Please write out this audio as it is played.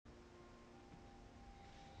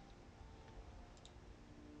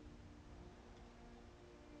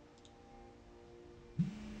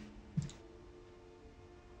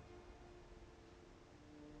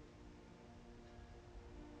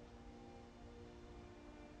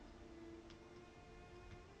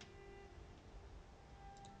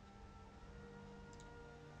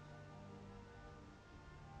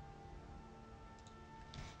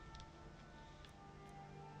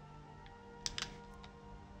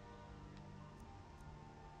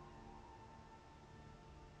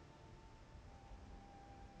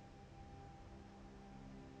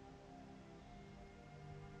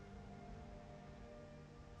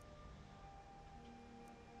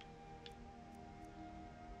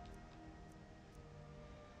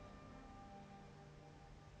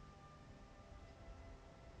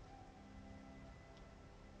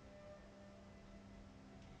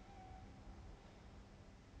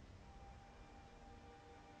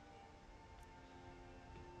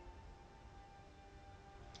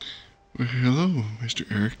Well, hello, Mr.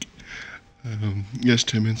 Eric. Yes,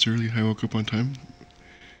 10 minutes early. I woke up on time.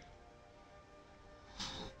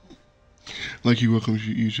 I'd like you welcome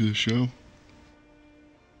you to the show.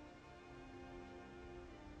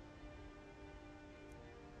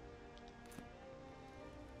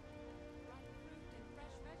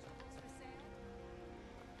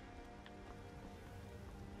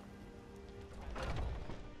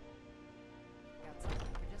 Got something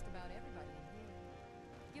for just about everybody in here.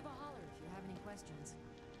 Give a holler if you have any questions.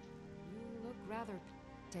 You look rather...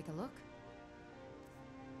 Take a look.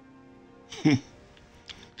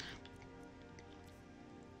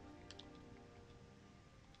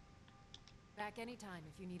 Back anytime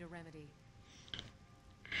if you need a remedy.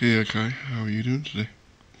 Hey, Akai, how are you doing today?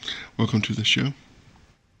 Welcome to the show.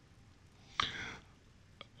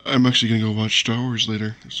 I'm actually gonna go watch Star Wars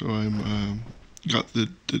later, so I'm got the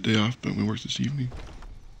day off, but we work this evening.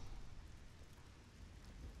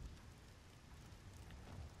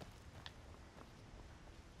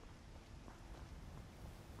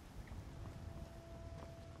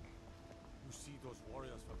 You see those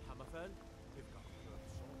warriors from Hammerfell? They've got curved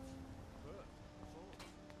swords. Curved swords.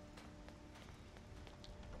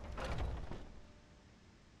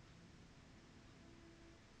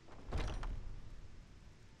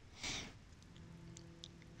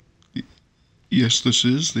 Yes, this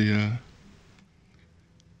is the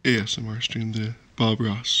ASMR stream, the Bob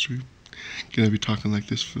Ross stream. Gonna be talking like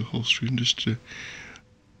this for the whole stream,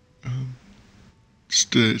 um,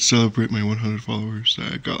 just to celebrate my 100 followers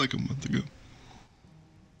that I got like a month ago.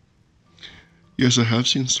 Yes, I have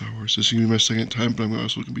seen Star Wars. This is gonna be my second time, but I'm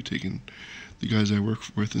also gonna be taking the guys I work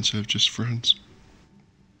with instead of just friends.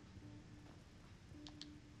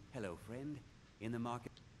 Hello, friend. In the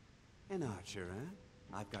market. An archer, huh?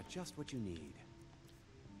 I've got just what you need.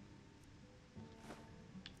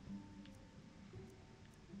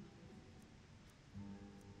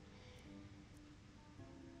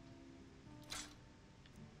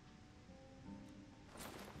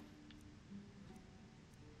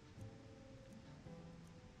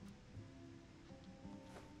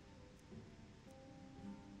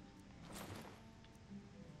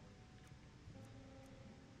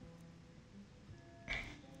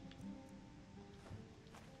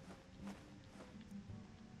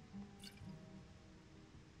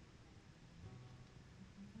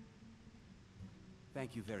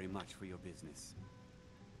 Thank you very much for your business.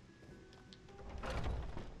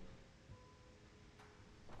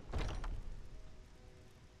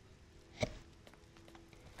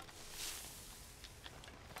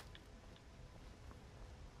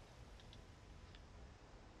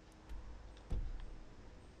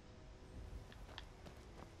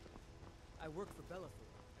 I work for Bellathor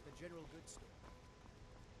at the general goods store.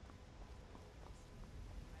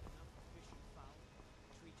 Had enough of fish and fowl.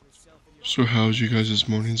 Treat yourself and your So how's you guys'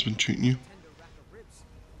 mornings been treating you? tender rack of ribs.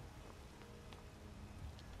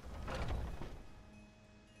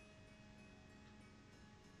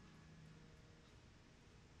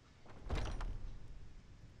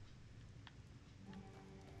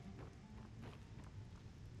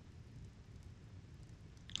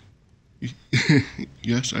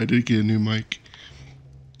 Yes, I did get a new mic.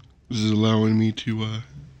 This is allowing me to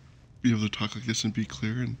be able to talk like this and be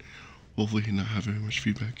clear and hopefully not have very much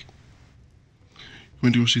feedback.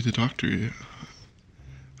 When do you go see the doctor? Yeah.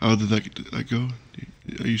 How did that go?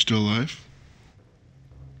 Are you still alive?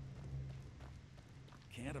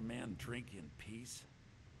 Can't a man drink in peace?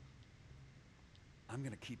 I'm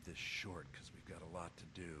gonna keep this short because we've got a lot to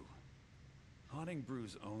do. Haunting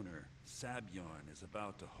Brew's owner, Sabjorn, is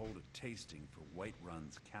about to hold a tasting for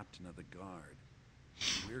Whiterun's captain of the guard.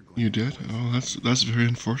 We're going You to did? poison Oh, that's very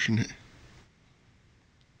unfortunate.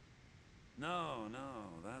 No,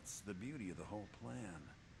 that's the beauty of the whole plan.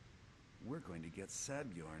 We're going to get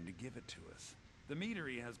Sabjorn to give it to us. The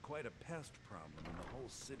meadery has quite a pest problem and the whole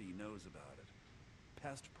city knows about it.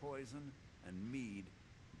 Pest poison and mead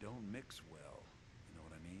don't mix well. You know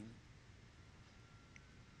what I mean?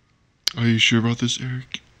 Are you sure about this,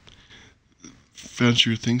 Eric?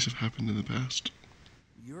 Fancier things have happened in the past.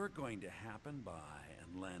 You're going to happen by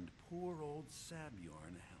and lend poor old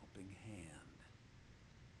Sabjorn a helping hand.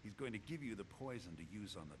 He's going to give you the poison to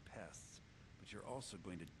use on the pests, but you're also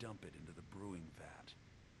going to dump it into the brewing vat.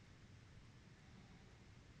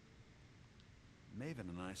 Maven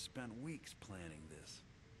and I spent weeks planning this.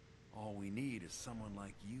 All we need is someone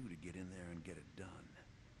like you to get in there and get it done.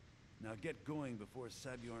 Now get going before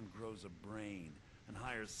Sabjorn grows a brain and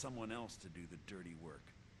hires someone else to do the dirty work.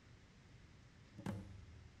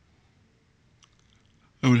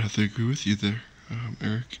 I would have to agree with you there,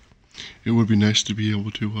 Eric. It would be nice to be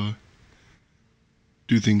able to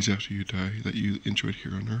do things after you die that you enjoyed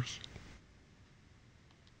here on Earth?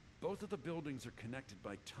 Both of the buildings are connected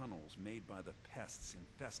by tunnels made by the pests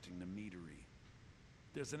infesting the meadery.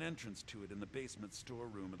 There's an entrance to it in the basement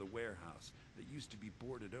storeroom of the warehouse that used to be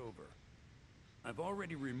boarded over. I've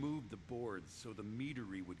already removed the boards so the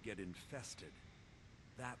meadery would get infested.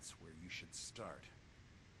 That's where you should start.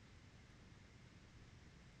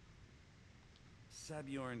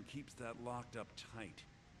 Sabjorn keeps that locked up tight.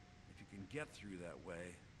 If you can get through that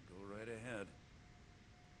way, go right ahead.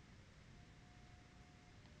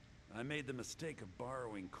 I made the mistake of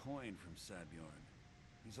borrowing coin from Sabjorn.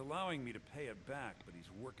 He's allowing me to pay it back, but he's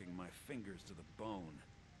working my fingers to the bone.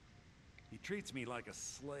 He treats me like a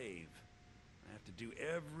slave. I have to do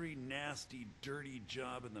every nasty, dirty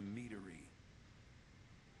job in the meadery.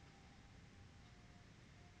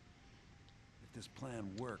 If this plan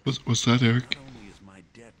works, What's that, Eric? not only is my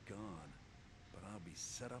debt gone, but I'll be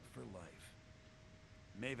set up for life.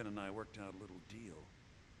 Maven and I worked out a little deal.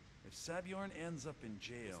 If Sabjorn ends up in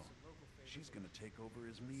jail, she's gonna take over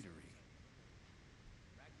his meadery.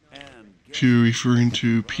 And If you're referring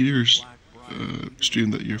to Peter's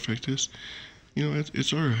stream that your effect is, you know,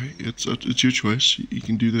 it's alright. It's your choice. You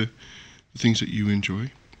can do the things that you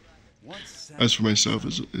enjoy. As for myself,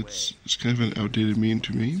 it's kind of an outdated meme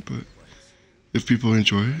to me, but if people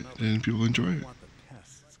enjoy it, then people enjoy it.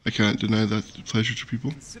 I can't deny that pleasure to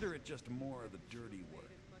people. Consider it just more of the dirty work.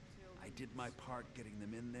 I did my part getting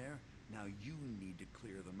them in there. Now you need to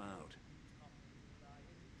clear them out.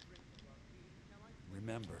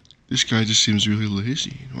 Remember, This guy just seems really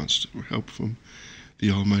lazy. He wants help from the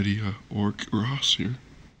almighty Orc Ross here.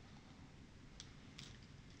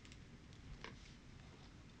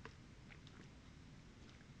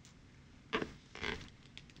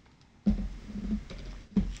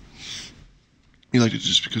 You like it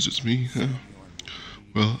just because it's me, huh?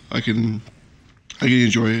 Well, I can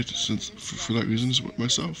enjoy it since for that reason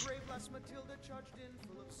myself.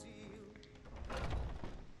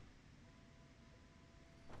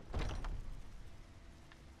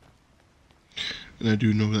 And I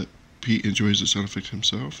do know that Pete enjoys the sound effect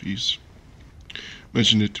himself. He's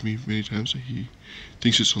mentioned it to me many times that he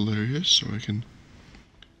thinks it's hilarious, so I can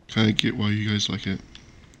kind of get why you guys like it.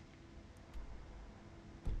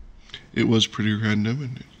 It was pretty random,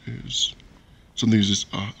 and it was something that's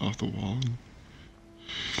just off the wall.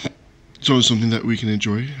 And it's always something that we can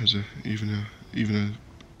enjoy as even a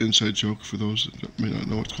inside joke for those that may not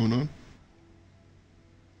know what's going on.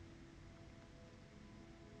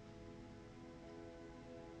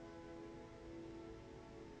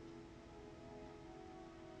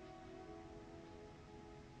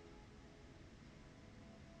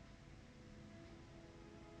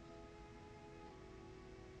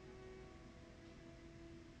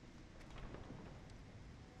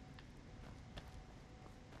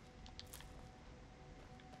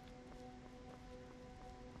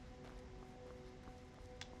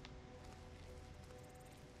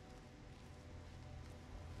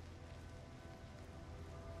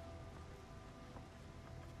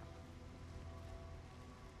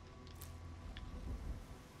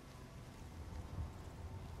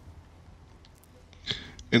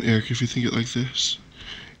 And Eric, if you think it like this,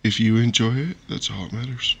 if you enjoy it, that's all that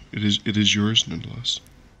matters. It is yours nonetheless.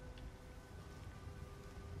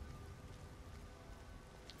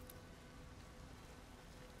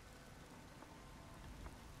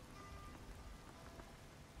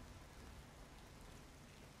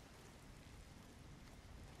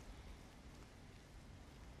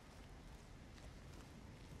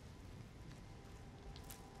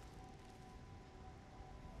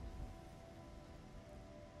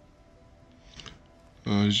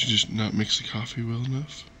 Did you just not mix the coffee well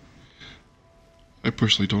enough? I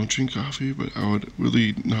personally don't drink coffee, but I would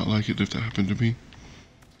really not like it if that happened to me.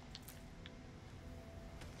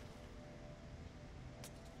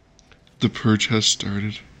 The purge has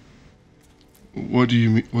started. What do you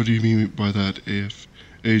mean? What do you mean by that,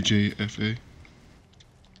 AJFA?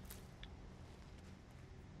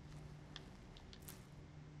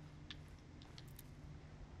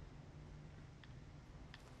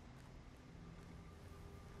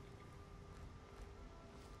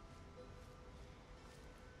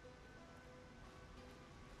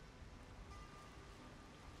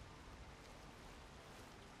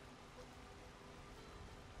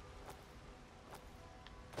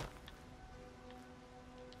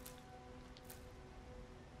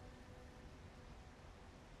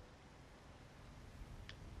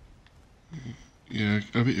 Yeah,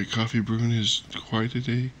 I bet your coffee brewing is quite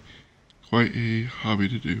a hobby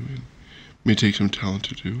to do, and may take some talent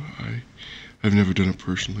to do. I've never done it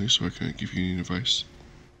personally, so I can't give you any advice.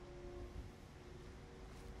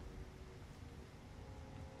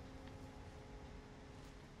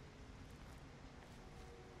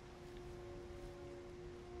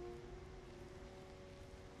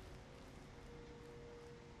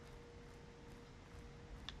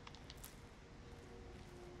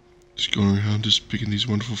 Just going around just picking these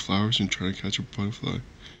wonderful flowers and trying to catch a butterfly.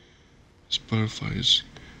 This butterfly is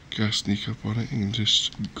gotta sneak up on it and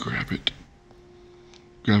just grab it.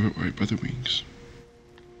 Grab it right by the wings.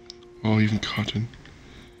 Oh, even cotton.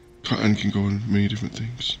 Cotton can go in many different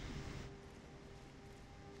things.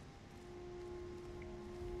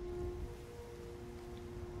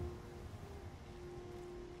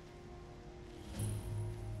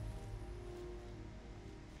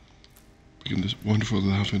 Picking this wonderful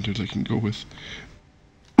lavender that can go with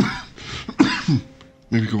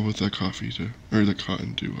maybe go with that coffee to, or the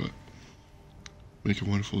cotton to make a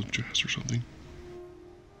wonderful dress or something.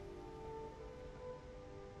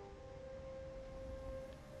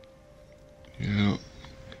 Yeah,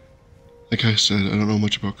 like I said, I don't know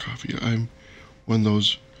much about coffee. I'm one of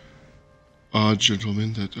those odd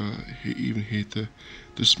gentlemen that even hate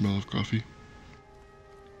the smell of coffee.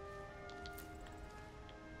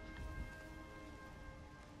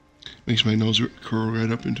 Makes my nose curl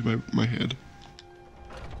right up into my head.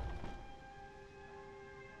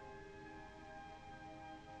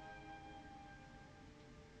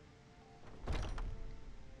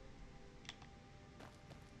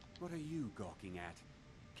 What are you gawking at?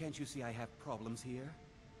 Can't you see I have problems here?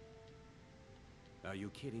 Are you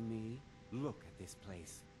kidding me? Look at this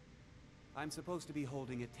place. I'm supposed to be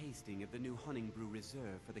holding a tasting of the new Honningbrew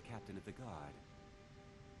Reserve for the Captain of the Guard.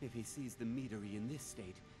 If he sees the meadery in this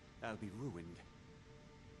state, I'll be ruined.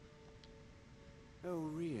 Oh,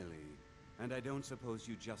 really? And I don't suppose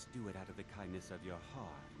you just do it out of the kindness of your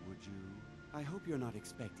heart, would you? I hope you're not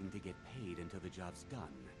expecting to get paid until the job's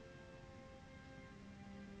done.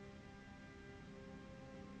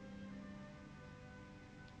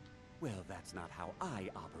 Well, that's not how I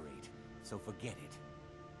operate, so forget it.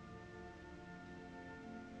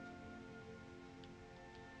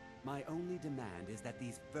 My only demand is that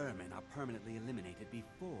these vermin are permanently eliminated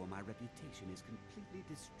before my reputation is completely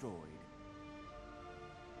destroyed.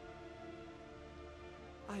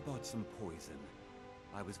 I bought some poison.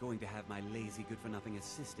 I was going to have my lazy, good-for-nothing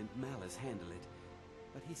assistant Malice handle it,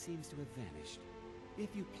 but he seems to have vanished.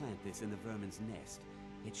 If you plant this in the vermin's nest,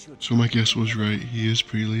 it should... So my guess was right, he is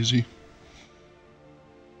pretty lazy.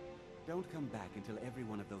 Don't come back until every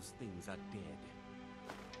one of those things are dead.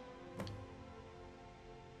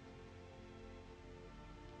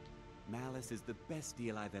 Malice is the best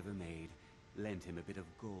deal I've ever made. Lent him a bit of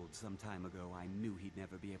gold some time ago I knew he'd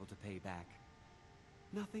never be able to pay back.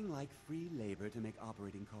 Nothing like free labor to make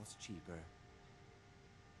operating costs cheaper.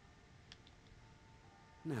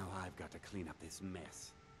 Now I've got to clean up this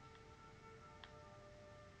mess.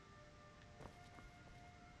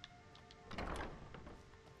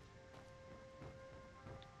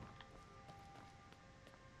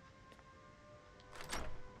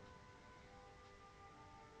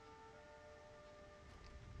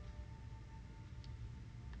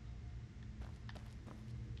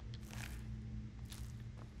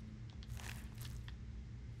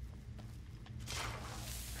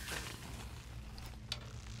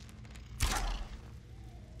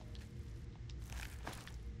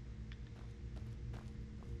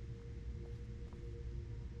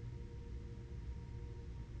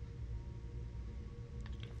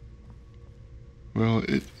 Well,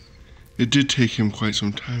 it did take him quite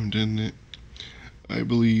some time, didn't it? I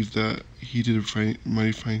believe that he did a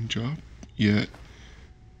mighty fine job, yet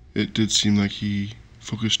it did seem like he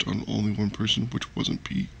focused on only one person, which wasn't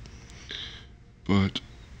Pete. But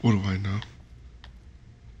what do I know?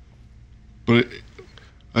 But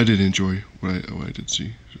I did enjoy what I did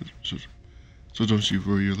see, so don't you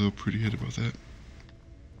worry your little pretty head about that.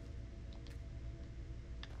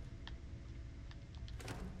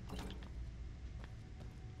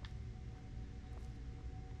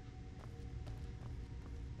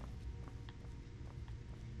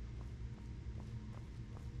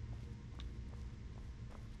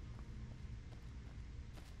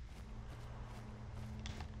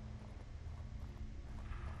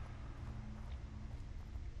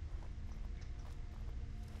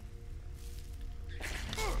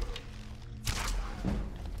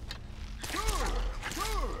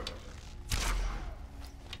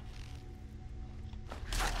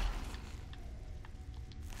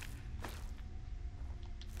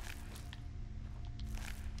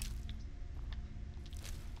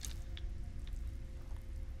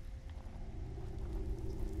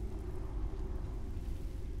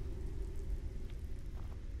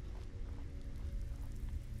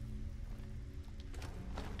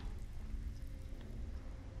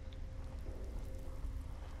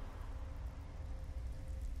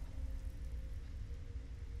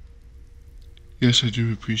 Yes, I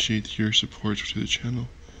do appreciate your support to the channel,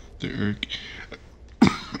 there, Eric.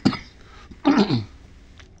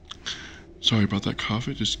 Sorry about that cough,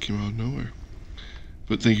 it just came out of nowhere.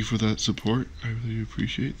 But thank you for that support. I really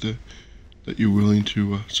appreciate that you're willing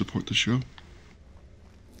to support the show.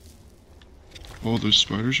 All those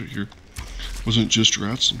spiders are here. Wasn't just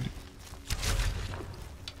rats.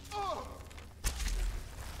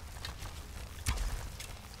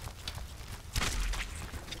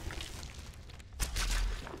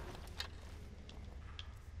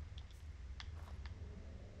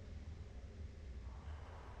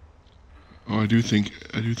 Oh, I do think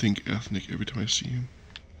Ethnic every time I see him.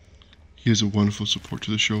 He has a wonderful support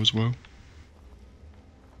to the show as well.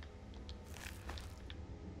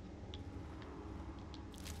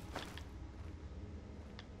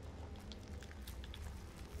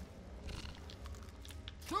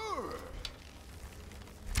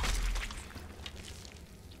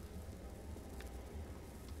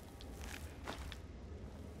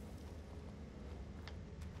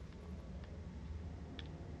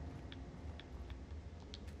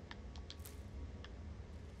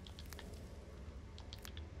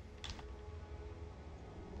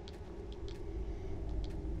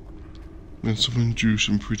 And someone drew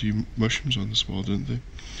some pretty mushrooms on this wall, didn't they?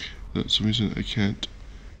 That's some reason I can't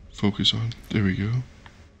focus on. There we go.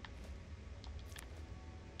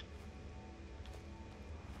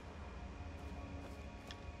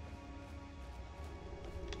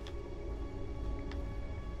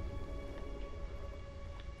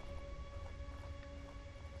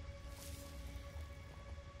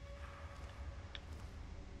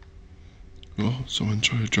 Oh, someone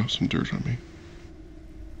tried to drop some dirt on me.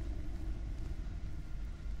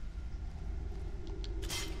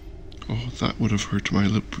 Oh, that would have hurt my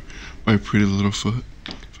pretty little foot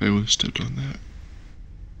if I would have stepped on that.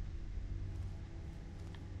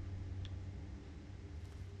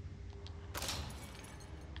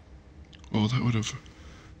 Oh, that would have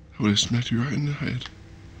smacked you right in the head.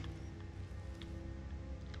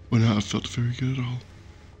 Would not have felt very good at all.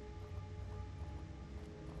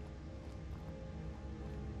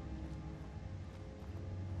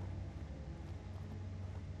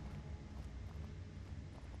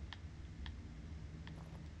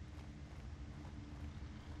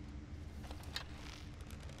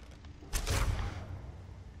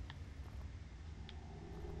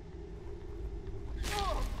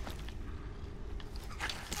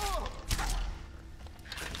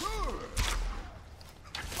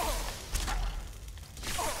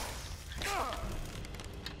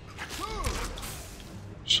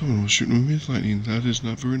 Someone was shooting me with lightning. That is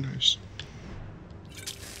not very nice.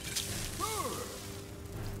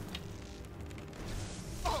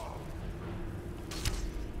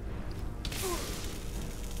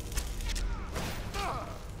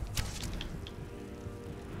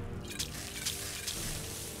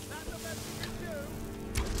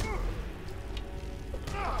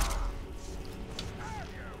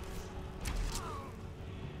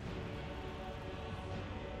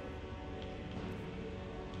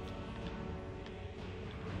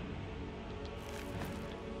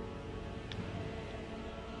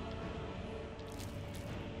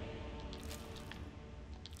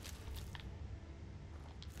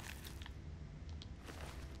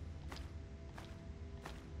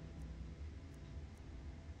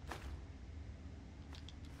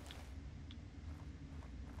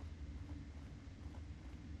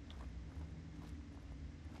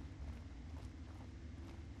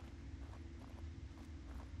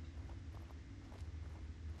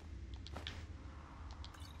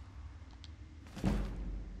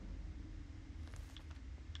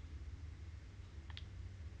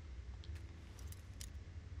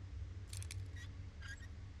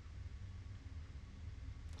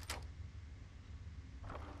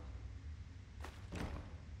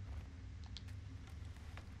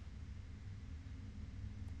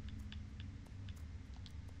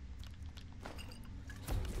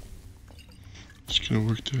 Just gonna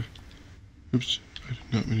work the. Oops, I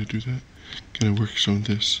did not mean to do that. Gonna work some of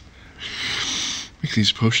this. Make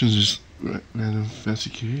these potions just random fancy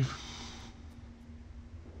cave.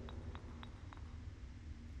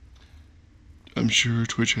 I'm sure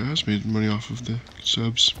Twitch has made money off of the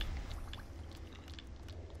subs.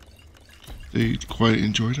 They quite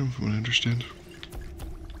enjoyed them, from what I understand.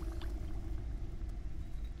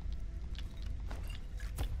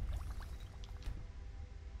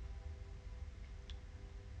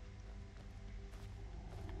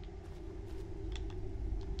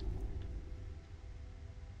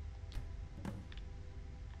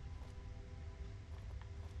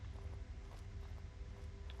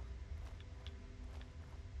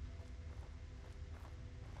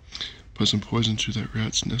 put some poison to that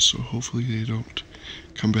rat's nest, so hopefully they don't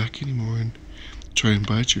come back anymore and try and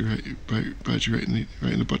bite you right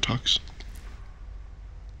in the buttocks.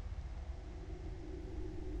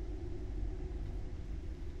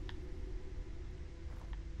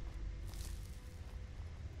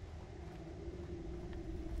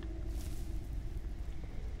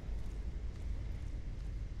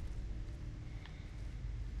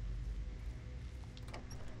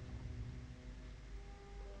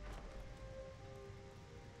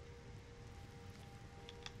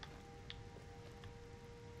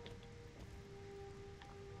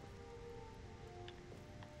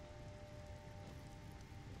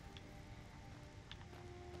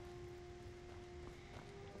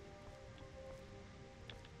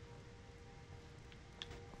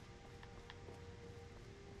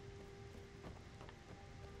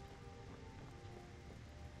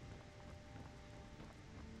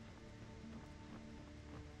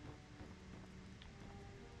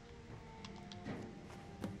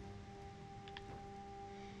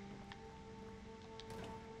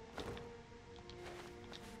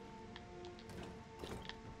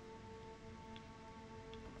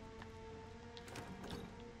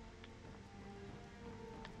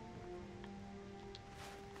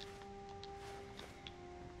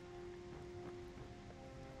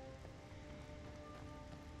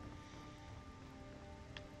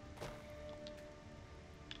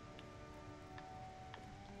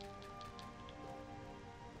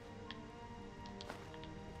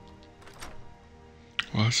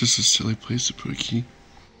 Wow, this is a silly place to put a key.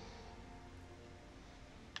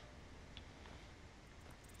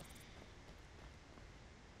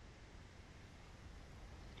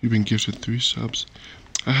 You've been gifted 3 subs.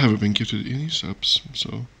 I haven't been gifted any subs,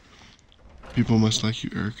 so people must like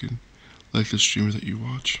you, Eric, and like the streamer that you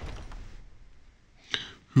watch.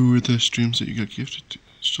 Who were the streams that you got gifted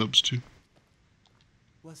subs to?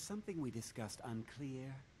 Was something we discussed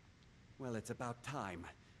unclear? Well, it's about time.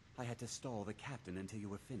 I had to stall the captain until you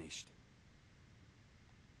were finished.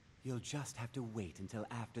 You'll just have to wait until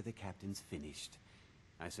after the captain's finished.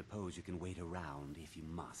 I suppose you can wait around if you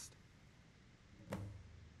must.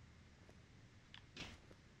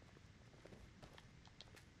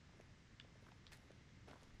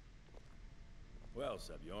 Well,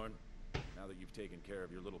 Sabjorn, now that you've taken care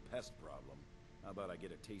of your little pest problem, how about I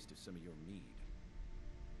get a taste of some of your mead?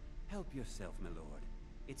 Help yourself, my lord.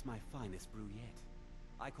 It's my finest brew yet.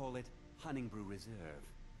 I call it Honningbrew Reserve.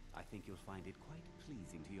 I think you'll find it quite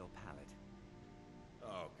pleasing to your palate.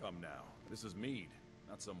 Oh, come now. This is mead,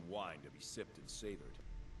 not some wine to be sipped and savored.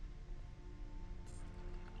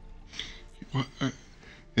 What?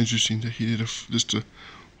 Interesting that he did just a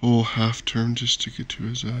whole half turn just to get to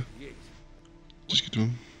his just get to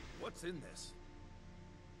him. What's in this?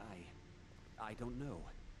 I don't know.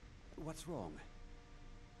 What's wrong?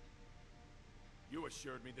 You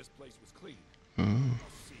assured me this place was clean. Oh.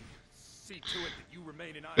 See to it that you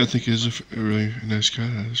remain in I think he's a really nice guy,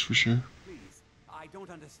 that is for sure. Please, I don't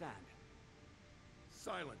understand.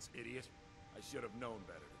 Silence, idiot. I should have known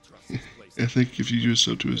better to trust this place. I think if you do a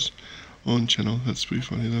sub to his own channel, that's pretty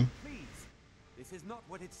funny though. Please, this is not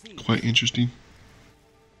what it seems. Quite interesting.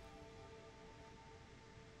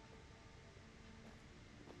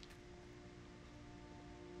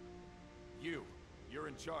 You're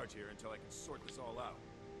in charge here until I can sort this all out.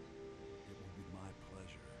 It will be my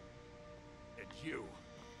pleasure. And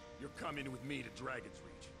you're coming with me to Dragon's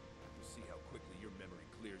Reach. You'll see how quickly your memory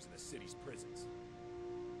clears in the city's prisons.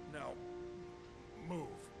 Now, move.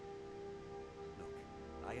 Look,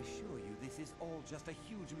 I assure you this is all just a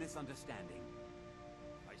huge misunderstanding.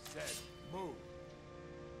 I said, move.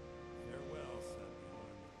 Farewell,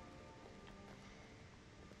 Sabjorn.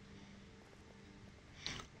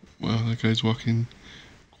 Wow, that guy's walking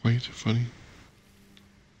quite funny.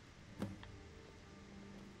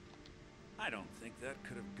 I don't think that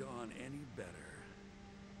could have gone any better.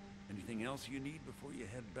 Anything else you need before you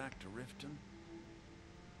head back to Riften?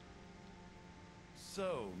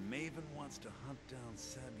 So, Maven wants to hunt down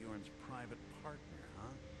Sabjorn's private partner,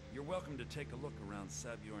 huh? You're welcome to take a look around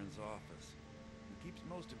Sabjorn's office. He keeps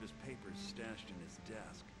most of his papers stashed in his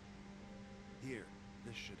desk. Here,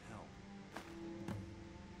 this should help.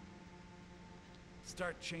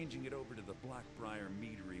 Start changing it over to the Blackbriar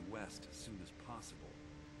Meadery West as soon as possible.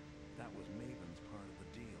 That was Maven's part of the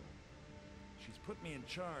deal. She's put me in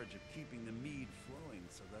charge of keeping the mead flowing,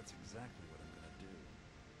 so that's exactly what I'm gonna do.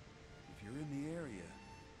 If you're in the area,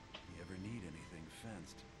 if you ever need anything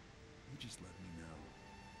fenced, you just let me know.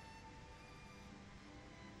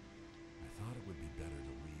 I thought it would be better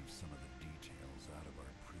to leave some of the details out of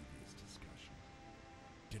our previous discussion.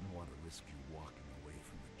 Didn't want to risk you walking away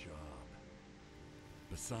from the job.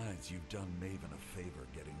 Besides, you've done Maven a favor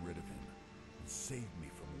getting rid of him, and saved me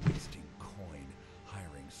from wasting coin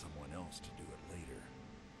hiring someone else to do it later.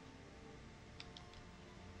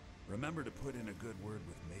 Remember to put in a good word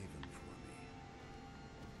with Maven for me.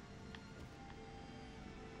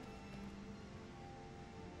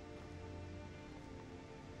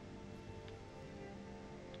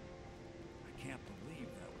 I can't believe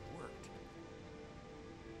that worked.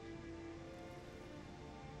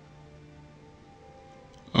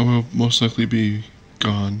 I will most likely be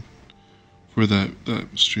gone for that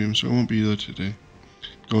stream, so I won't be there today.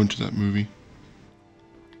 Going to that movie.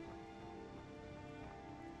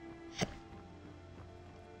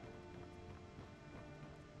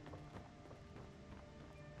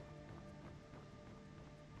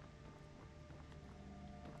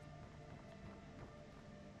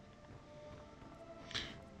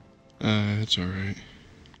 It's alright.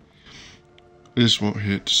 I just won't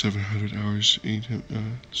hit 700 hours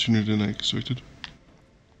anytime, sooner than I expected.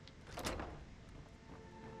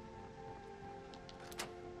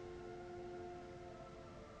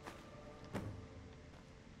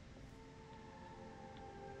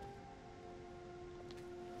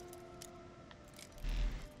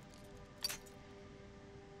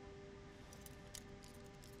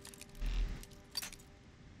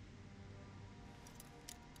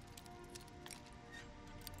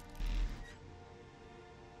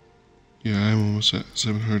 Yeah, I'm almost at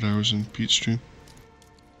 700 hours in Pete's stream.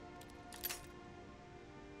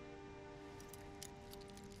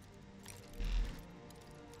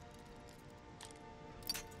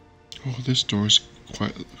 Oh, this door is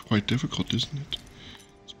quite difficult, isn't it?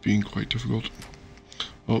 It's being quite difficult.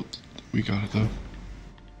 Oh, we got it though.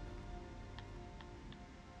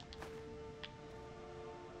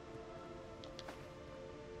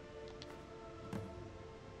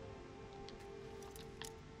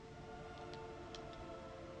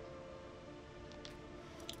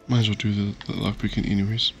 Might as well do the lockpicking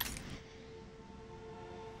anyways.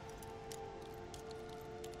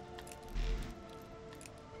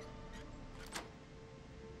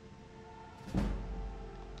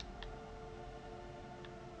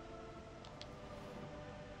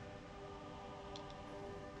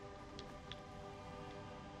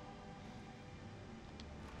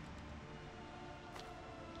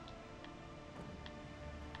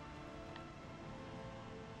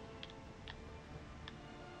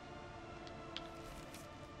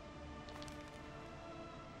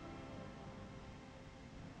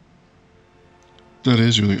 That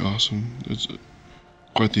is really awesome. It's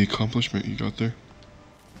quite the accomplishment you got there.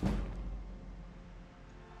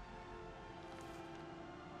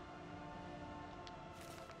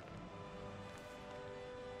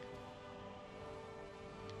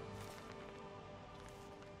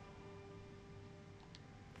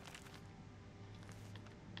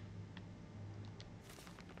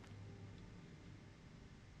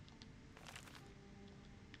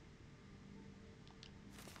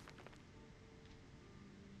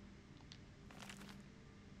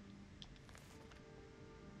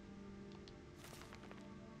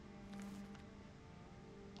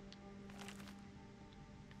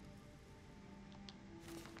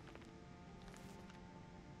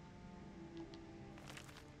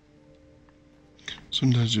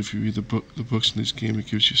 Sometimes if you read the books in this game, it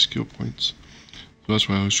gives you skill points. So that's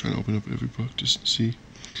why I was trying to open up every book just to see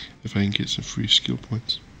if I can get some free skill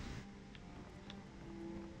points.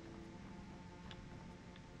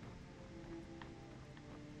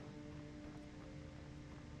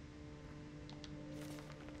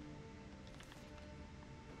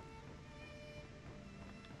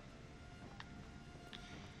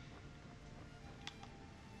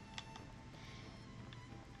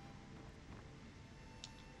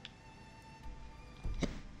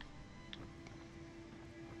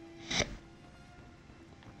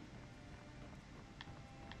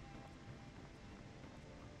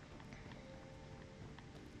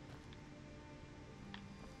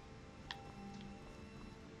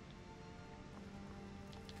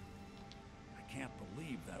 I can't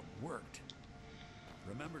believe that worked.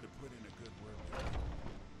 Remember to put in a good word with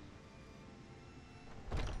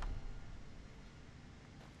me.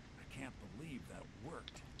 I can't believe that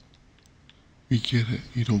worked. We get it.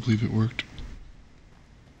 You don't believe it worked.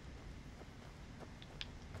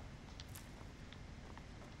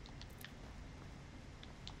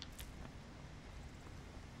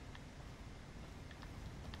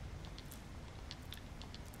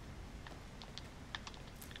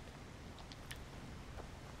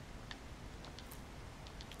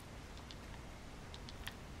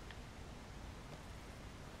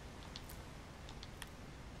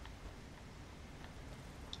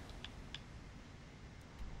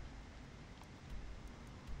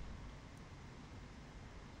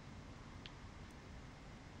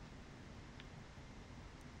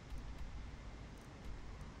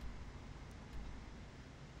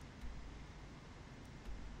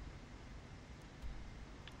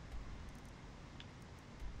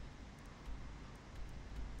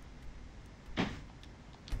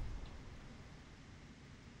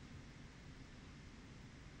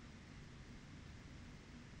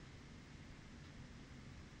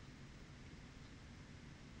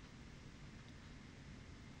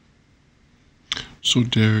 So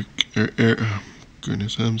Derek,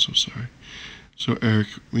 goodness, I'm so sorry. So Eric,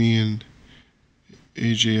 me and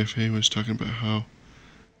AJFA was talking about how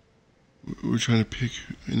we're trying to pick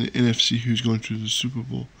in the NFC who's going to the Super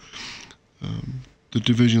Bowl. The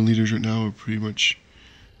division leaders right now are pretty much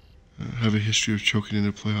have a history of choking in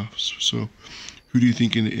the playoffs. So, who do you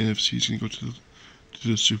think in the NFC is going to go to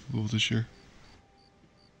the Super Bowl this year?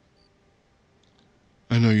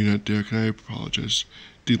 I know you're not Derek, and I apologize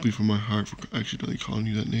deeply from my heart for accidentally calling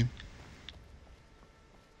you that name.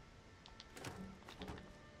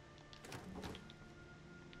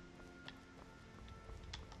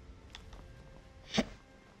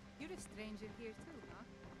 You're a stranger here too, huh?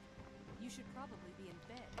 You should probably be in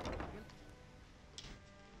bed.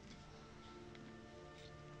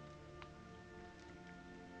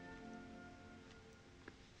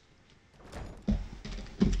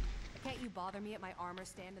 Can't you bother me at my armor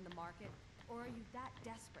stand in the market? Or are you that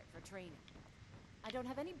desperate for training? I don't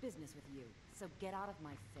have any business with you, so get out of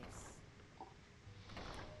my face.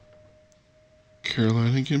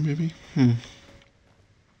 Carolina again, maybe? I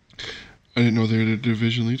didn't know they were the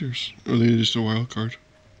division leaders. Or they just a wild card.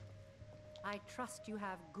 I trust you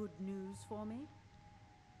have good news for me?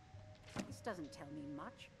 This doesn't tell me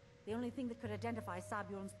much. The only thing that could identify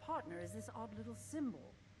Sabjorn's partner is this odd little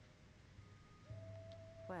symbol.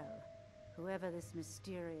 Well, whoever this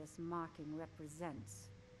mysterious marking represents,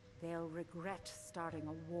 they'll regret starting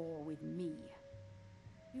a war with me.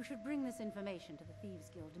 You should bring this information to the Thieves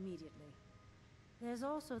Guild immediately. There's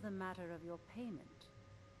also the matter of your payment.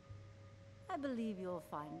 I believe you'll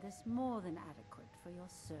find this more than adequate for your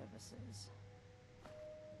services.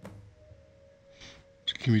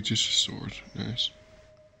 Give me just a sword. Nice.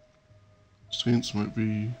 Saints might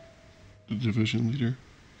be the division leader.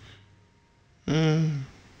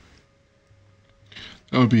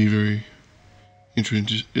 That would be very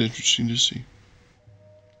interesting to see.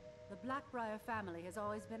 The Blackbriar family has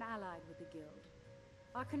always been allied with the Guild.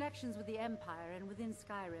 Our connections with the Empire and within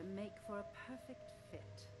Skyrim make for a perfect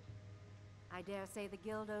fit. I dare say the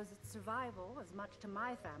Guild owes its survival as much to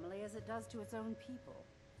my family as it does to its own people.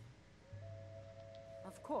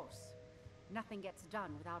 Of course, nothing gets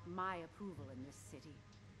done without my approval in this city.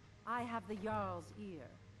 I have the Jarl's ear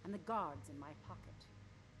and the guards in my pocket.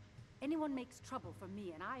 Anyone makes trouble for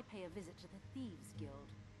me and I pay a visit to the Thieves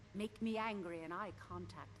Guild. Make me angry and I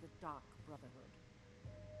contact the Dark Brotherhood.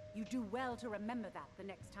 You do well to remember that the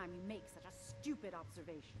next time you make such a stupid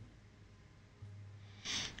observation.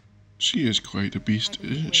 She is quite a beast,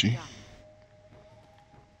 isn't she?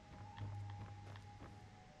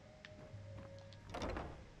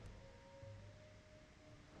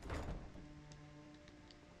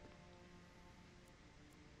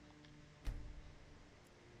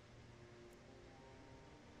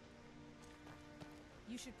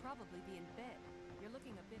 You should probably be in bed. You're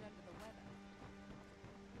looking a bit under the weather.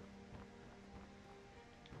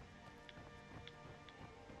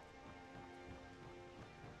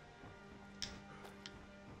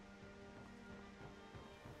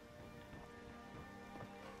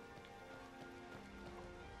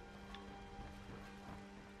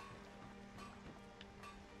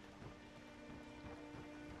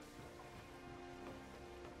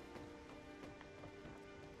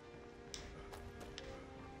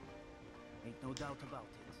 Ain't no doubt about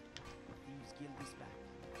it. The Thieves Guild is back.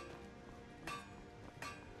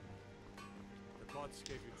 The gods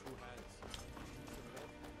gave you two hands. Use them well.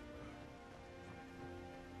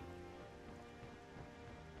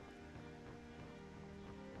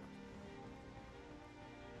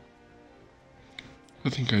 I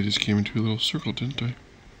think I just came into a little circle, didn't I?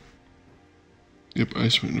 Yep, I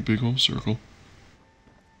just went in a big old circle.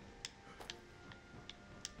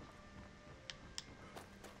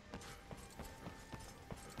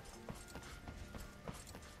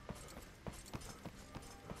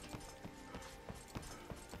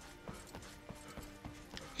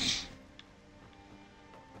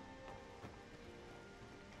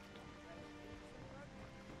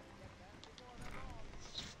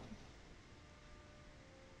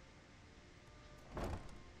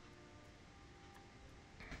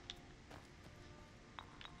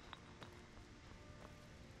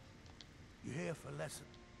 You here for lesson?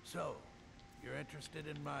 So, you're interested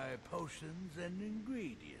in my potions and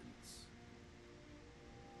ingredients?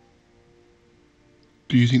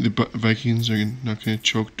 Do you think the Vikings are not going to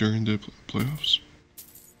choke during the playoffs?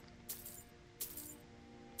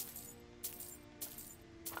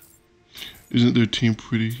 Isn't their team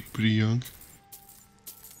pretty young?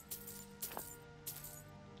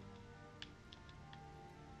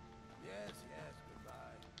 Yes, yes,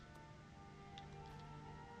 goodbye.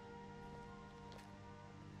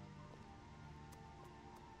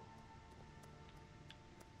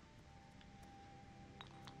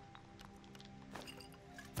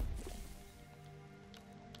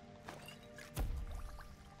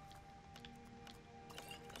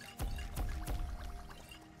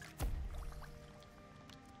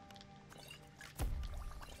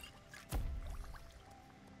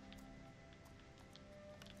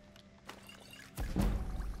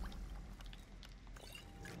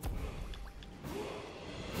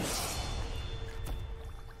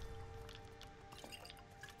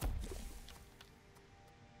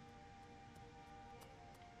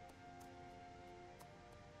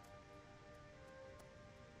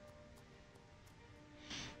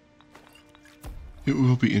 It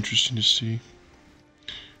will be interesting to see.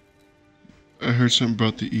 I heard something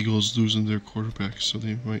about the Eagles losing their quarterback, so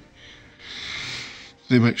they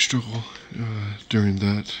might struggle during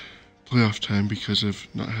that playoff time because of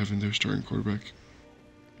not having their starting quarterback.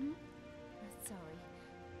 Sorry,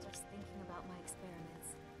 just thinking about my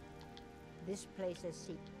experiments. This place is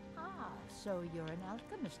secret. Ah, so you're an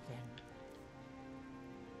alchemist then.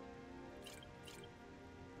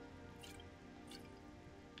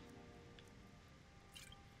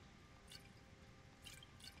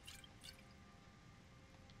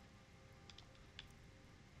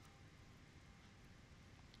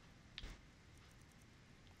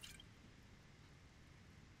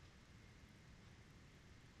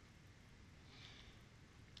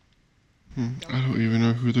 I don't even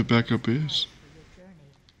know who the backup is.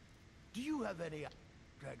 Do you have any...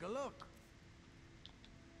 Take a look.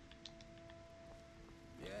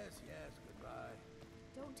 Yes, goodbye.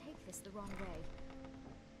 Don't take this the wrong way.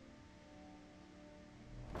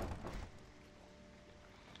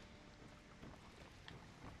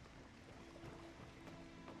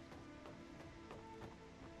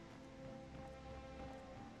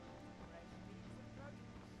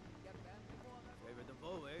 Favor the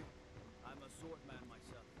bow, eh? I'm a sword man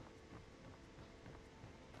myself.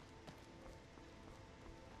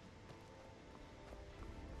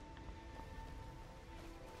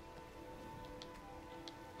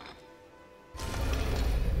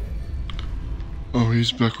 Oh,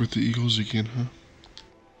 he's back with the Eagles again, huh?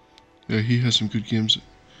 Yeah, he has some good games,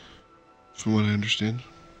 from what I understand.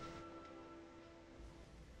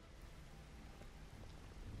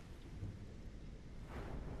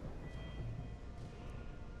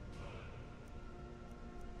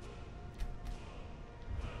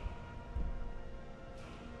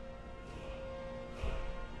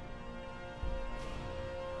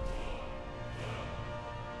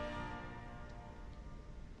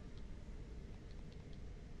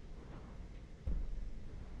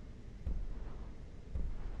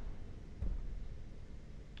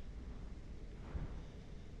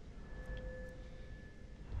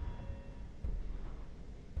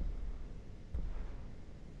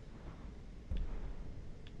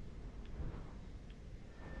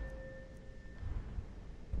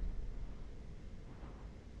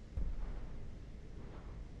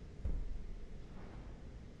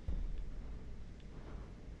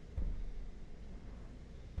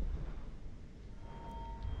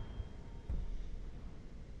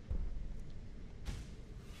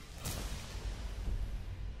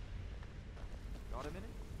 Got a minute?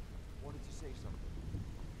 Wanted to say something.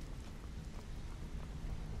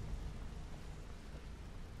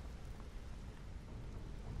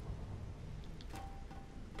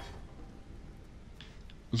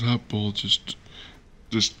 That bull just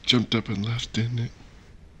jumped up and left, didn't it?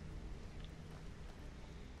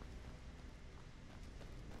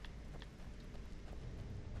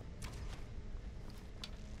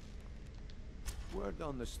 Word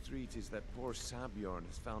on the street is that poor Sabjorn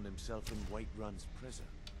has found himself in Whiterun's prison.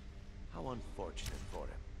 How unfortunate for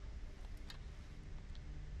him.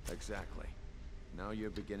 Exactly. Now you're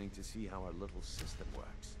beginning to see how our little system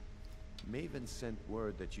works. Maven sent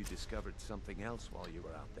word that you discovered something else while you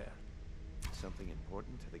were out there. Something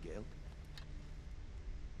important to the Guild?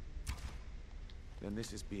 Then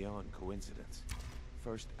this is beyond coincidence.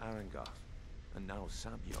 First Arangoth, and now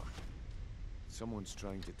Sabjorn. Someone's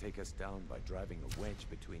trying to take us down by driving a wedge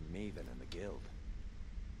between Maven and the Guild.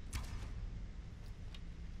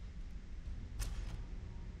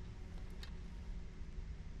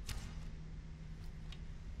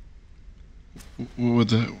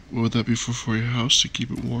 What would that be for your house to keep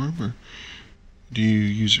it warm, or do you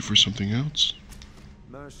use it for something else?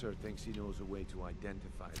 Mercer thinks he knows a way to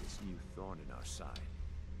identify this new thorn in our side.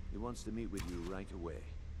 He wants to meet with you right away.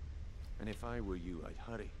 And if I were you, I'd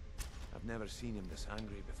hurry. I've never seen him this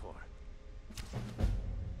angry before.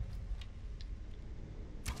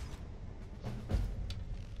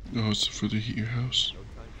 Oh, it's for to heat your house.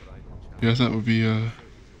 Yeah, that would be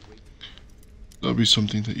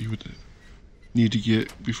something that you would need to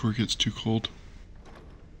get before it gets too cold.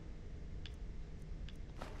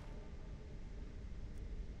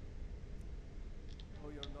 Oh,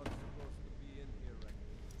 you're not supposed to be in here right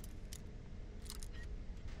now.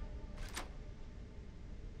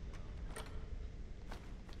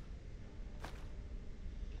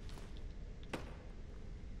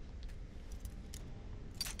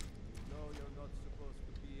 No, you're not supposed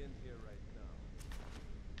to be in here right now.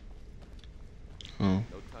 Oh.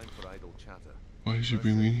 No time for idle chatter. Why did you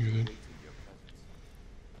bring me in here then?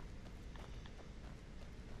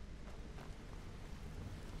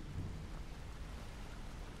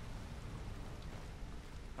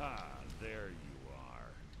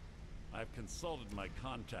 I've consulted my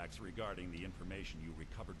contacts regarding the information you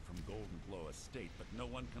recovered from Golden Glow Estate, but no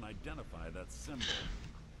one can identify that symbol.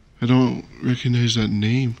 I don't recognize that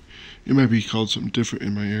name. It might be called something different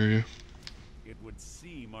in my area. It would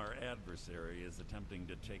seem our adversary is attempting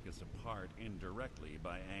to take us apart indirectly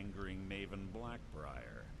by angering Maven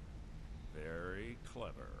Blackbriar. Very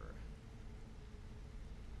clever.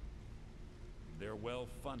 They're well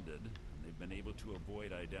funded, and they've been able to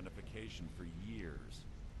avoid identification for years.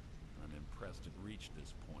 I'm impressed it reached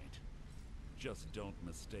this point. Just don't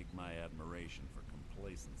mistake my admiration for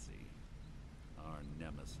complacency. Our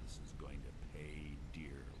nemesis is going to pay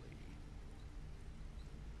dearly.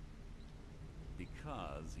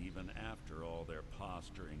 Because even after all their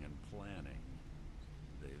posturing and planning,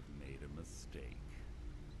 they've made a mistake.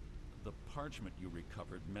 The parchment you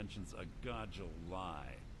recovered mentions a Godjal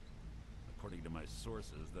lie. According to my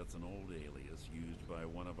sources, that's an old alias used by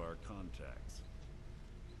one of our contacts.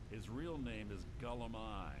 His real name is Gullum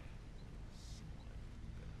Eye.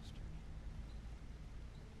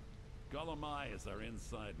 Gullum Eye is our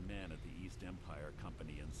inside man at the East Empire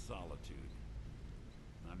Company in Solitude.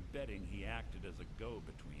 I'm betting he acted as a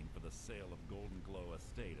go-between for the sale of Golden Glow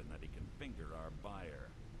Estate and that he can finger our buyer.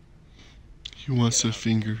 He wants to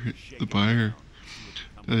finger the buyer.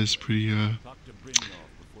 That is pretty,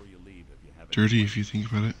 dirty if you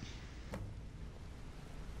think about it.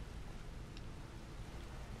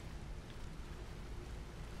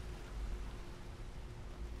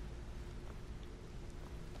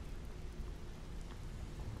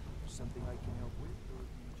 Something I can help with, or do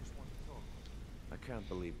you just want to talk? I can't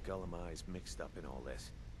believe Gullum Eye's mixed up in all this.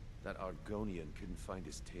 That Argonian couldn't find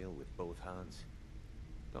his tail with both hands.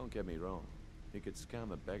 Don't get me wrong. He could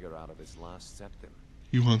scam a beggar out of his last septim.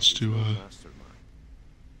 He wants to, he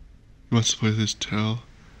wants to play this tail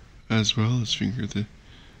as well as finger the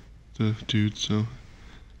dude, so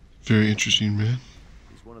very interesting man.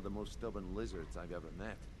 He's one of the most stubborn lizards I've ever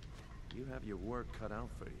met. You have your work cut out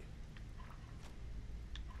for you.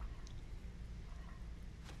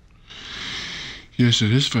 Yes,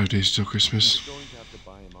 it is 5 days till Christmas. You're going to have to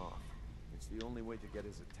buy him off. It's the only way to get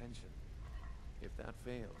his attention. If that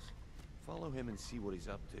fails, follow him and see what he's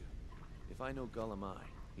up to. If I know Gullum Eye,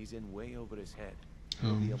 he's in way over his head.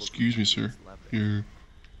 Excuse me, sir. You're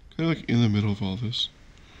kind of like in the middle of all this.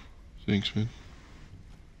 Thanks, man.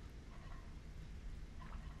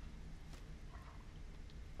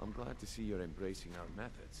 I'm glad to see you're embracing our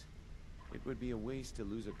methods. It would be a waste to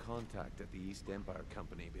lose a contact at the East Empire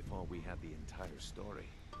Company before we had the entire story.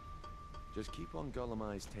 Just keep on Gullum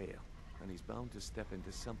Eye's tail, and he's bound to step into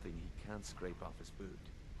something he can't scrape off his boot.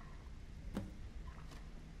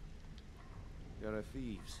 There are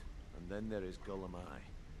thieves, and then there is Gullum Eye.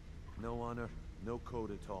 No honor, no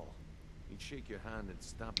code at all. He'd shake your hand and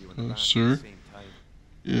stab you in the back sir? at the same time.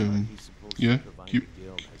 Yeah, keep,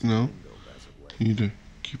 no, you need to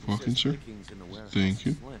keep walking, sir. Thank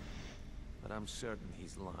you. But I'm certain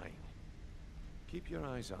he's lying. Keep your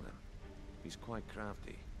eyes on him. He's quite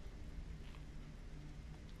crafty.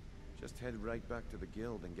 Just head right back to the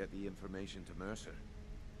guild and get the information to Mercer.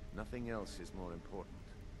 Nothing else is more important.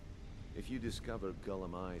 If you discover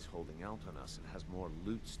Gullum Eye's holding out on us and has more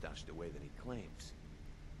loot stashed away than he claims,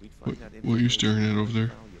 we'd find that information what are you staring at over there?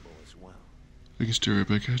 valuable as well. I can stare right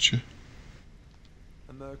back at you.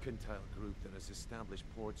 A mercantile group that has established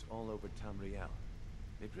ports all over Tamriel.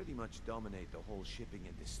 They pretty much dominate the whole shipping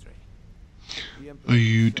industry. Are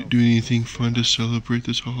you doing anything fun to celebrate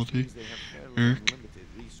this holiday, Eric?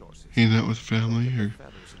 Hanging out with family or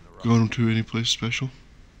going to any place special?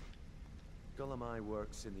 Gullum Eye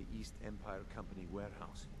works in the East Empire Company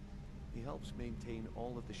warehouse. He helps maintain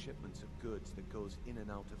all of the shipments of goods that goes in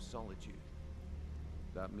and out of Solitude.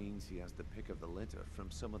 That means he has the pick of the litter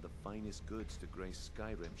from some of the finest goods to grace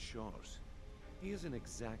Skyrim's shores. He isn't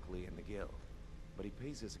exactly in the guild, but he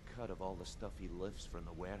pays us a cut of all the stuff he lifts from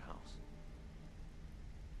the warehouse.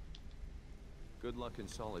 Good luck in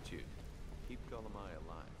Solitude. Keep Gullum Eye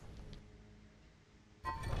alive.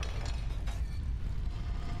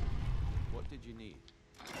 What did you need?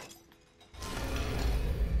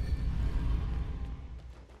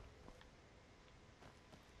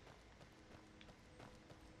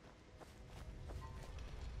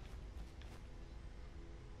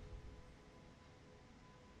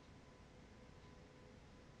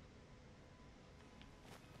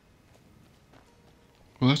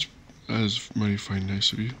 Well, that is mighty fine,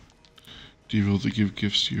 nice of you. To be able to give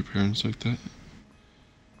gifts to your parents like that.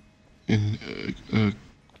 And a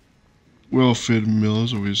well-fed meal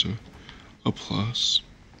is always a plus.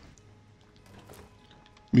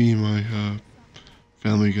 Me and my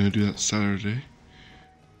family are gonna do that Saturday.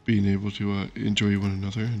 Being able to enjoy one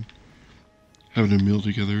another and having a meal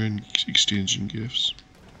together and exchanging gifts.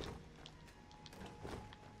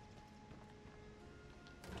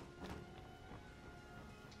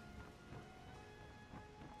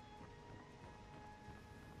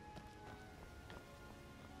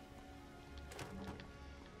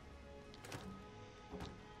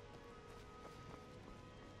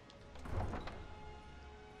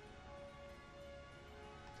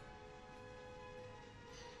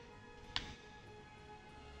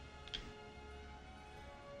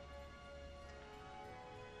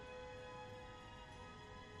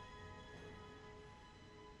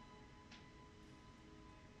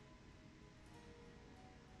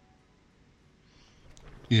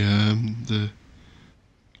 Yeah,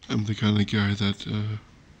 I'm the kind of guy that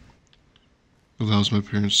allows my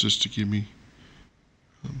parents just to give me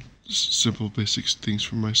simple, basic things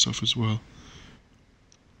for myself as well.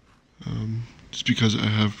 Just because I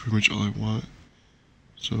have pretty much all I want,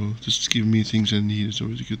 so just giving me things I need is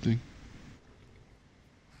always a good thing.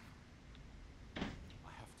 I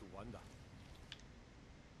have to wonder.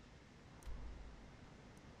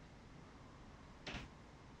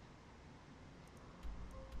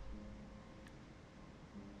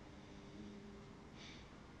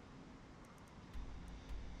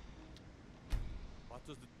 What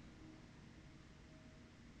does the...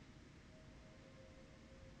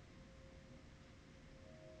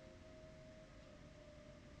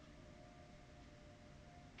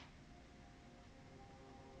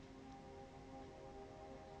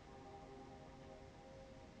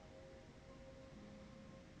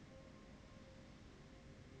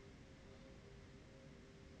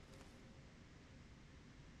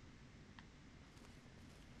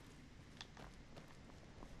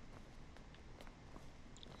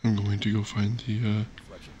 I'm going to go find the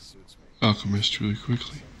alchemist really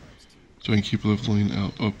quickly, so I can keep leveling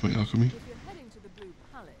up my alchemy. If you're heading to the Blue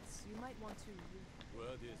Palace, you might want to...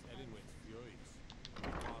 Word is Elenwen's furious.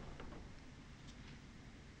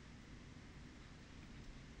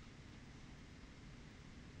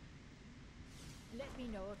 Let me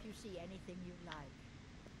know if you see anything you like.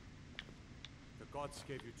 The gods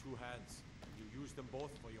gave you two hands, and you used them both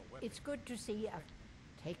for your weapon. It's good to see a...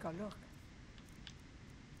 Take a look.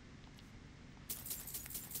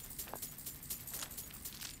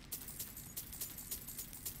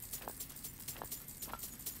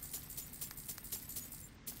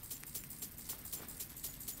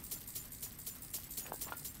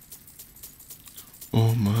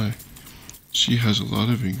 Oh my, she has a lot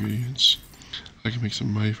of ingredients. I can make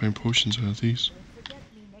some mighty fine potions out of these. Forget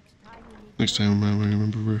me next time you need Next time I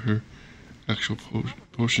remember where her actual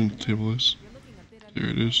potion table is. You're looking a bit There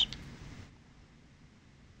it is.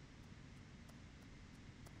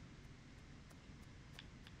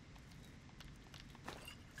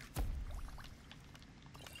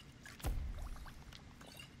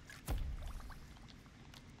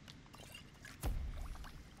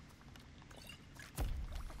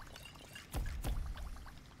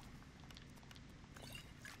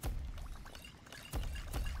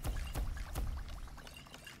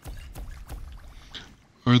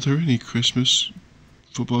 Are there any Christmas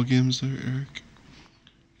football games there, Eric?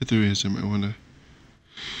 If there is, I might want to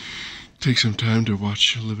take some time to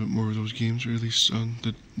watch a little bit more of those games, or at least on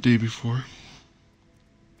the day before.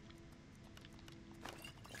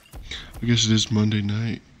 I guess it is Monday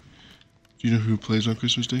night. Do you know who plays on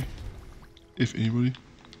Christmas Day? If anybody?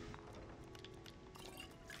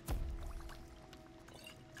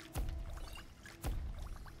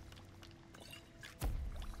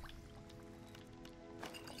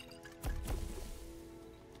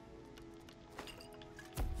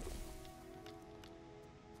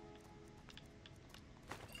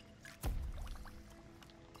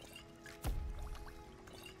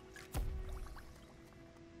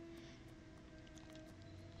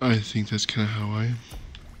 I think that's kind of how I am.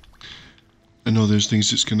 I know there's things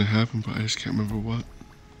that's gonna happen, but I just can't remember what.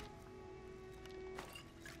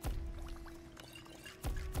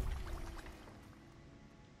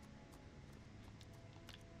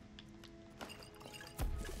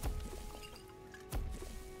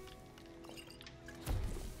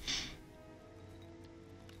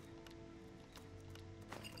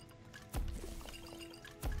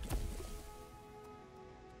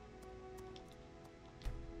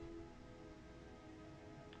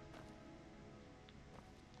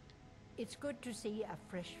 It's good to see a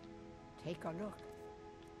fresh... Take a look.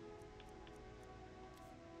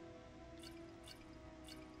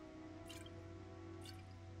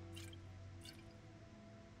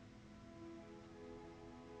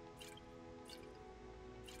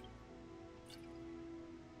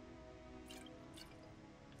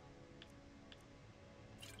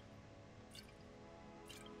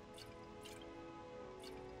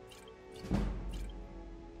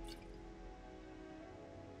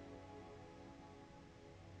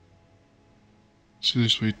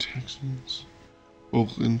 Steelers play Texans.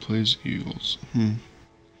 Oakland plays Eagles.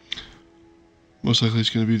 Most likely it's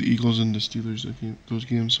going to be the Eagles and the Steelers those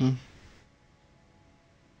games, huh?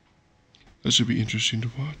 That should be interesting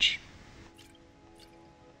to watch.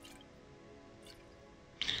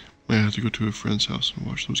 Might have to go to a friend's house and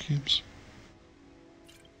watch those games.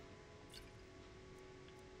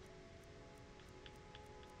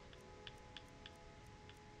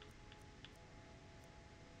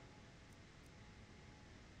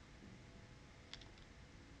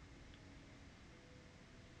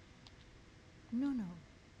 No.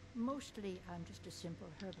 Mostly I'm just a simple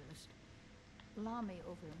herbalist. Lamy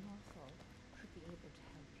over in Norfolk should be able to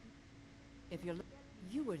help you.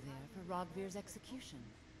 If you were there for Rogvir's execution.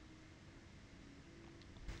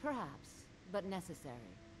 Perhaps, but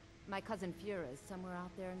necessary. My cousin Fura is somewhere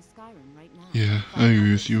out there in Skyrim right now. Yeah, I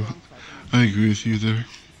agree with you. I agree with you there.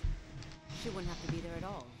 She wouldn't have to be there at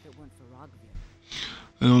all if it weren't for Rogvir.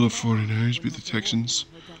 I know the 49ers beat the Texans,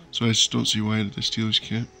 so I just don't see why the Steelers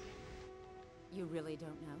can't. You really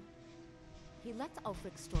don't know? He lets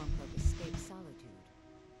Ulfric Stormcloak escape solitude.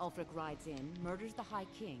 Ulfric rides in, murders the High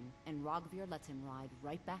King, and Rogvir lets him ride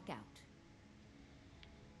right back out.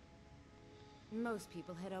 Most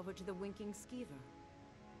people head over to the Winking Skeever.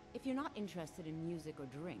 If you're not interested in music or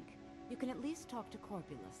drink, you can at least talk to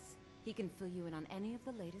Corpulus. He can fill you in on any of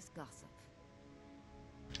the latest gossip.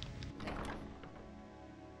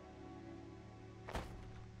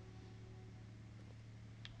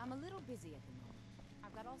 I'm a little busy at the moment.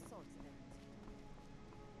 I've got all sorts of errands.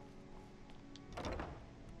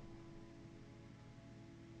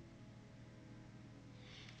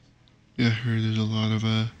 Yeah, I heard there's a lot of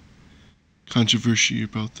controversy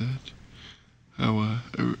about that. How a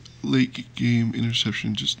late game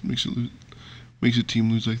interception just makes a team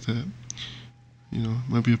lose like that. You know, it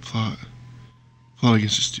might be a plot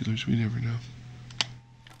against the Steelers. We never know.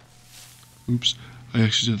 Oops, I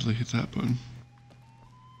accidentally hit that button.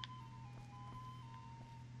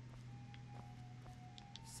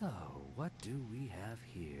 So, what do we have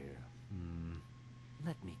here?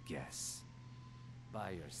 Let me guess.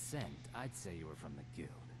 By your scent, I'd say you were from the guild.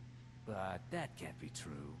 But that can't be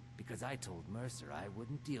true, because I told Mercer I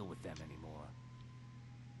wouldn't deal with them anymore.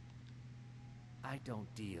 I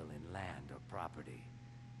don't deal in land or property.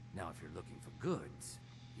 Now, if you're looking for goods,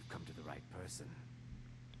 you've come to the right person.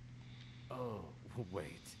 Oh,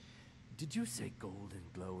 wait. Did you say Golden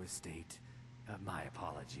Glow Estate? My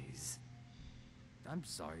apologies. I'm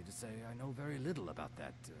sorry to say I know very little about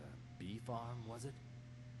that, bee farm, was it?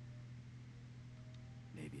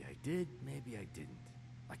 Maybe I did, maybe I didn't.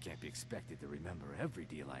 I can't be expected to remember every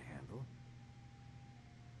deal I handle.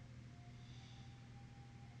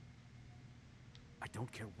 I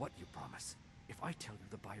don't care what you promise. If I tell you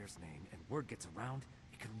the buyer's name and word gets around,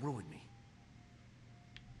 it can ruin me.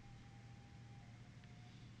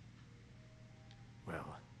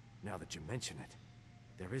 Well, now that you mention it,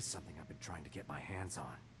 there is something I've been trying to get my hands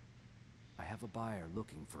on. I have a buyer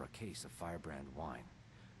looking for a case of Firebrand wine.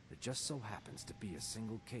 There just so happens to be a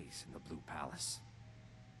single case in the Blue Palace.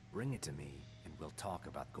 Bring it to me, and we'll talk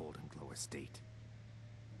about Golden Glow Estate.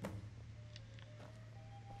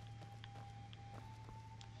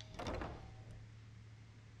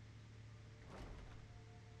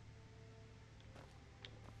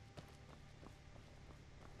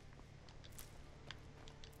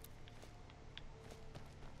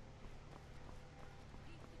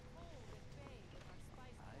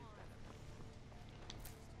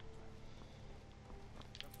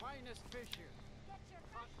 The finest fish here.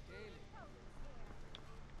 Caught daily.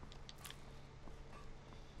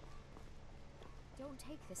 Don't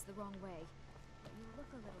take this the wrong way, but you look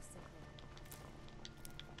a little sickly.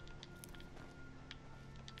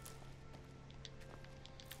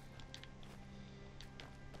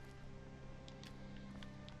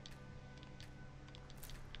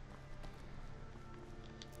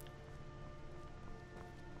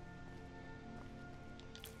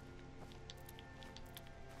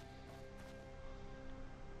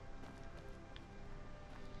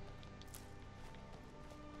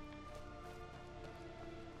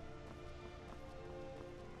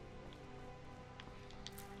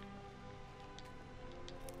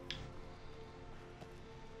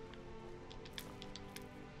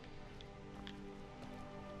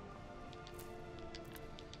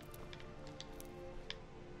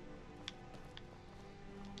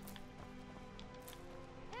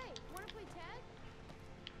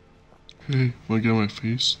 Hey, wanna get on my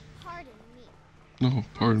face? Pardon me. No,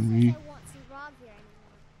 pardon me. I won't see Rogvir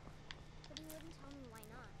anymore. But he wouldn't tell me why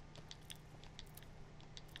not.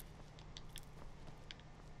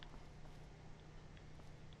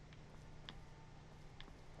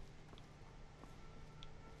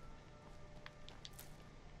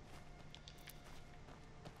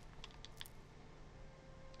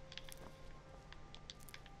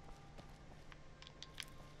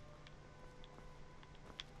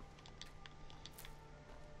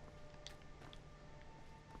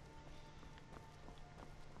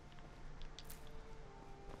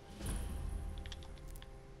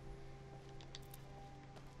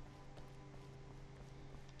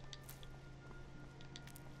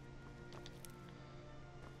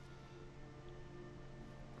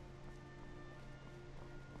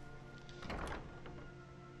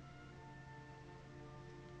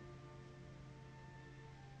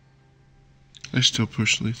 I still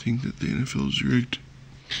personally think that the NFL is rigged,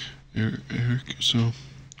 Eric. So,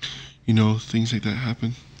 things like that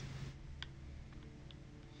happen.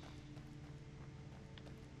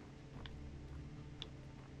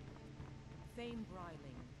 Thane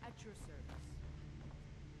Bryling, at your service.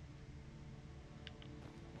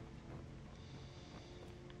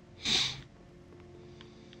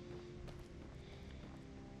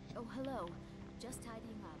 Oh, hello. Just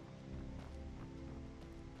tidying up.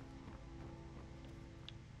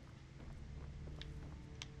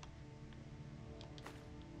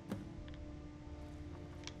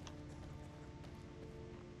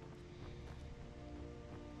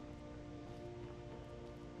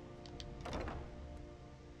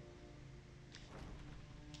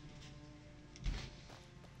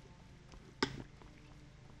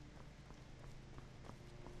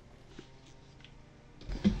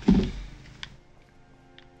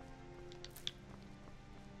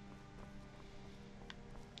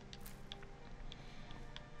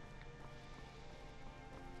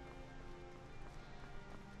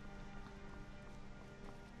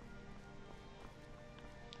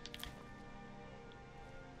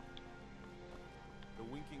 The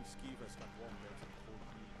winking skeever's got warm beds and cold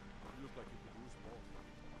meat. You look like you could use more.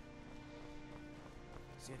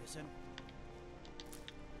 Citizen?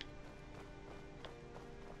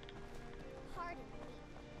 Pardon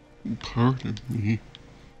me. Pardon me.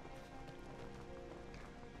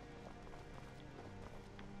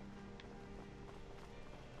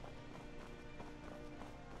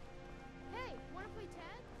 Hey, wanna play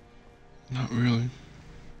tag? Not really.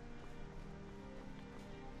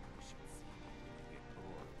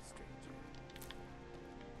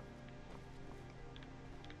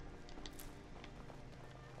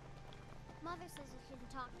 Mother says I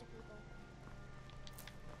shouldn't talk to people.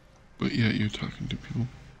 But yet you're talking to people.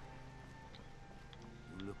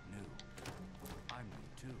 You look new. I'm new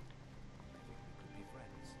too. I think we could be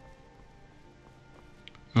friends.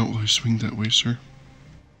 I don't really swing that way, sir.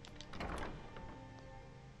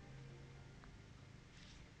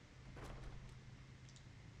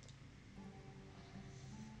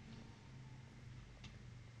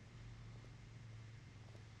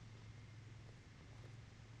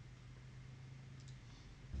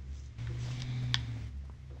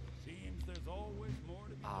 Seems there's always more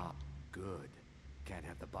to be. Ah, good. Can't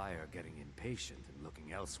have the buyer getting impatient and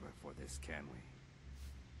looking elsewhere for this, can we?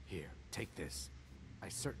 Here, take this. I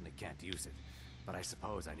certainly can't use it, but I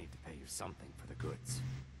suppose I need to pay you something for the goods.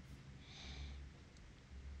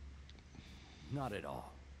 Not at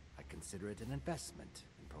all. I consider it an investment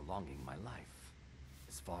in prolonging my life.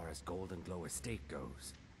 As far as Golden Glow Estate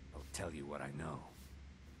goes, I'll tell you what I know.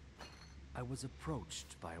 I was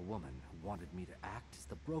approached by a woman who wanted me to act as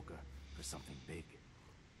the broker for something big.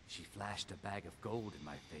 She flashed a bag of gold in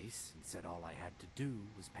my face and said all I had to do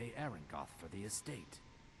was pay Arangoth for the estate.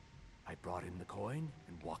 I brought in the coin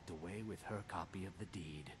and walked away with her copy of the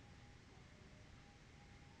deed.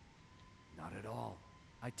 Not at all.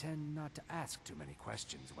 I tend not to ask too many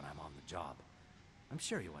questions when I'm on the job. I'm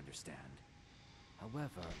sure you understand.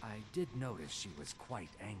 However, I did notice she was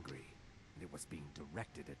quite angry, and it was being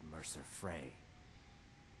directed at Mercer Frey.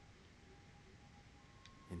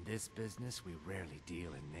 In this business, we rarely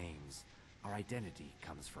deal in names. Our identity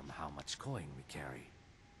comes from how much coin we carry.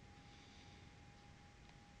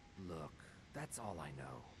 Look, that's all I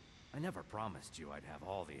know. I never promised you I'd have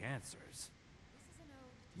all the answers.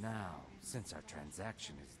 Now, since our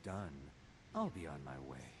transaction is done, I'll be on my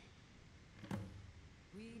way.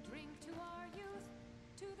 We drink to our youth,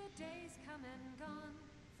 to the days come and gone,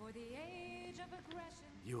 for the age of aggression.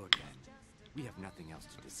 You again. We have nothing else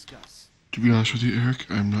to discuss. To be honest with you, Eric,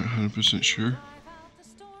 I'm not 100% sure.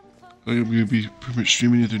 I'm going to be pretty much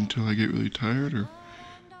streaming it until I get really tired or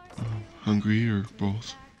hungry or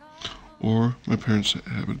both. Or my parents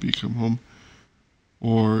happen to be come home.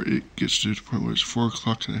 Or it gets to the point where it's 4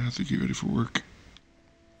 o'clock and I have to get ready for work.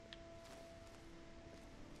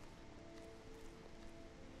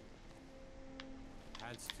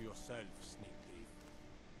 Hands to yourself, sneak thief.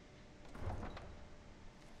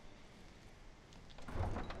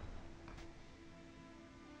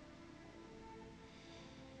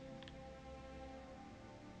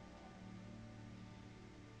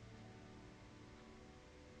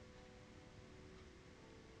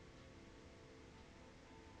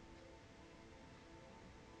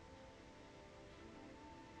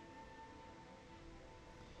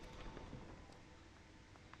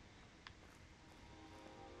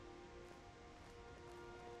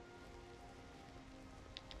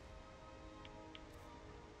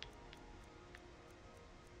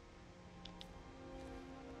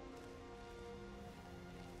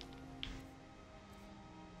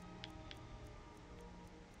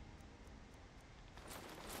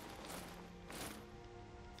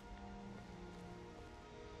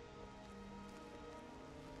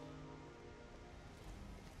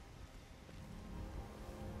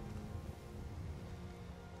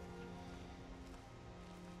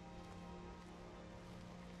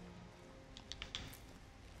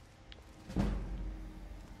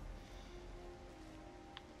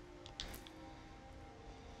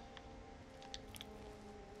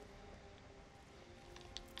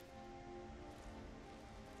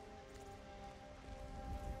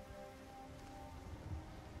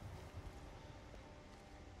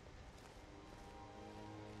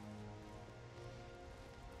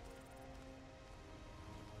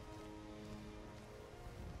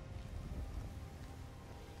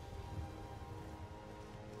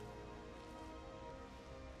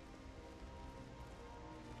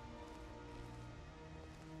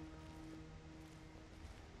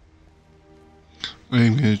 I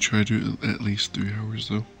am going to try to do at least 3 hours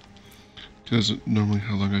though. Because normally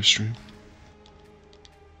how long I stream.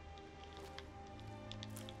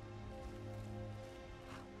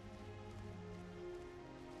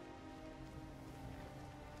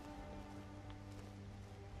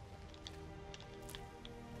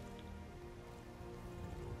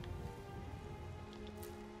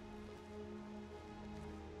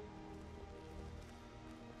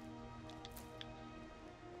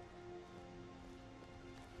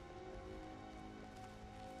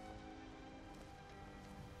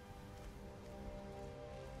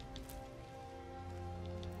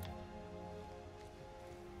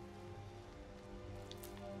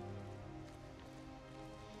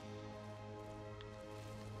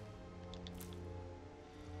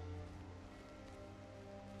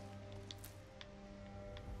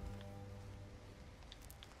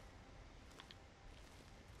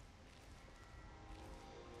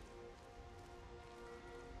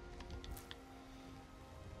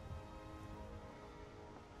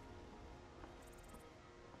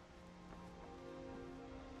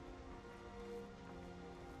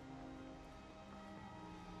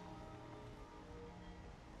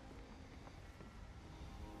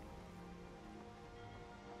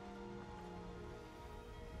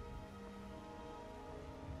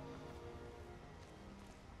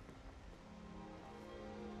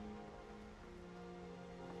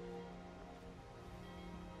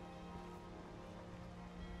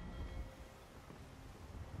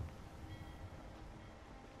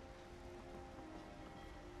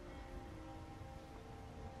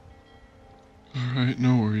 Alright,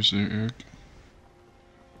 no worries there, Eric.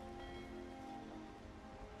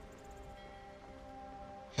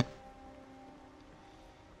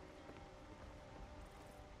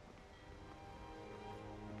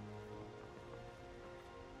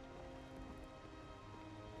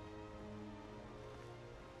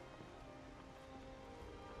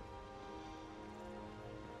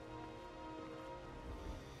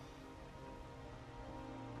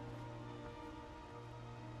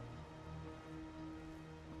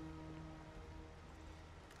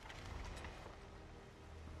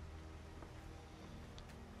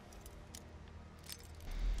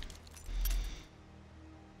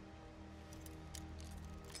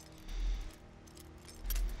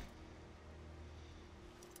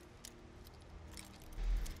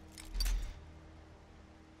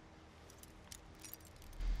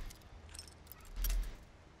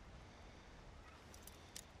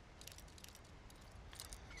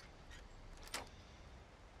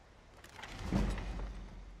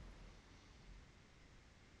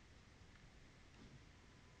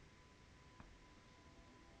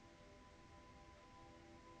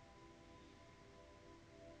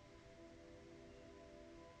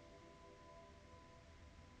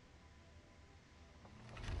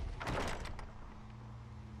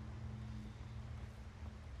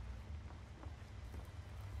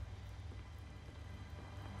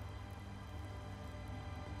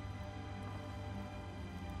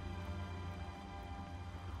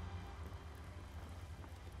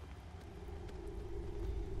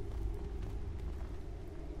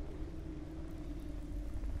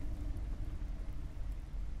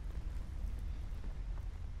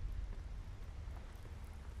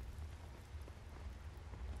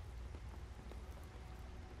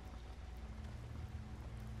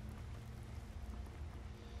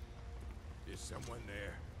 Is someone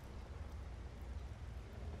there?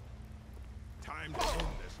 Time to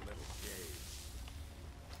end this little game.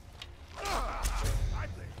 I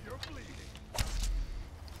think you're bleeding.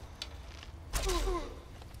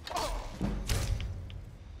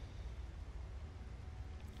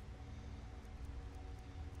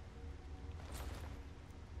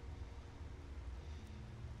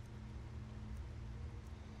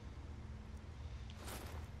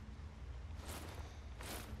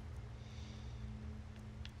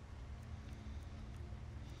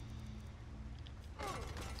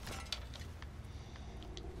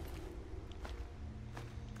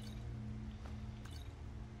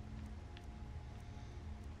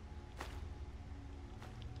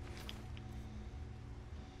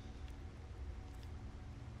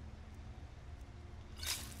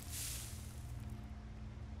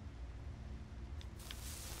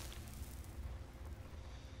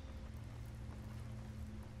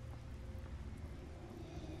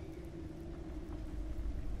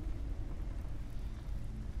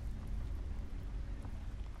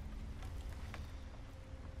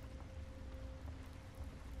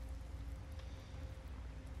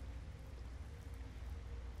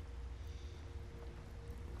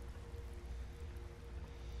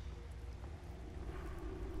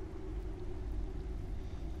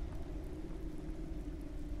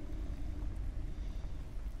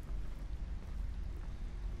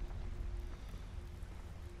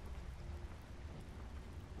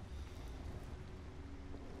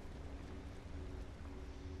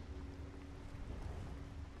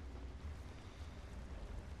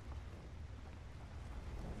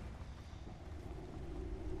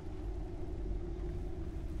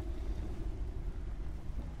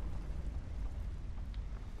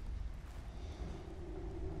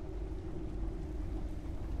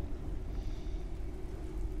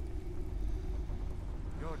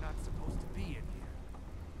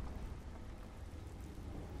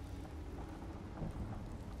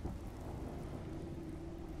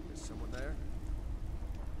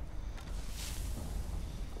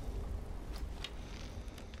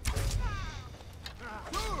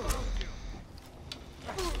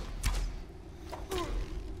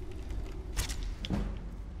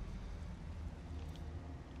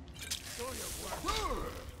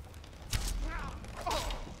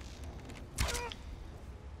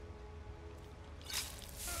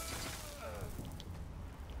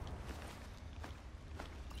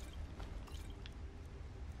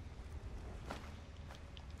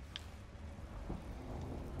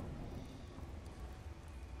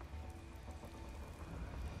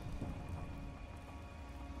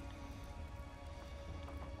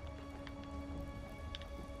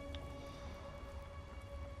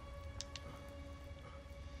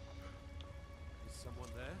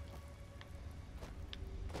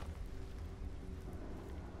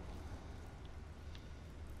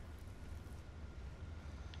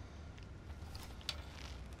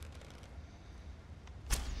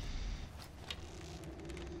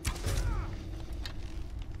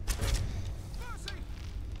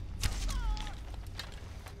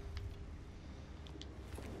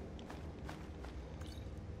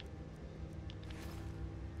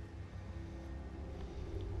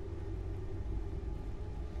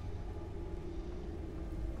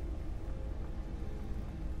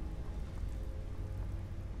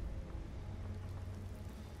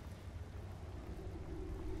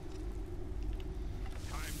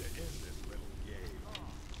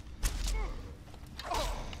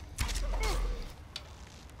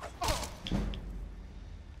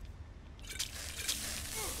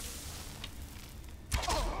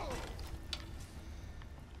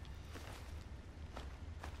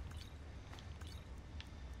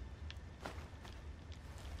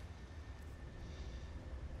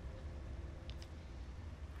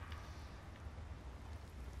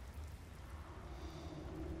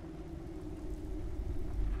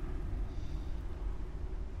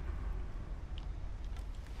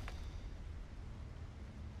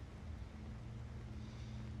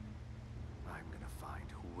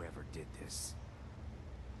 whoever did this.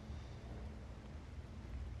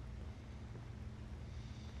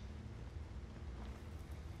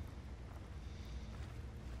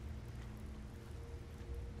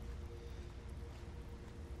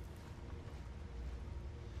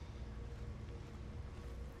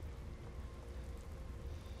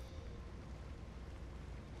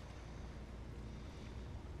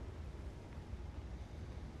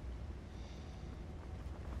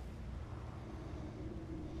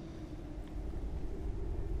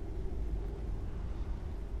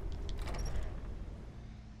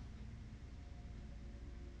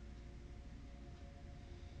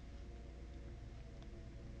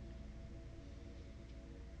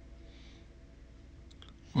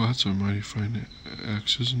 Well, that's a mighty fine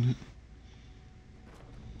axe, isn't it?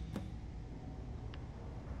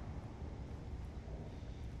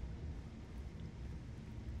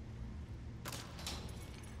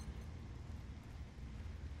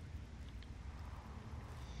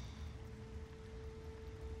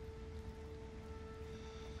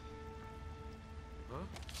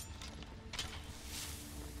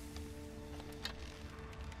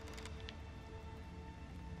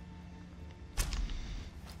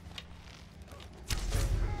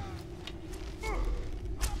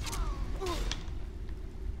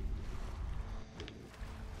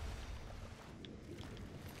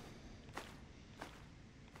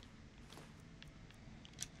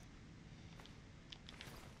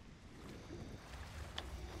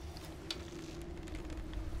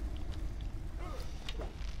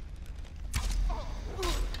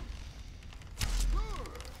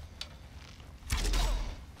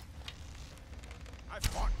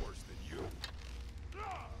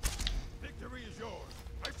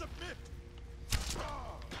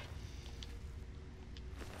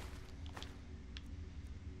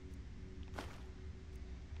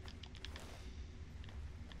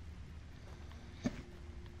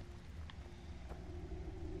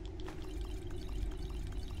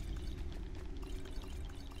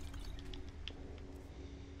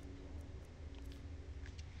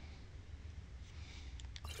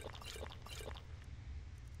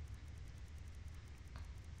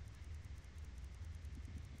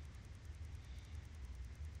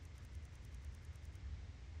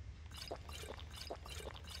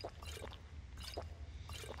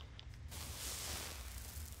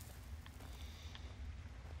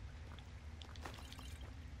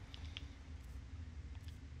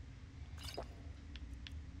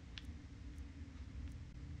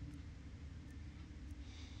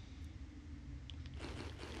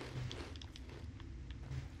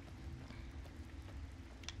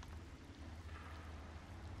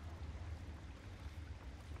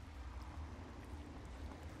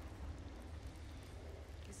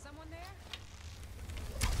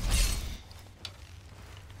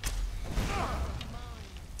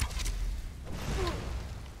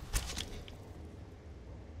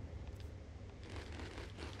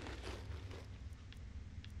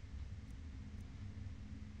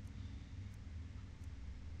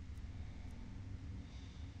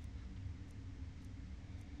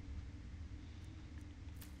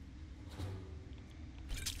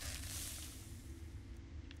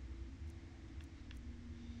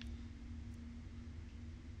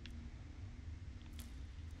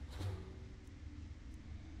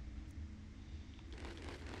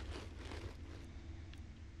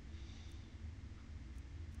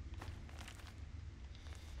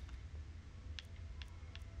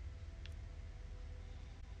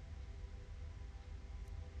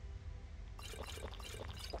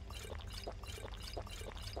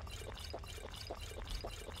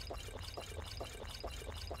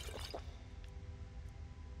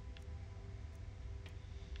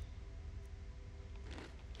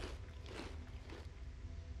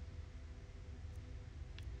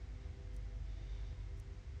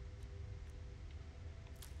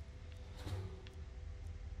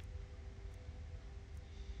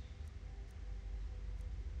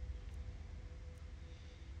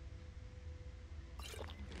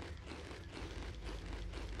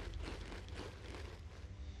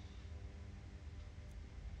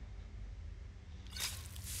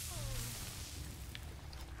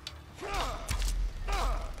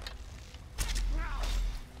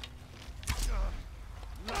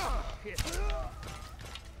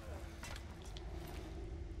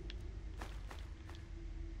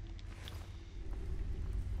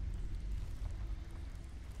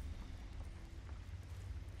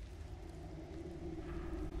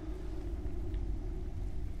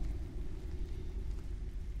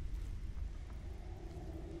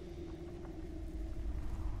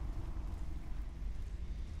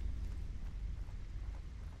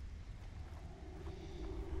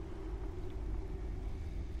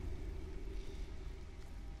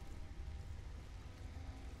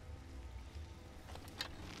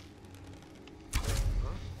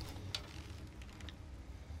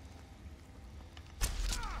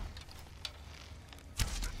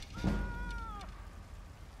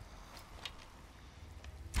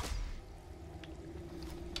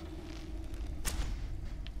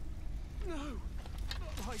 No,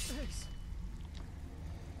 not like this.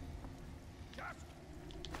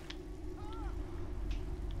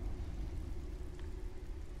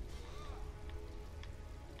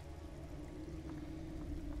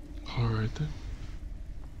 Alright then.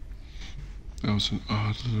 That was an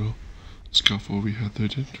odd little scuffle we had there,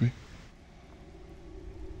 didn't we?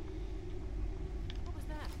 What was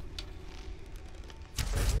that?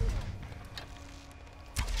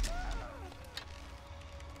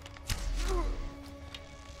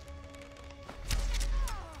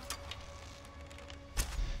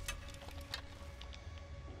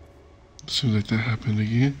 Seems like that happened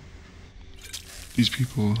again. These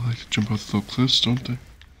people like to jump off the little cliffs, don't they?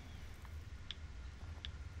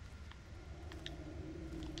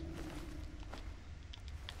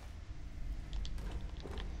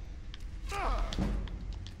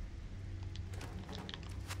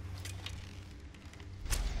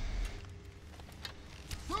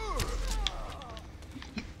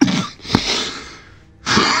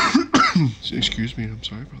 Excuse me, I'm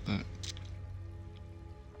sorry about that.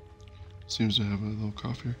 Seems to have a little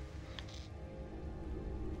cough here.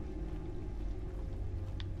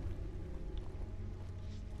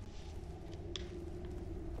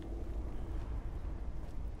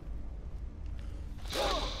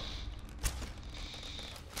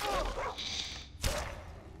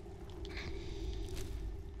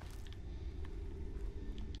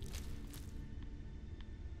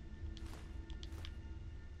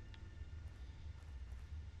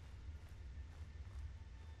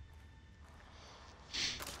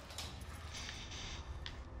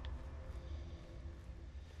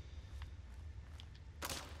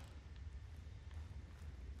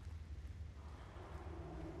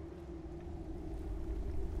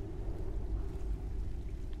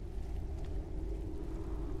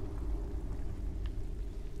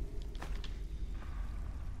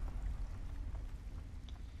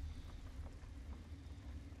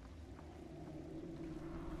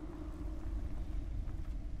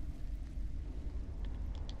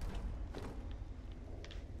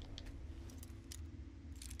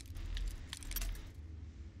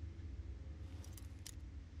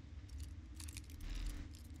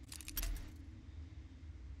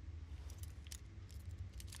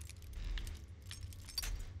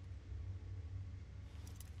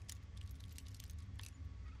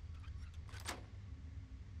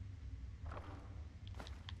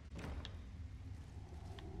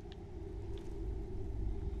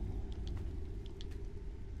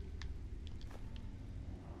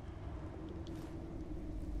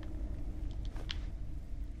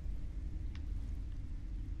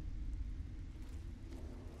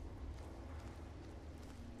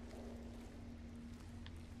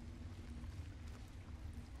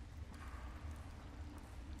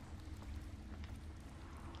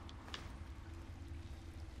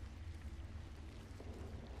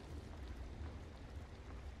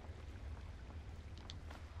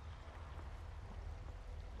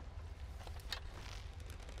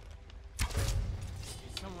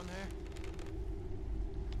 Someone there?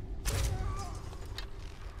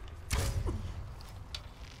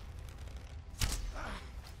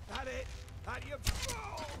 That it? That you?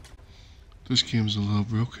 This game's a little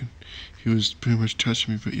broken. He was pretty much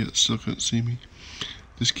touching me, but yet still couldn't see me.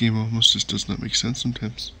 This game almost just does not make sense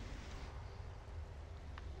sometimes.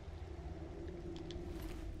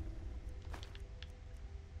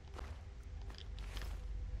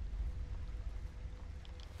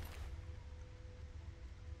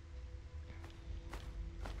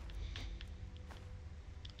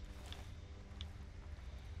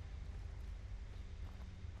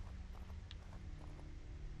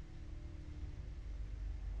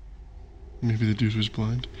 Maybe the dude was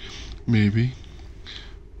blind. Maybe.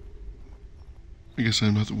 I guess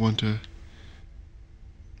I'm not the one to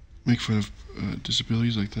make fun of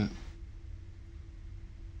disabilities like that.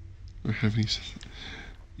 Or have any...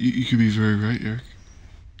 You could be very right, Eric.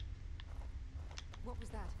 What was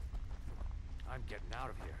that? I'm getting out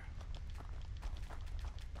of here.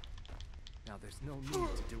 Now there's no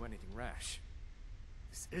need to do anything rash.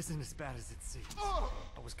 This isn't as bad as it seems.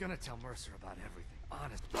 I was gonna tell Mercer about everything.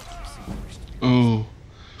 Honestly, oh,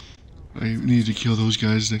 I need to kill those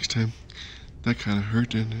guys next time. That kind of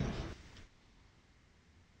hurt, didn't it?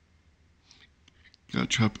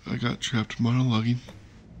 I got trapped monologuing.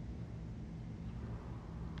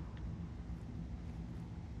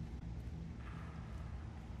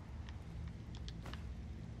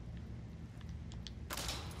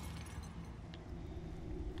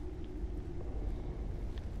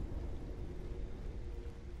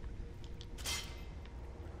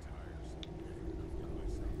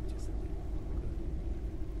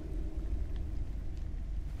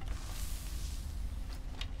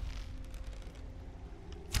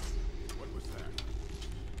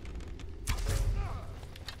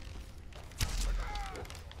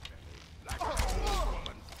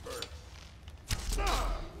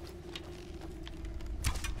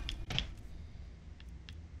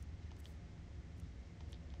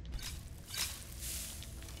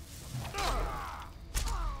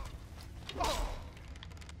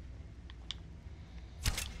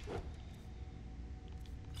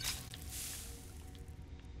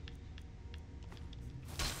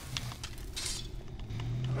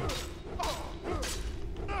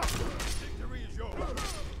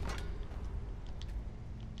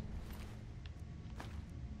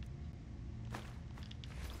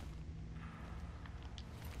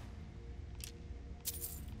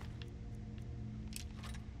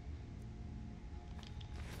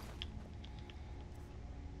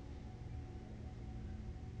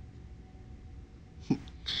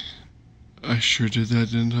 I sure did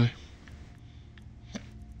that, didn't I?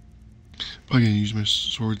 I'm gonna use my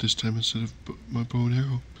sword this time instead of my bow and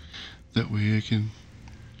arrow. That way I can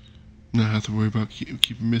not have to worry about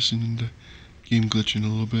keep missing and the game glitching a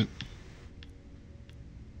little bit.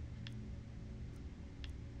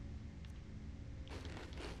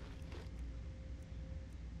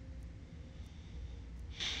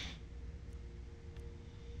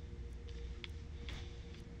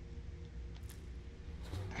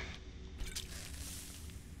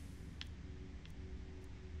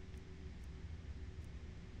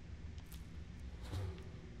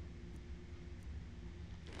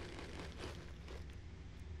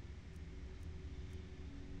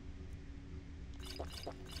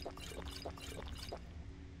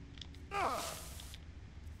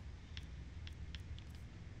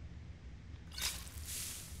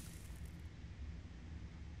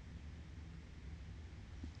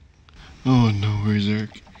 Oh, no worries,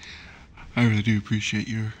 Eric. I really do appreciate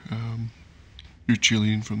your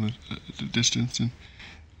cheerleading from the distance and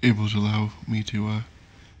able to allow me to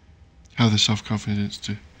have the self-confidence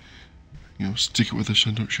to, stick it with the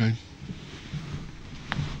sun don't shine.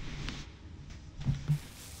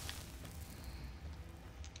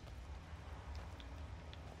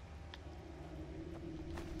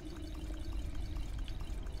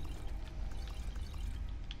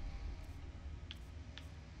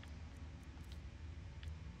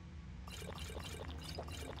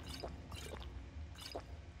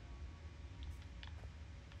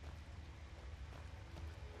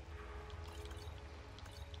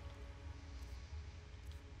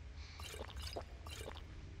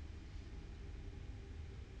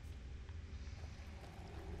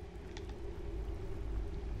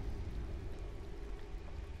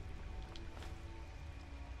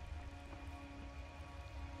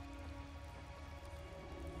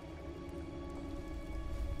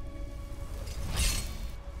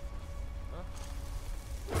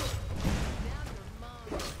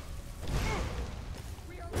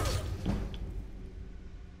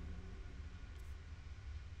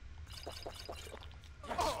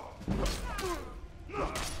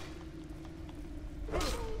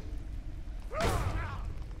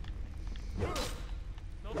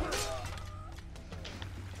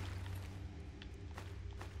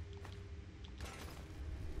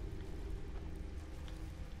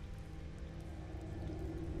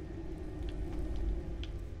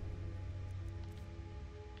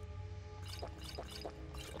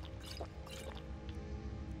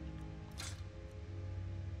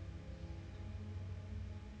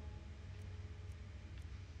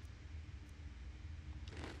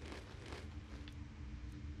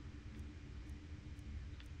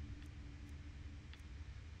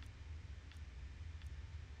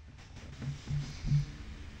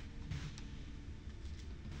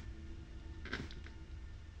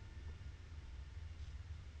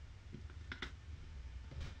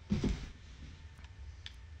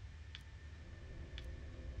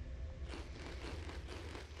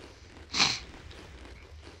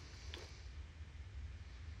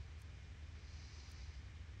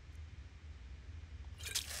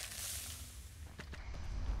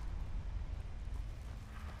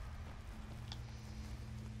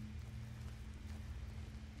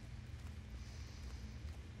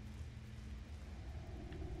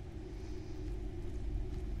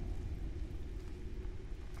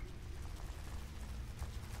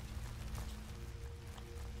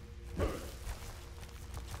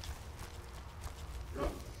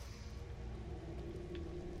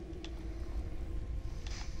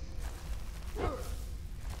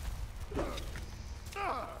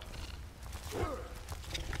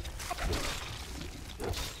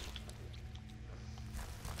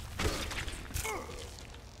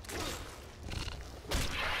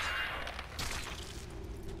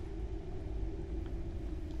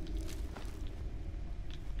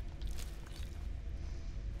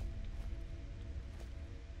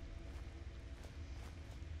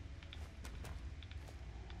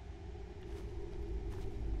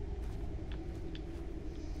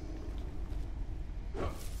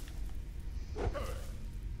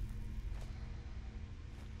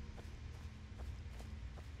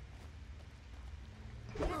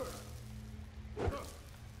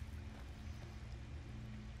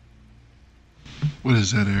 What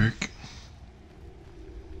is that, Eric?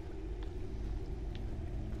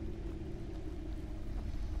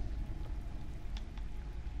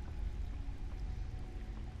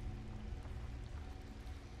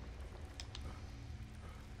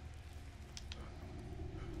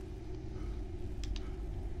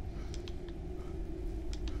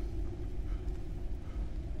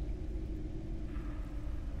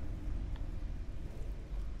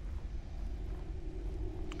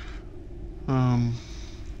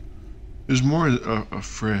 There's more a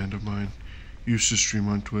friend of mine used to stream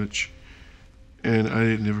on Twitch, and I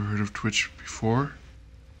had never heard of Twitch before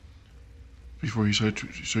he started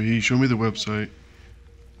Twitch. So he showed me the website.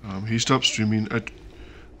 He stopped streaming.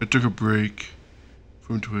 I took a break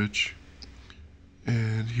from Twitch,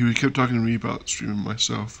 and he kept talking to me about streaming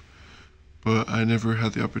myself, but I never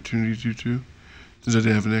had the opportunity to, since I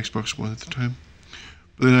didn't have an Xbox One at the time.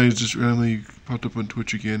 But then I just randomly popped up on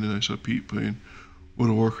Twitch again, and I saw Pete playing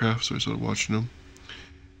World of Warcraft, so I started watching him.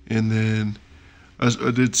 And then I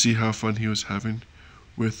did see how fun he was having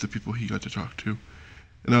with the people he got to talk to.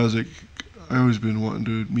 And I was like, I always been wanting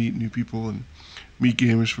to meet new people and meet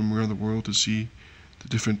gamers from around the world to see the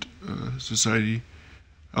different society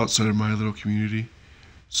outside of my little community.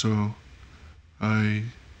 So in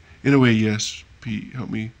a way, yes, Pete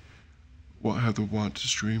helped me have the want to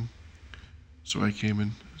stream. So I came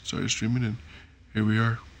and started streaming, and here we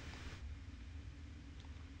are.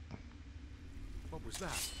 What was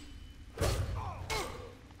that?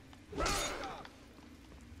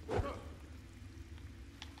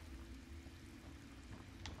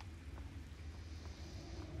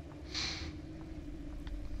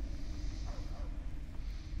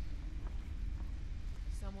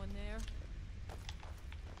 Someone there?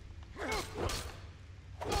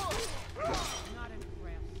 Not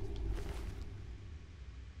impressed.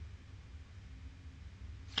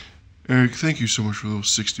 Eric, thank you so much for those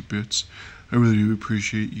 60 bits. I really do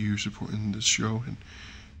appreciate you supporting this show and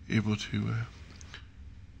able to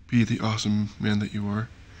be the awesome man that you are.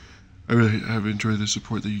 I really have enjoyed the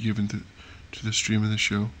support that you've given to the stream and the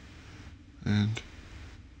show, and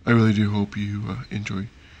I really do hope you enjoy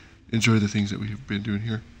the things that we've been doing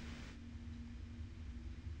here.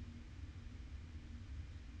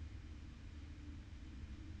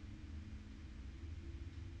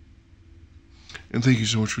 And thank you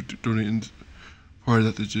so much for donating part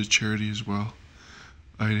of that to charity as well.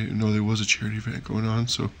 I didn't know there was a charity event going on,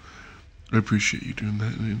 so I appreciate you doing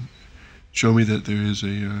that and show me that there is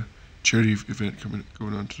a charity event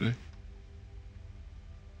going on today.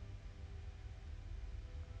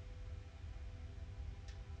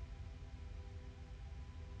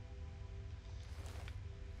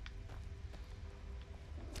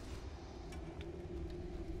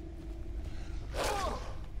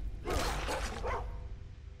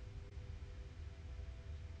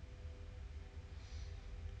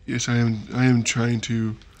 Yes, I am trying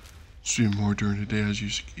to stream more during the day, as you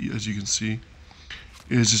can see.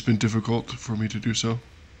 It has just been difficult for me to do so.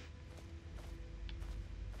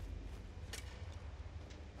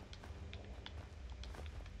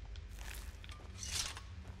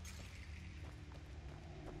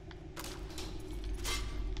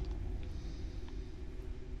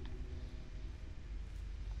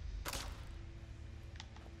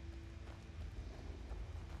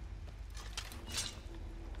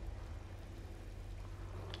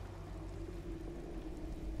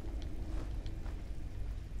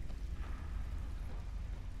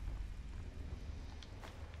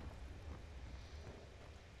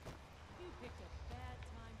 You picked a bad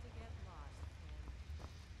time to get lost,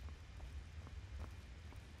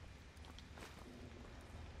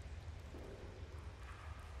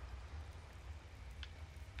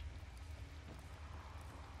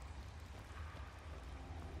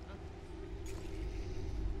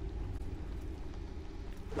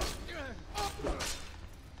 Ken.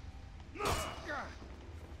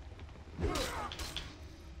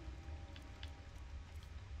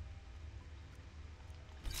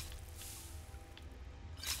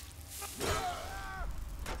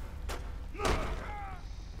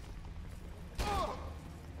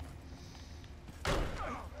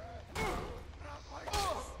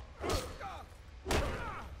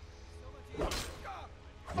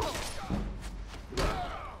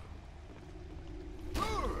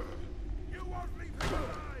 You won't leave him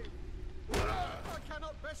alive! I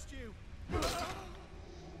cannot best you!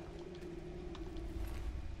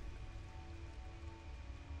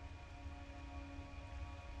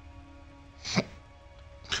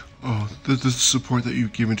 Oh, the support that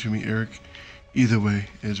you've given to me, Eric, either way,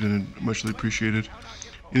 has been muchly appreciated.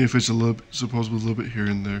 And if it's supposedly a little bit here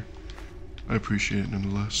and there, I appreciate it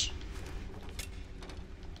nonetheless.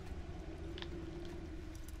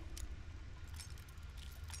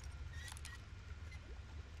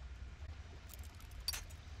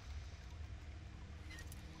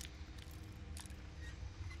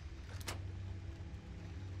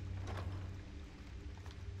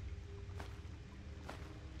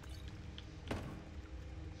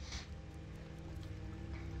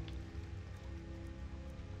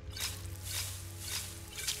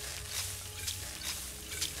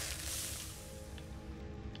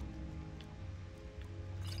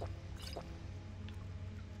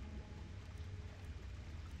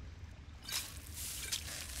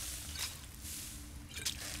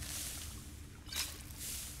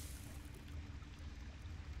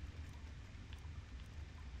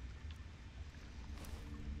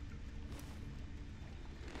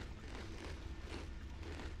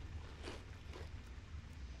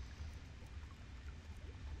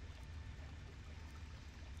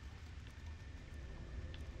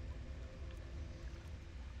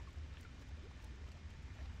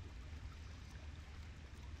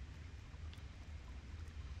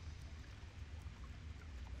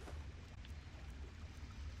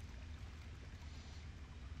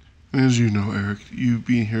 As you know, Eric, you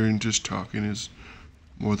being here and just talking is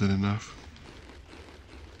more than enough.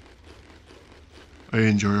 I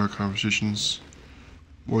enjoy our conversations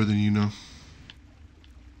more than you know.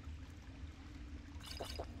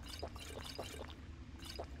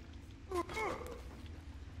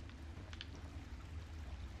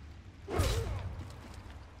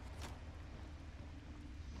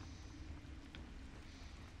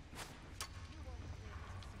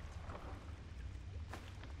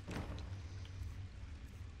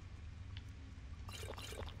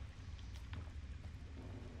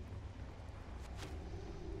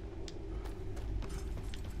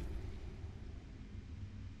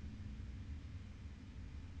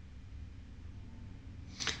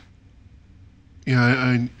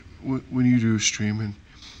 Yeah, when you do stream and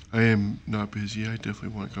I am not busy, I definitely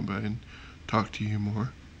want to come by and talk to you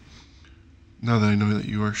more. Now that I know that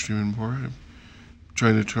you are streaming more, I'm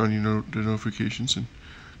trying to turn on the notifications and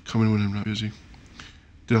come in when I'm not busy.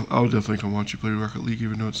 I'll definitely come watch you play Rocket League,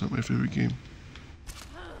 even though it's not my favorite game.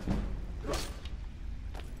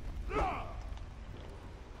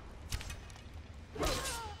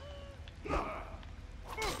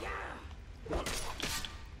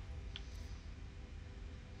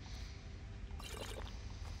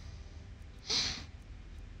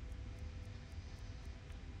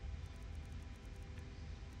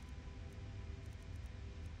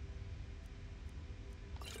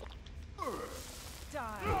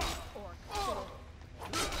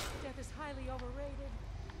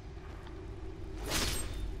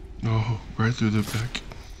 Oh, right through the back.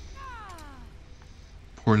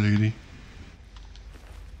 Poor lady.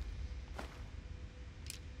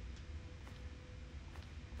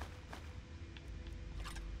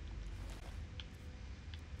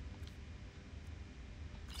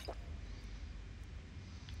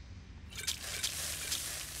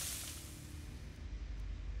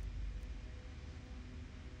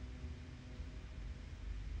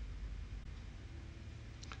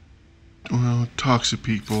 Well, toxic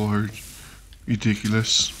people are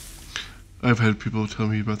ridiculous. I've had people tell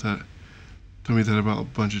me about that. Tell me that about a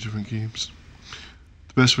bunch of different games.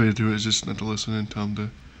 The best way to do it is just not to listen and tell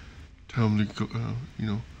them to go,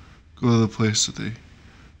 go to the place that they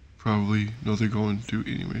probably know they're going to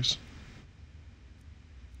anyways.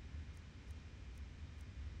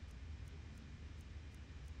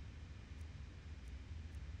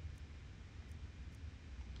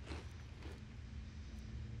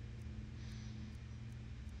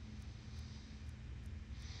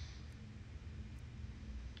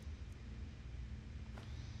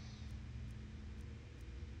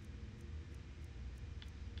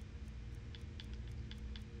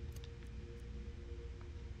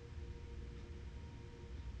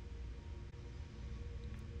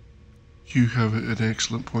 You have an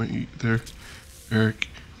excellent point there, Eric.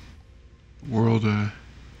 World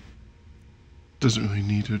doesn't really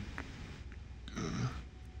need to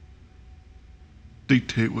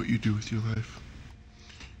dictate what you do with your life.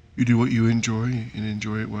 You do what you enjoy and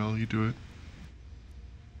enjoy it while you do it.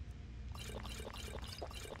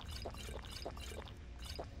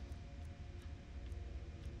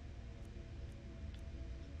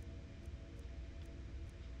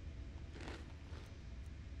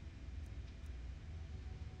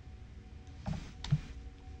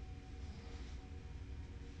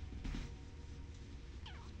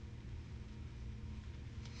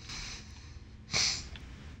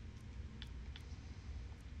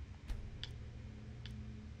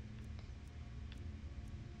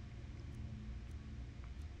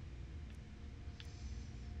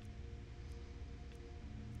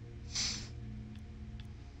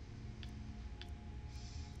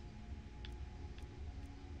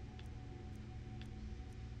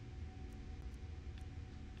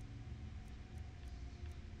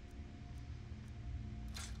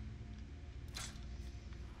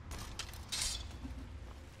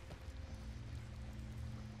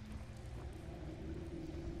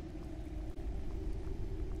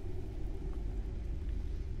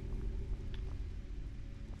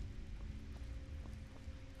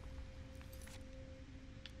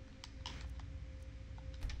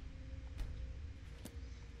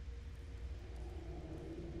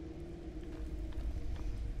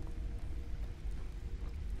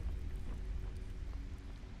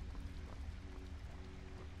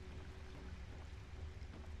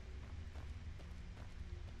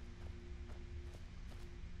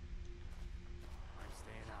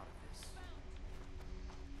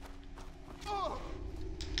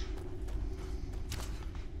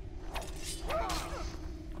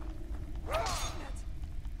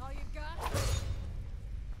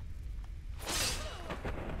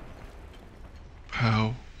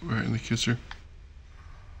 right in the kisser.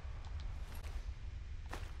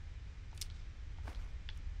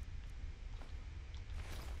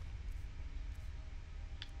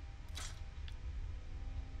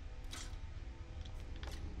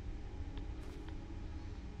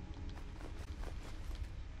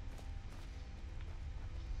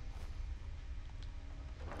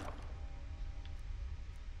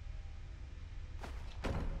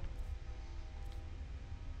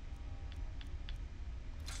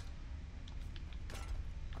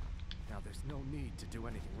 There's no need to do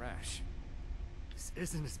anything rash. This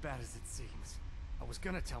isn't as bad as it seems. I was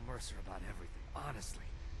gonna tell Mercer about everything, honestly.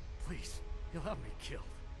 Please, he'll have me killed.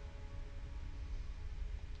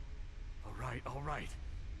 All right.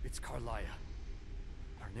 It's Carlia.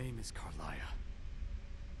 Her name is Carlia.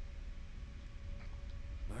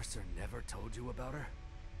 Mercer never told you about her?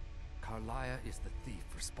 Carlia is the thief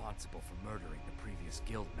responsible for murdering the previous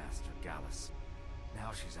guildmaster, Gallus.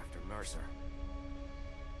 Now she's after Mercer.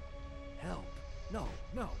 Help? No.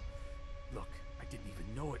 Look, I didn't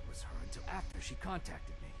even know it was her until after she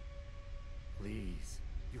contacted me. Please,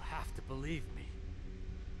 you have to believe me.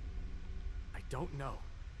 I don't know.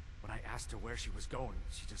 When I asked her where she was going,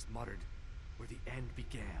 she just muttered, where the end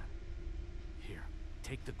began. Here,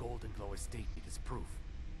 take the Golden Glow estate deed as proof.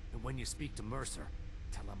 And when you speak to Mercer,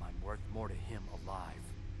 tell him I'm worth more to him alive.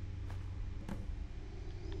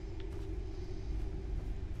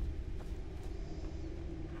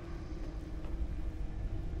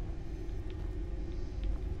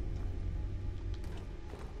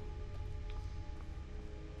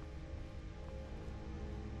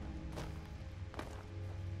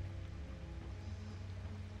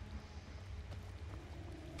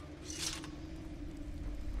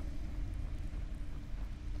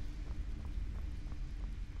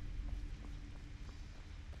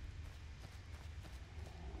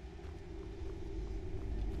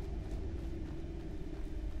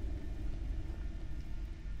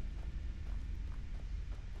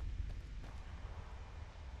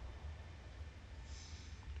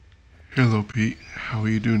 Hello, Pete. How are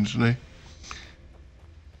you doing today?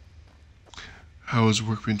 How has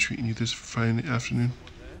work been treating you this fine afternoon?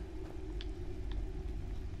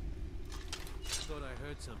 I thought I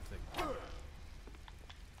heard something.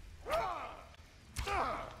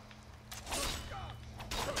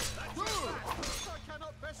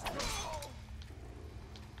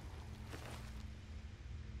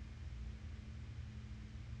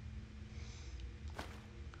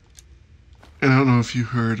 And I don't know if you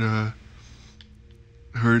heard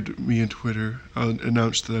me on Twitter. I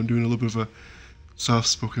announced that I'm doing a little bit of a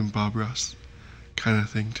soft-spoken Bob Ross kind of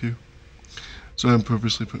thing too. So I'm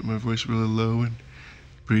purposely putting my voice really low and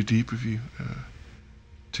pretty deep if you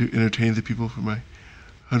to entertain the people for my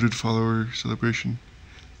 100 follower celebration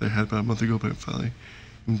that I had about a month ago. But finally,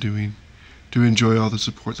 I'm doing to enjoy all the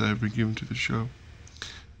support that I've been given to the show.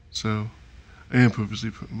 So I am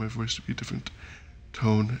purposely putting my voice to be a different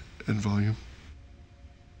tone and volume.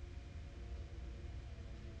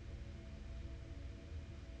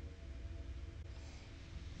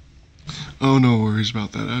 Oh, no worries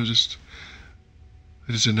about that. I just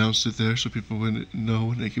announced it there so people would know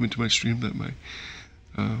when they came into my stream that my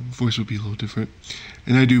voice would be a little different.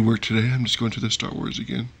 And I do work today. I'm just going to the Star Wars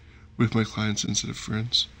again with my clients instead of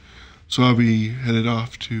friends. So I'll be headed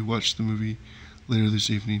off to watch the movie later this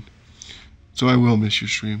evening. So I will miss your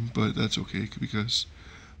stream, but that's okay because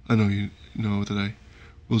I know you know that I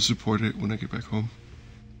will support it when I get back home.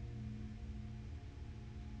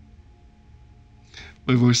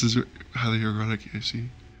 My voice is highly erotic, I see.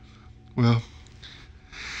 Well,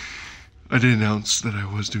 I did announce that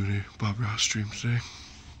I was doing a Bob Ross stream today.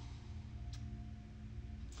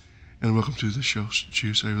 And welcome to the show,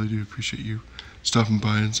 Juice. I really do appreciate you stopping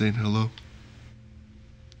by and saying hello.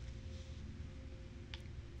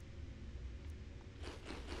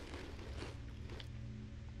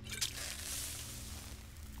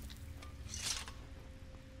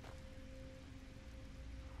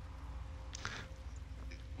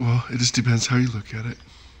 Well, it just depends how you look at it.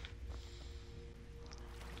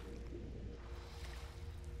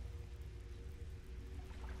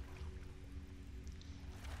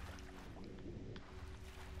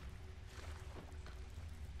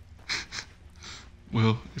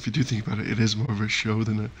 Well, if you do think about it, it is more of a show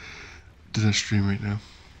than a stream right now.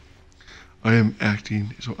 I am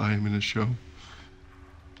acting, so I am in a show.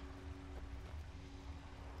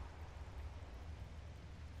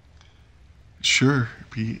 Sure,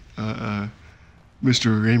 Pete.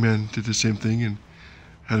 Mr. Rayman did the same thing and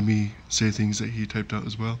had me say things that he typed out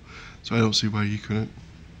as well, so I don't see why you couldn't.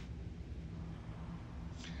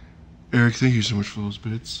 Eric, thank you so much for those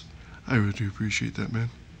bits. I really do appreciate that, man.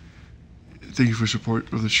 thank you for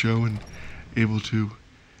support of the show and able to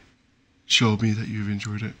show me that you've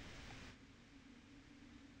enjoyed it.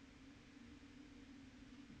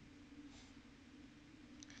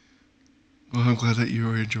 Well, I'm glad that you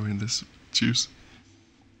are enjoying this, Juice.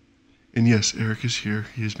 And yes, Eric is here.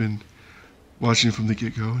 He has been watching from the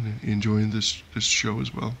get-go and enjoying this show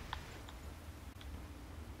as well.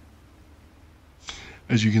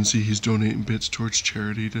 As you can see, he's donating bits towards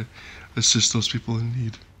charity to assist those people in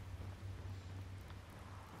need.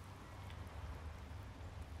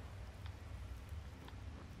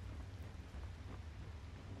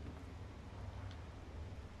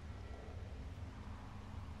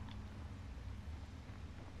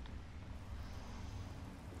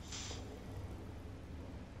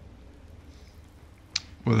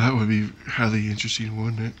 Well, that would be highly interesting,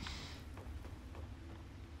 wouldn't it?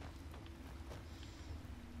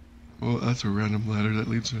 Well, that's a random ladder that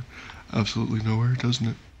leads to absolutely nowhere, doesn't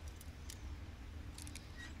it?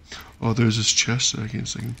 Oh, there's this chest that I can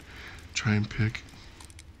try and pick.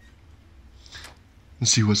 And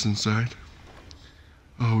see what's inside.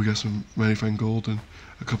 Oh, we got some mighty fine gold and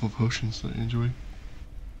a couple potions that I enjoy.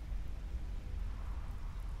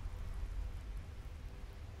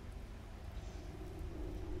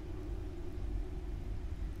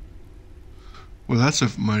 Well, that's a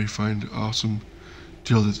mighty fine, awesome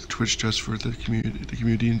deal that Twitch does for the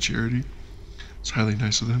community and charity. It's highly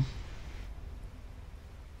nice of them.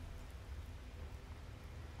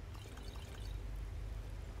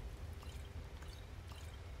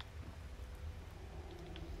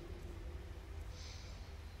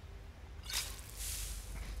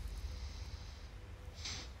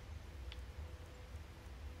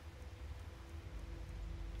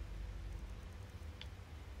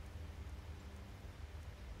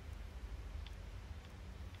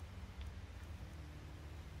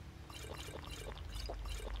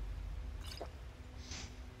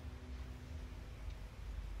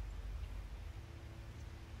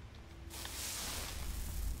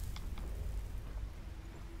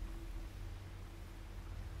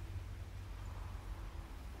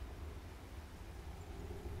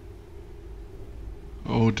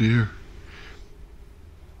 Oh dear.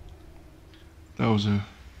 That was a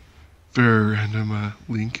very random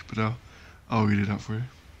link, but I'll read it out for you.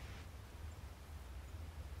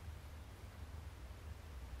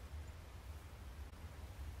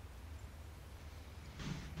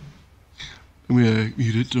 I'm gonna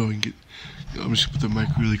mute it so I can get. I'm just gonna put the mic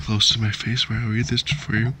really close to my face while I read this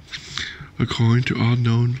for you. According to all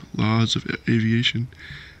known laws of aviation,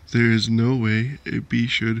 there is no way a bee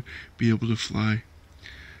should be able to fly.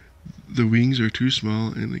 The wings are too small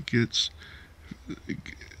and it gets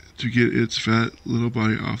to get its fat little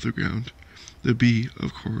body off the ground. The bee,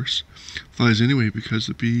 of course, flies anyway because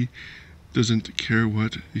the bee doesn't care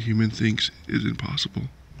what the human thinks is impossible.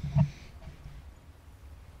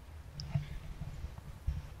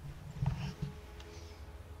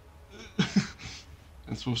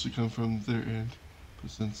 It's supposed to come from their end,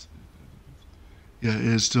 but since yeah, it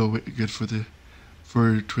is still good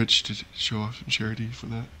for Twitch to show off some charity for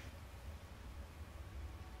that.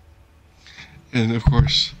 And of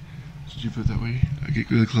course, since you put it that way, I get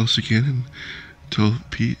really close again and tell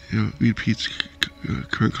Pete, read Pete's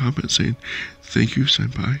current comment saying, "Thank you,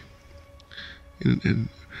 senpai." And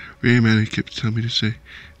Ray Manny kept telling me to say,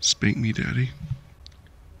 "Spank me, daddy."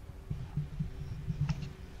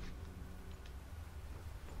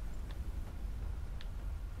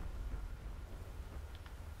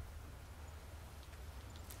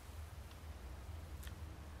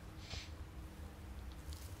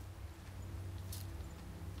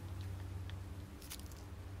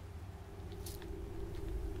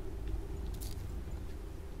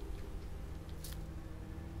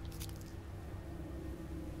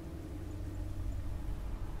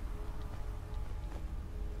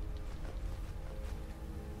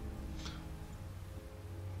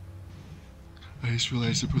 I just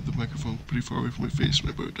realized I put the microphone pretty far away from my face and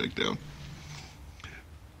I put it back down.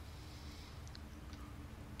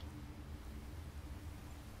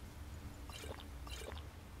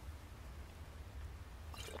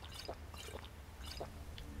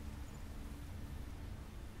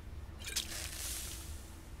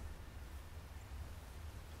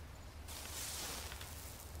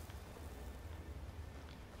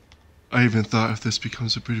 I even thought if this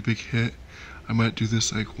becomes a pretty big hit, I might do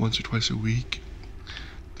this like once or twice a week.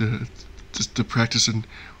 Just to practice and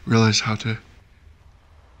realize how to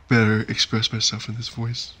better express myself in this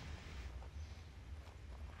voice.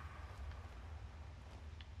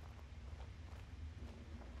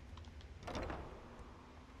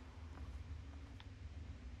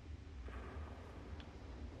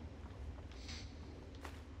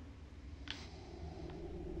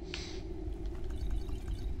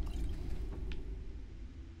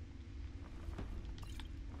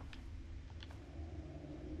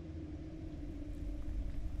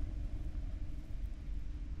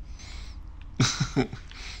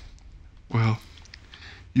 Well,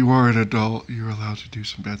 you are an adult. You're allowed to do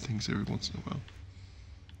some bad things every once in a while.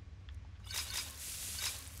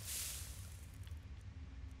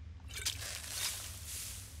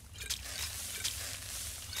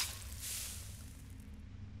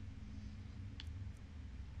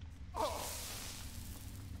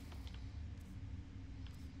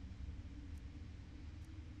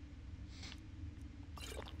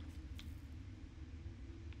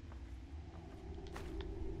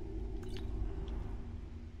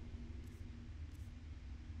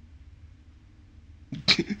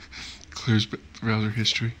 Clears browser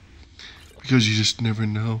history. Because you just never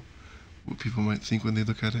know what people might think when they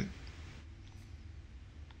look at it.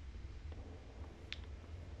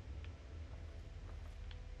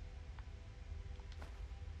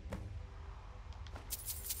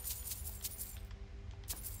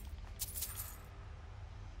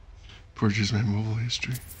 Purchase my mobile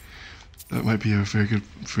history. That might be a very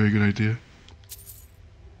good idea.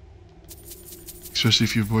 Especially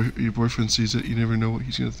if your boyfriend sees it, you never know what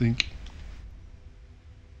he's gonna think.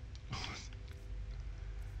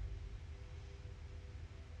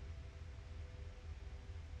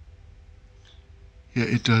 Yeah,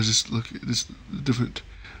 it does. Just look at this different,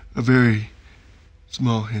 a very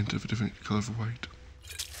small hint of a different color for white.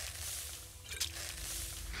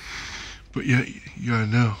 But yeah, you gotta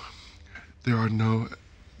know, there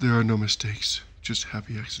are no mistakes, just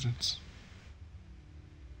happy accidents.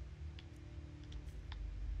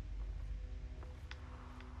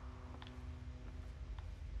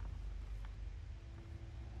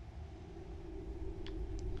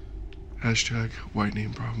 Hashtag white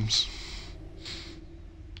name problems.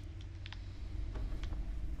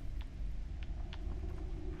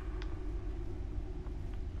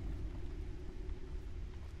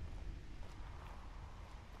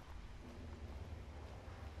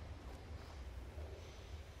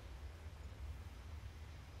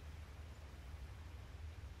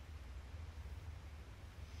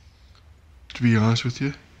 To be honest with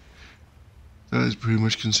you, that is pretty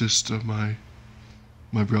much consists of my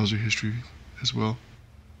browser history as well.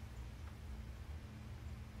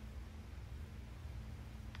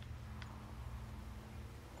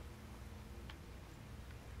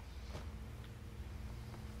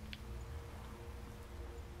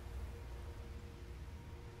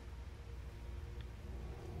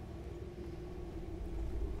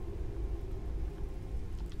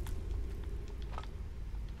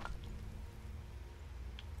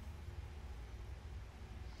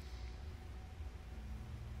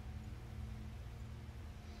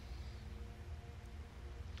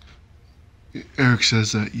 Eric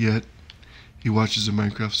says that yet he watches a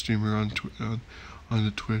Minecraft streamer on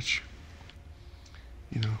the Twitch.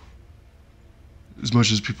 You know, as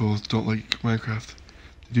much as people don't like Minecraft,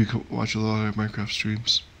 they do watch a lot of Minecraft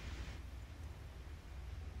streams.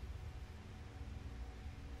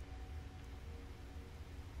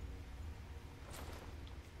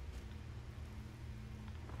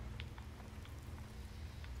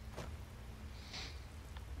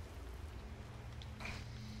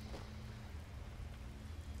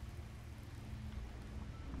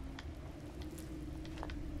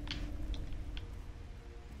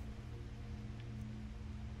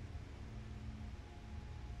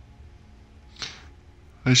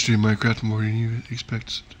 I stream Minecraft more than you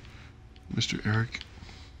expect, Mr. Eric.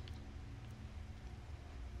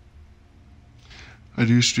 I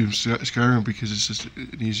do stream Skyrim because it's just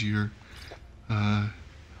an easier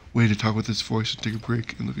way to talk with its voice and take a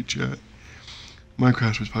break and look at chat.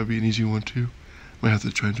 Minecraft would probably be an easy one too. Might have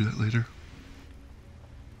to try and do that later.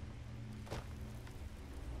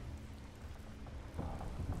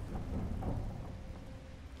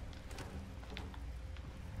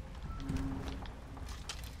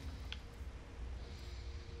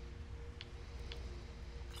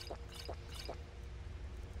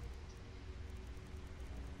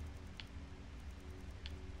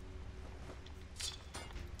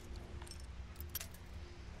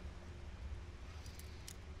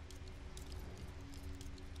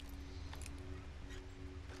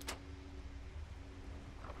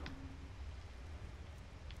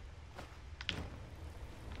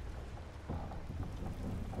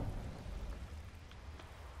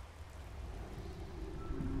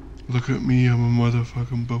 Look at me, I'm a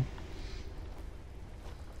motherfucking boat.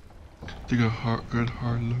 Take a good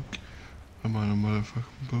hard look. I'm on a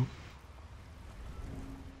motherfucking boat.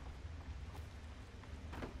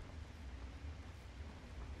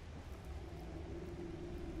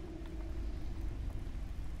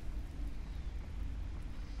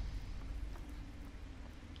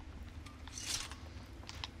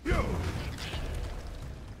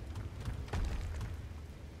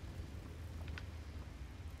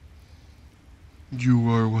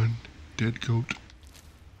 You are one dead goat.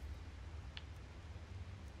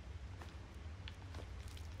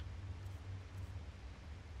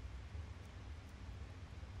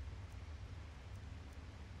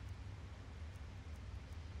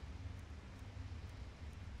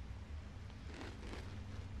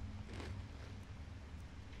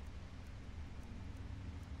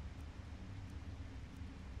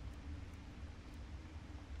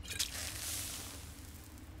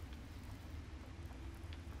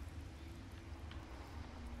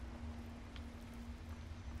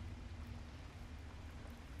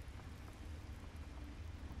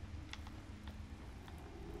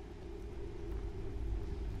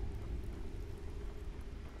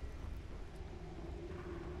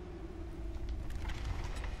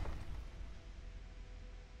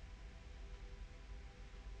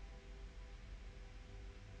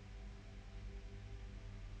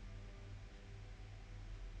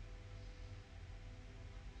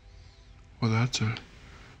 Well, that's a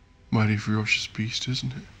mighty ferocious beast,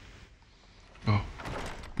 isn't it? Oh,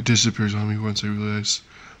 it disappears on me once I realize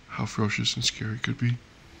how ferocious and scary it could be.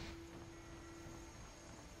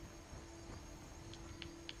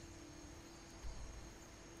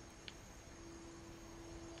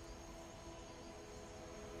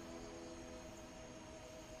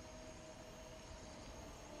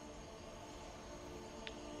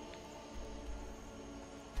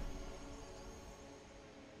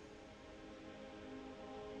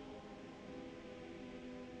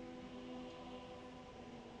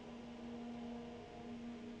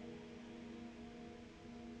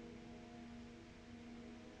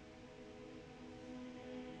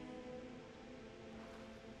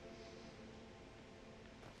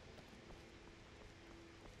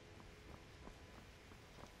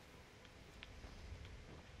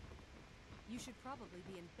 You should probably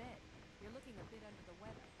be in bed. You're looking a bit under the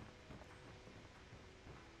weather.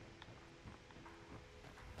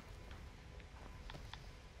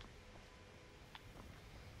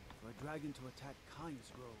 For a dragon to attack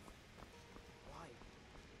Kynes Grove. Why?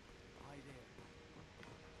 Why there?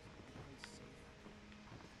 Is the place safe?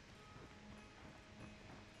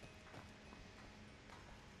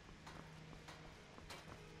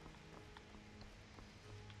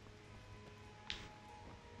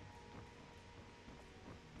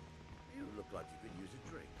 You look like you could use a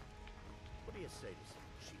drink. What do you say to some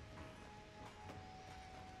cheap meat?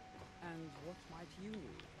 And what might you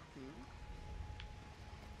need?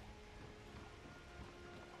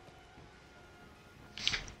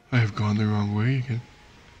 I have gone the wrong way again.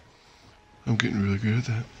 I'm getting really good at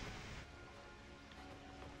that.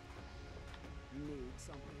 Need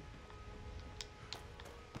something?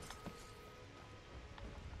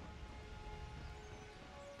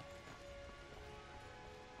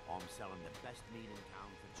 I'm selling the best meat in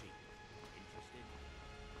town for cheap. Interested?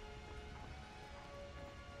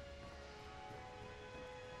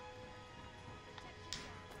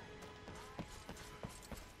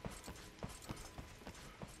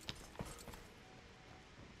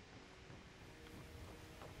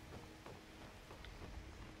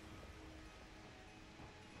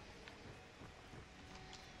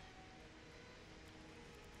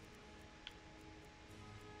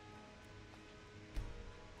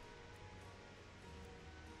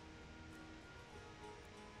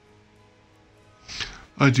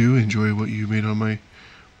 I do enjoy what you made on my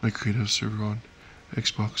creative server on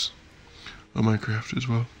Xbox, on Minecraft as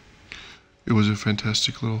well. It was a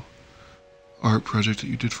fantastic little art project that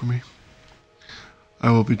you did for me.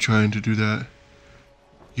 I will be trying to do that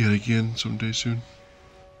yet again someday soon.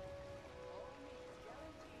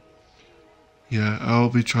 Yeah, I'll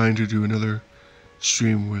be trying to do another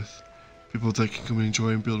stream with people that can come and enjoy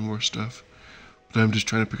and build more stuff. But I'm just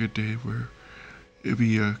trying to pick a day where it'll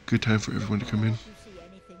be a good time for everyone to come in.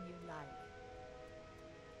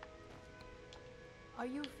 Are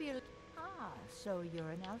you feel? Ah, so you're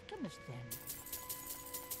an alchemist then.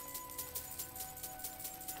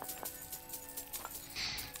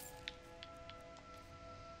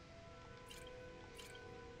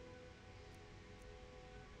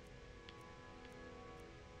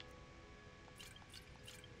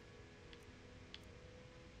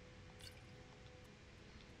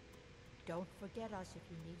 Don't forget us if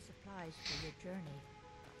you need supplies for your journey.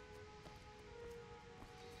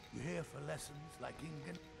 You here for lessons like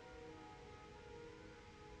Ingen?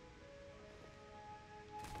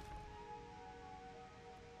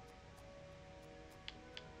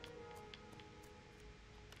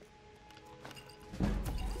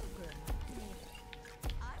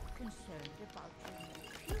 I'm concerned about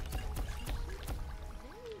your future.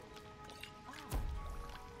 Very odd.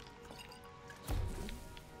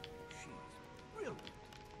 She's brilliant.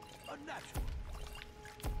 unnatural.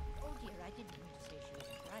 Oh dear, I didn't mean to say she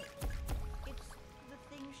wasn't right. It's the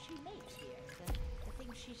things she makes here, the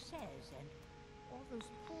things she says, and all those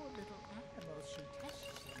poor little animals she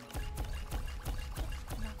tests them on.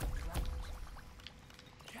 It's not right.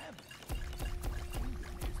 Cameron,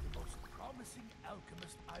 England is the most promising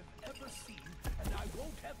alchemist I've ever seen, and I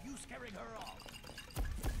won't have you scaring her off.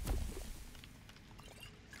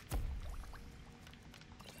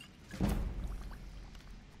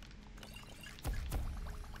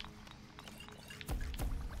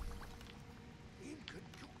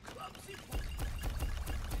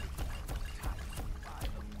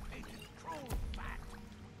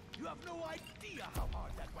 You have no idea how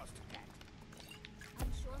hard that was to get.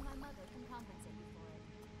 I'm sure my mother can compensate you for it.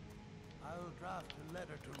 I'll draft a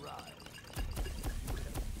letter to Rye. If you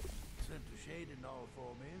had sent a shade and all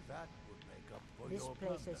for me, that would make up for This your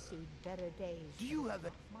place blunder. has seen better days. Do you have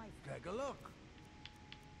it? My Take a look.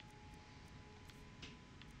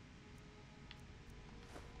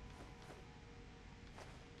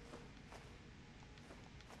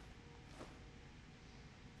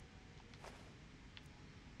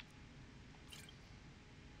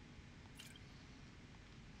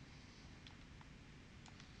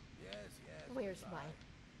 Where's mine?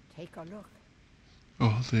 Take a look.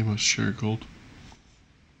 Oh, they must share gold.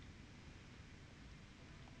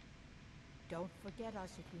 Don't forget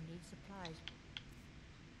us if you need supplies.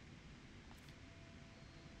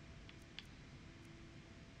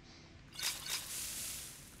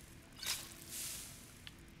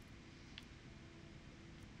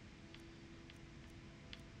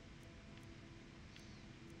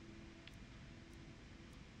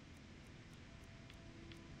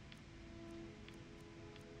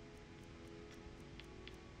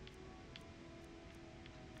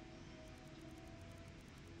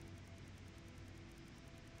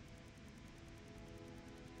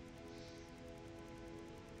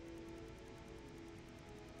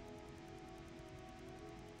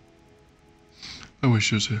 I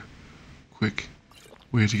wish there was a quick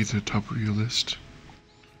way to get to the top of your list.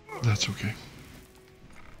 That's okay.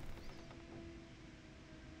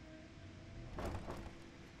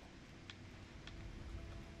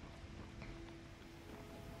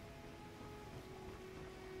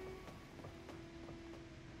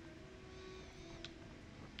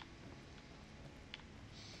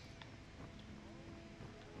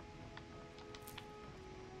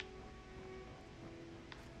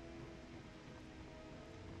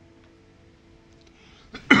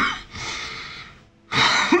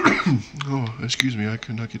 Oh, excuse me, I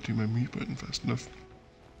could not get to my mute button fast enough.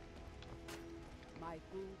 My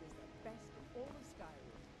food is the best in all of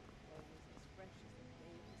Skyrim. Always as fresh as the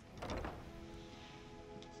day it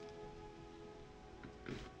was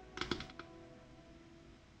made.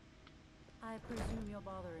 I presume you're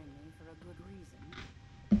bothering me for a good reason.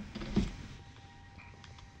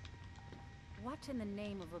 What in the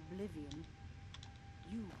name of oblivion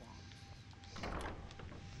you want?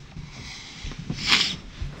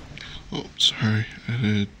 Oh, sorry, I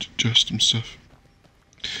had to adjust some stuff.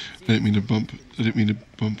 I didn't mean to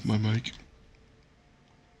bump my mic.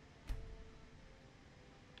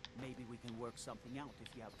 Maybe we can work something out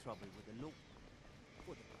if you have trouble with the loop.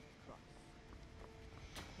 For the cross.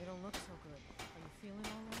 You don't look so good. Are you feeling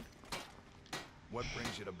all right? What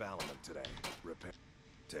brings you to Balamant today? Repair.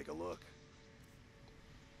 Take a look.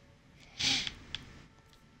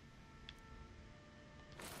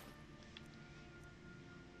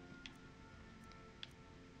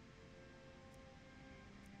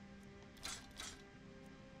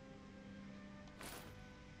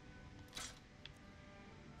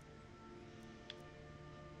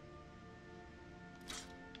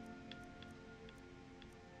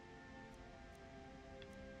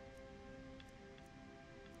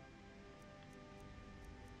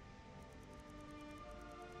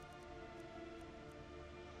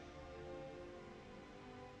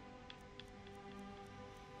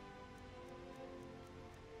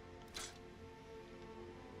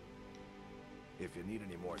 If you need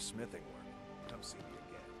any more smithing work, come see me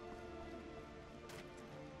again.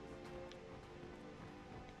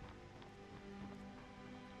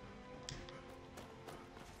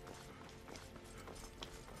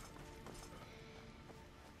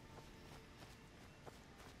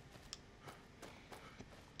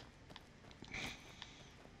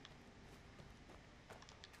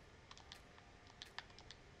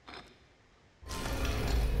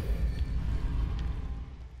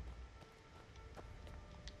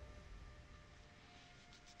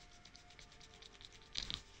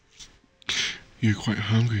 You're quite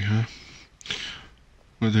hungry, huh?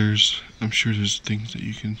 Well, I'm sure there's things that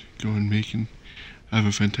you can go and make and have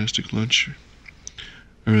a fantastic lunch.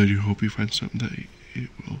 I really do hope you find something that it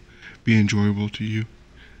will be enjoyable to you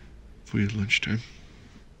for your lunchtime.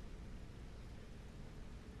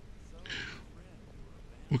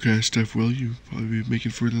 What kind of stuff will you probably be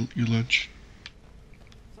making for your lunch?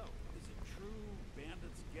 So, is it true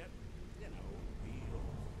bandits get, real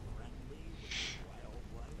friendly with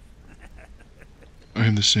wildlife? I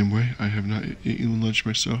am the same way. I have not eaten lunch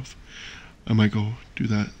myself. I might go do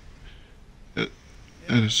that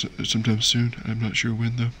sometime soon. I'm not sure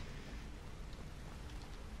when, though.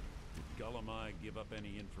 Did Gullumai give up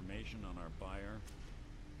any information on our buyer?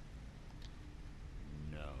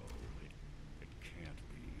 No, it can't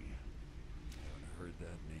be. I haven't heard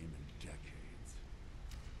that name in decades.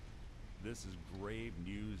 This is grave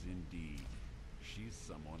news indeed. She's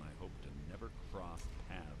someone I hope to never cross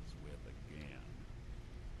paths with again.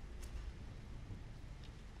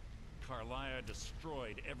 Carlia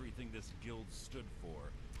destroyed everything this guild stood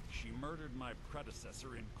for. She murdered my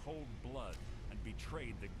predecessor in cold blood and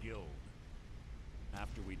betrayed the guild.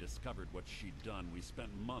 After we discovered what she'd done, we spent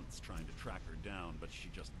months trying to track her down, but she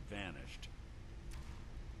just vanished.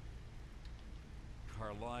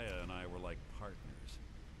 Carlia and I were like partners.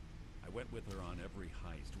 I went with her on every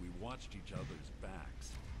heist. We watched each other's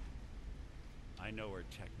backs. I know her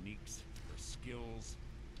techniques, her skills.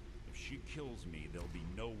 If she kills me, there'll be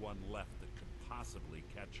no one left that could possibly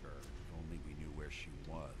catch her. If only we knew where she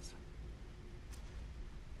was.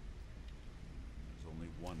 There's only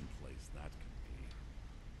one place that can be.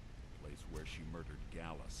 The place where she murdered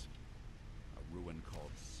Gallus. A ruin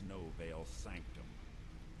called Snowvale Sanctum.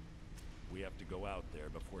 We have to go out there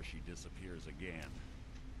before she disappears again.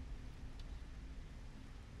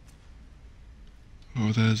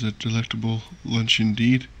 Oh, that is a delectable lunch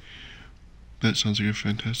indeed. That sounds like a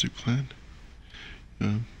fantastic plan.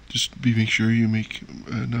 Just make sure you make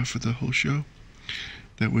enough for the whole show.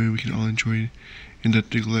 That way we can all enjoy in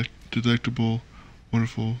that delectable,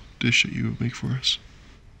 wonderful dish that you make for us.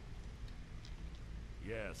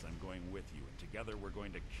 Yes, I'm going with you, and together we're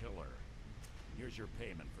going to kill her. Here's your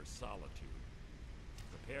payment for solitude.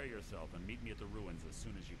 Prepare yourself and meet me at the ruins as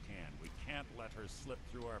soon as you can. We can't let her slip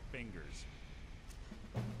through our fingers.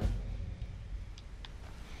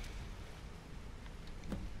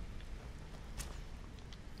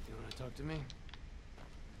 You want to talk to me?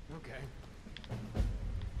 Okay.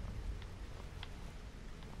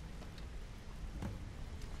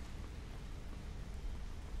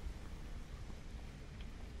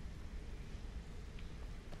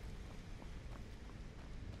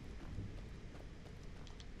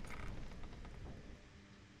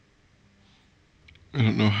 I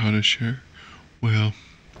don't know how to share. Well,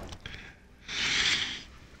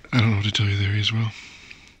 I don't know what to tell you there as well.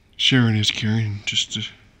 Sharing is caring, just to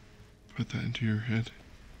put that into your head.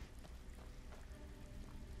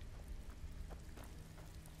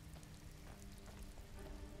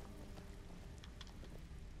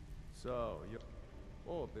 So, you...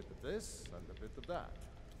 Oh, a bit of this and a bit of that.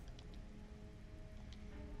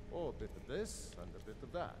 Oh, a bit of this and a bit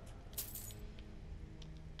of that.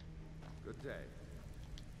 Good day.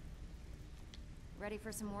 Ready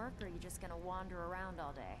for some work, or are you just gonna wander around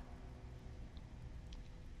all day?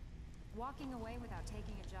 Walking away without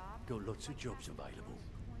taking a job? Got lots of jobs available.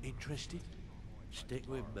 Interested? Stick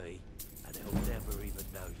with me, and they'll never even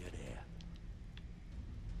know you're there.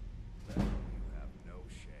 You have no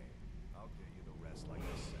shame. I'll get you the rest like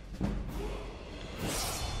I said.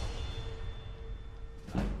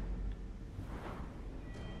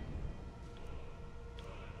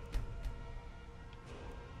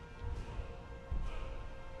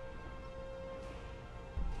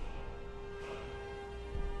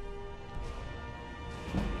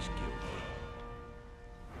 It's guilty.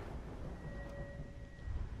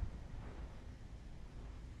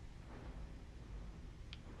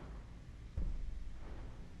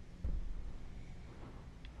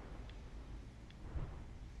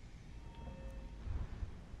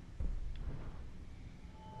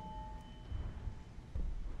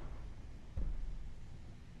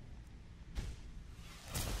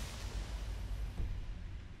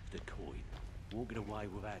 The coin. Walking away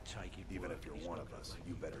without taking Even work if you're is one not of gonna us, make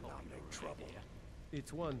you better not popular make around trouble. here.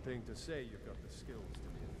 It's one thing to say you've got the skills to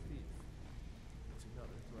be a thief. It's another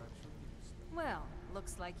to actually use them. Well,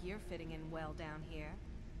 looks like you're fitting in well down here.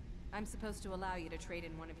 I'm supposed to allow you to trade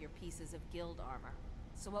in one of your pieces of guild armor.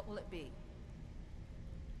 So what will it be?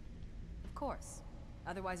 Of course.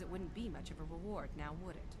 Otherwise it wouldn't be much of a reward, now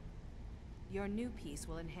would it? Your new piece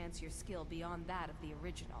will enhance your skill beyond that of the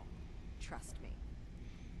original. Trust me.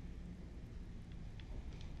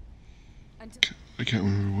 I can't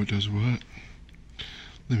remember what does what.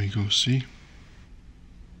 Let me go see.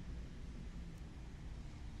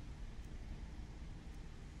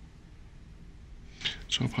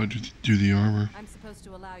 So I'll probably do the armor. I'm supposed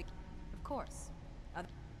to allow you... Of course.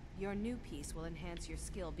 Your new piece will enhance your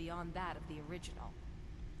skill beyond that of the original.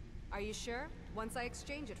 Are you sure? Once I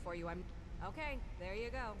exchange it for you, I'm... Okay, there you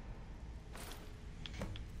go.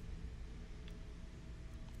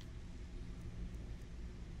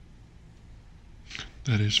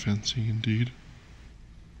 That is fancy indeed.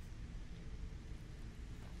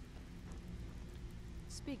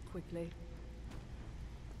 Speak quickly.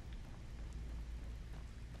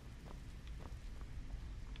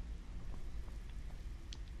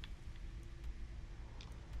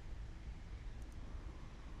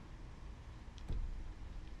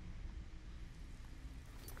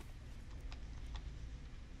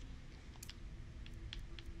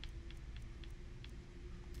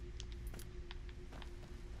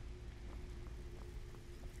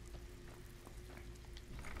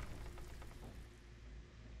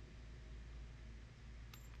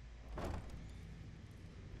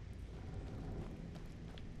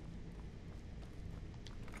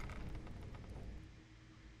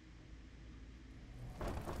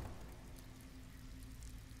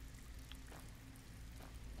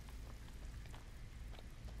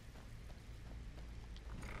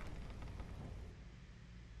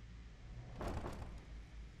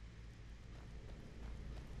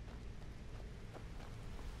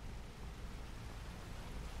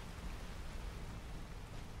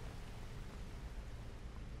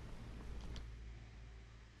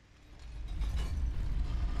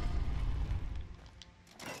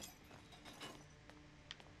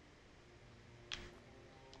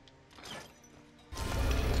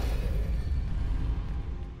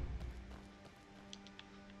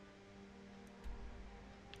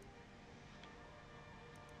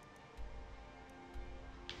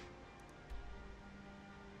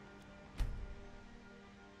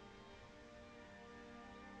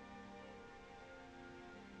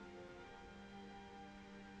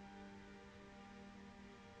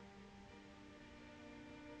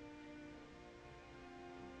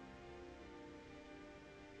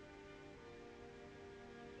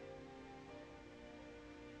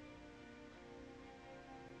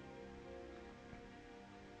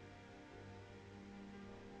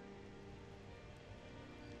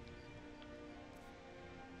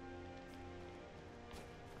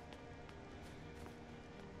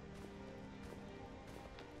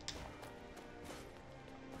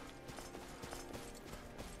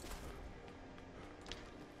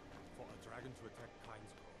 To attack Pines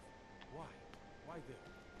Grove. Why? Why there?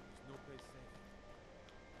 There's no place safe.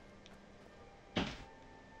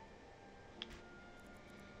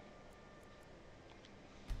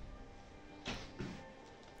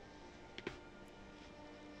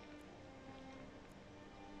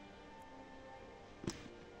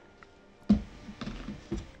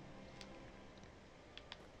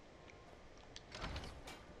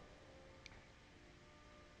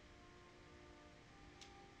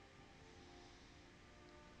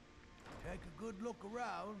 Take a good look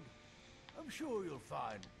around. I'm sure you'll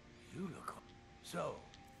find... You look... So,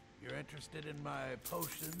 you're interested in my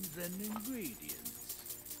potions and ingredients?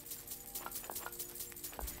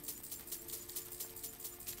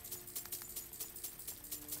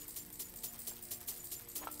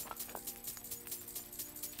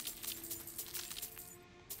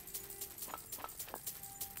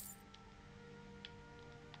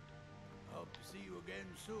 Hope to see you again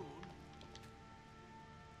soon.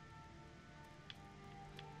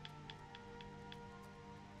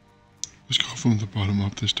 Let's go from the bottom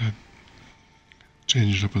up this time.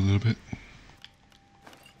 Change it up a little bit.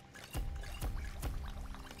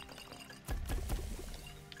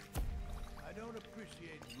 I don't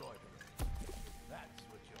appreciate loitering. That's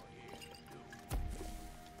what you're here to do.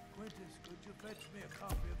 Quintus, could you fetch me a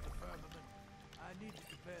copy of the firmament? I need to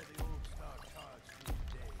compare the old star charts to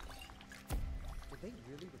today's. Did they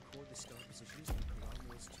really record the star positions in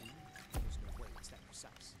Coriolis too? There's no way it's that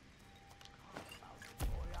precise.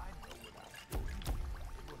 Boy, I know what I'm doing. It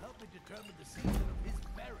will help me determine the season of his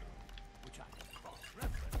burial, which I can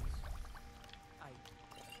cross-reference. I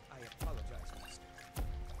apologize, Master.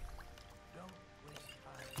 Don't waste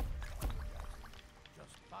time apologizing.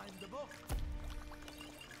 Just find the book.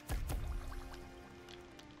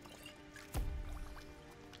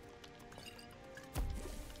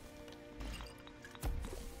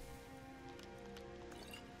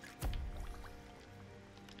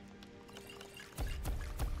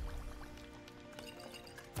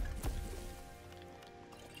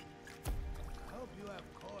 I hope you have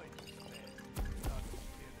coins, man. Not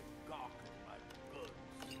here to gawk at my goods.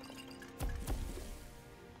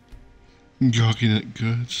 Gawking at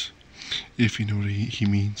goods, if you know what he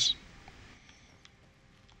means.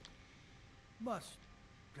 Must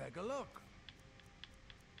take a look.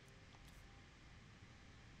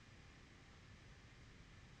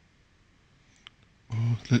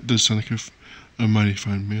 Oh, that does sound like a mighty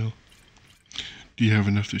fine meal. Do you have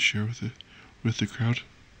enough to share with the crowd?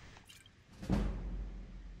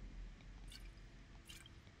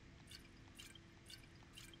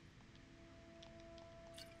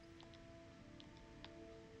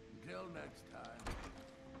 Until next time.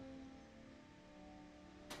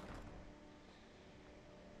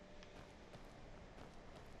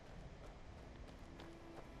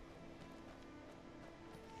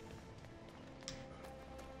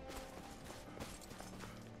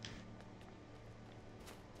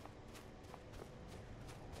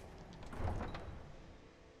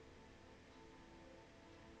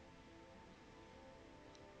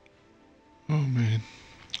 Oh man.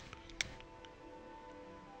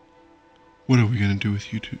 What are we gonna do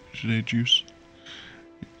with you today, Juice?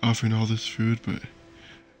 Offering all this food, but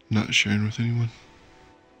not sharing with anyone?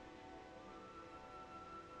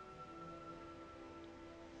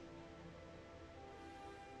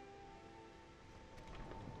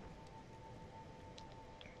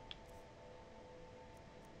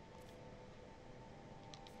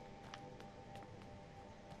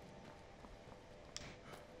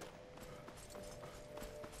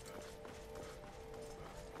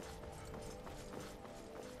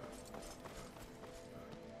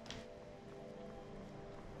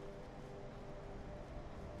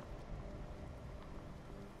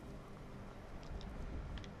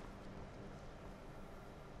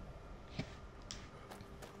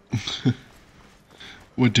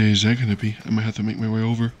 What day is that gonna be? I might have to make my way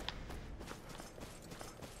over.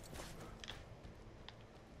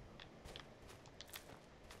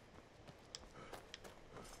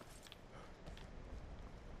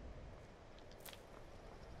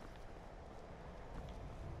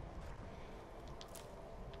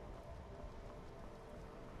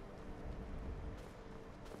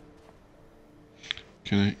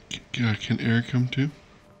 Can Eric come too?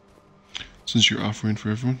 Since you're offering for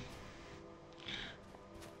everyone?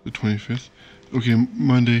 The 25th? Okay,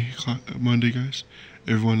 Monday, guys.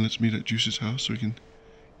 Everyone, let's meet at Juice's house so we can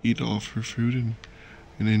eat all of her food and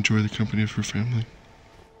enjoy the company of her family.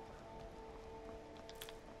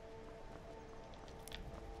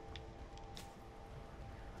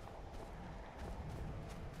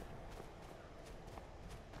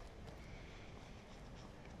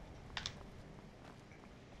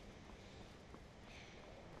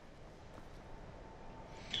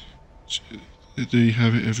 There you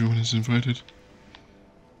have it, everyone is invited.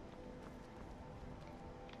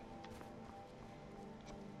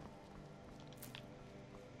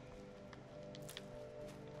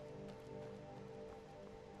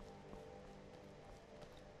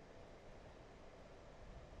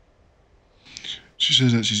 She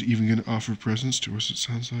says that she's even going to offer presents to us, it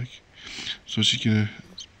sounds like. So she's going to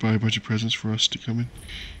buy a bunch of presents for us to come in,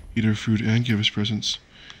 eat our food, and give us presents.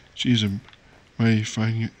 She's a mighty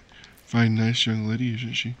fine, nice young lady,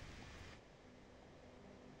 isn't she?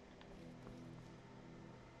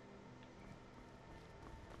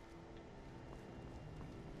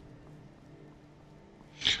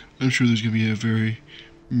 I'm sure there's going to be a very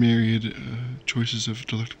myriad choices of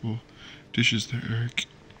delectable dishes there, Eric.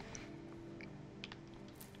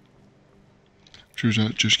 I'm sure it's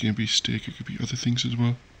not just going to be steak, it could be other things as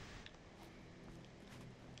well.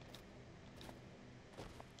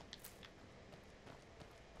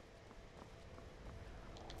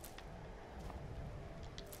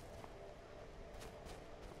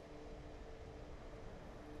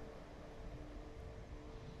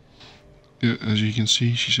 Yeah, as you can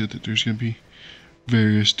see, she said that there's going to be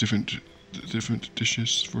various different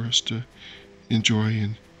dishes for us to enjoy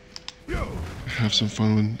and have some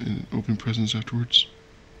fun and open presents afterwards.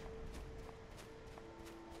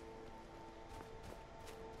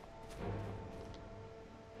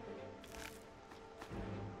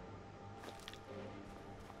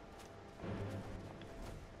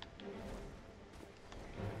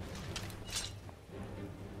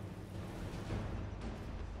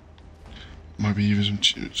 Might be even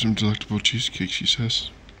some delectable cheesecake, she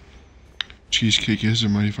says. Cheesecake is a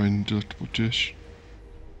mighty fine delectable dish.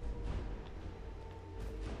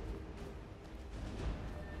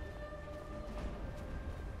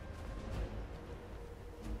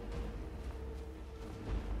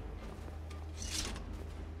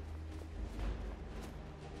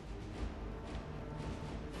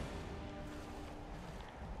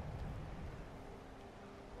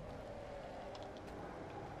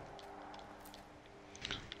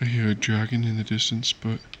 I hear a dragon in the distance,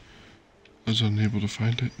 but I was unable to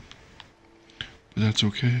find it. But that's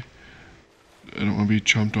okay. I don't want to be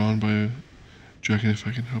chomped on by a dragon if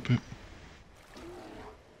I can help it.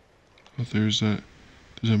 Oh, there's a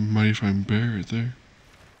mighty fine bear right there.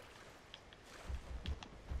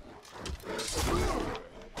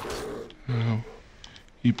 Oh,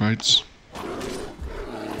 he bites.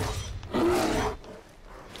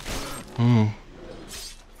 Oh,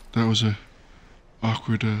 that was a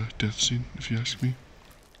awkward death scene, if you ask me.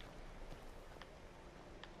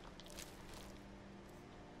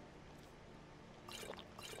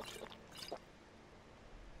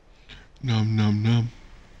 Nom nom nom.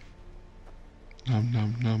 Nom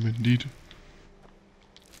nom nom indeed.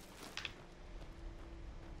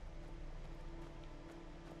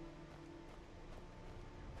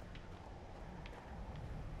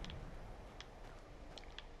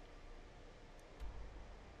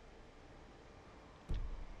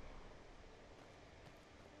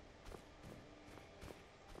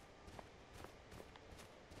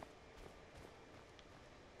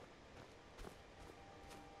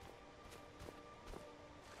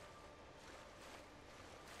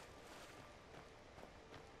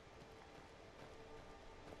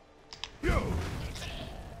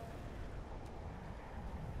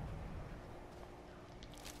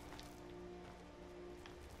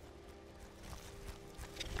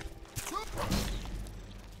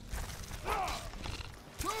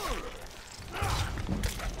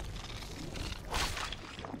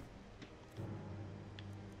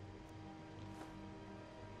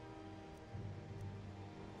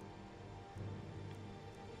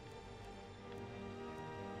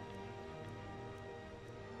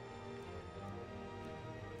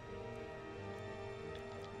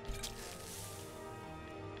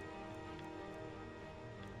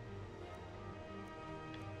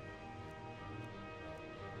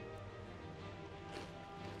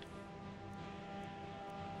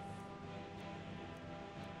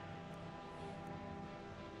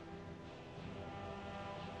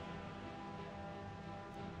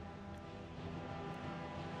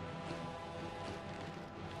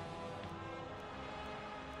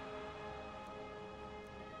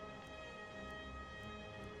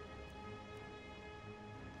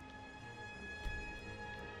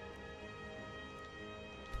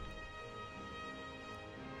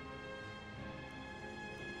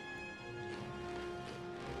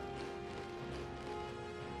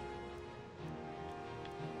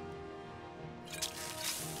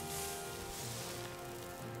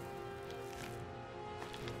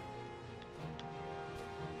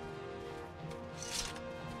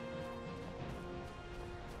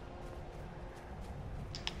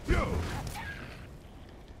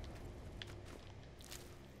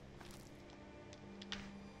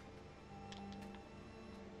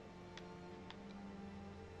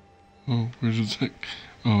 Oh, where's it like?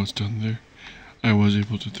 Oh, it's down there. I was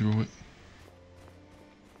able to throw it.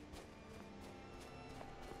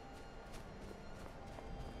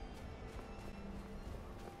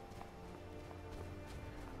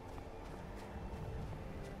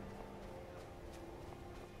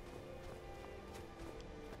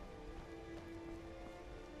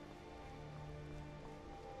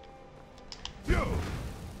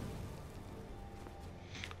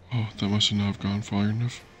 Oh, that must not have gone far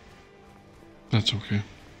enough. That's okay.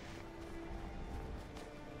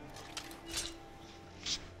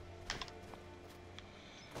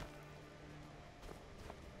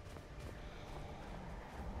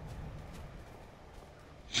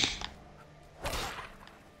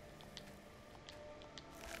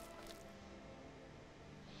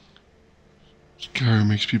 Skyrim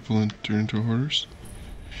makes people turn into a horse.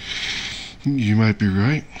 You might be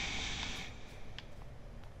right.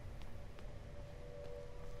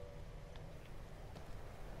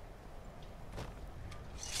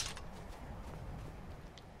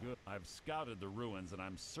 Good. I've scouted the ruins and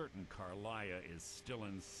I'm certain Carlia is still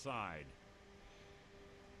inside.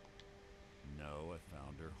 No, I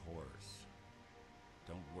found her horse.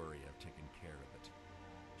 Don't worry, I've taken care of it.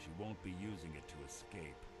 She won't be using it to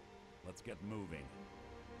escape. Let's get moving.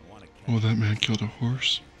 I want to catch Oh, that man killed a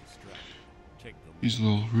horse. He's a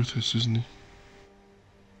little ruthless, isn't he?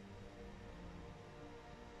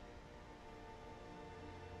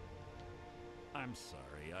 I'm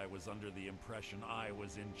sorry, I was under the impression I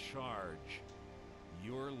was in charge.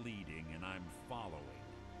 You're leading and I'm following.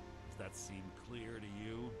 Does that seem clear to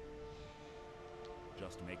you?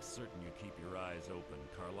 Just make certain you keep your eyes open.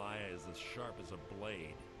 Carlia is as sharp as a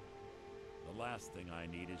blade. The last thing I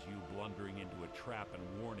need is you blundering into a trap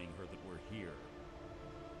and warning her that we're here.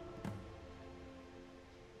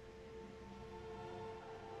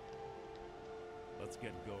 Let's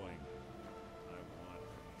get going. I want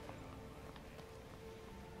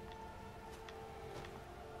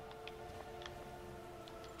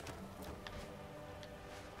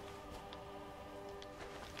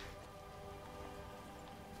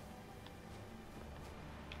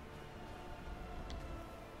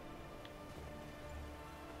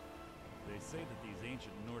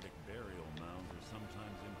ancient Nordic burial mounds are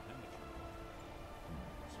sometimes impenetrable.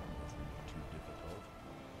 This one doesn't look too difficult.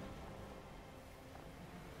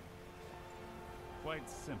 Quite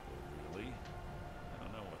simple, really. I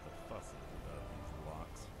don't know what the fuss is about these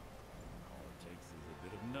locks. All it takes is a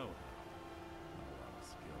bit of know-how. Not a lot of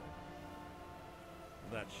skill.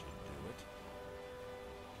 That should do it.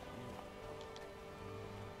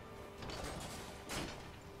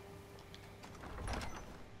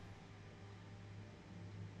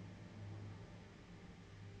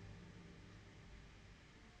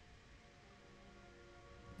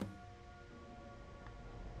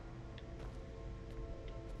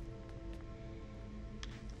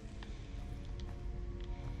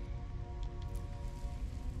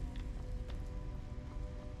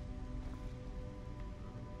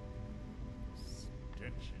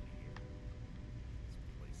 Stench in here. This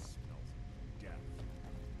place smells of death.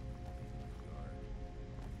 Guard.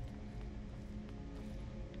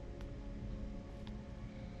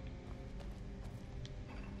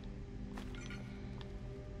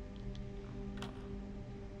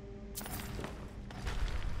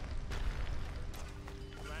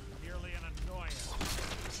 That's merely an annoyance.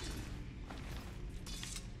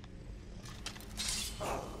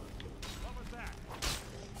 What was that?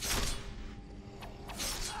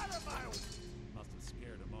 Must have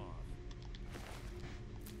scared him off.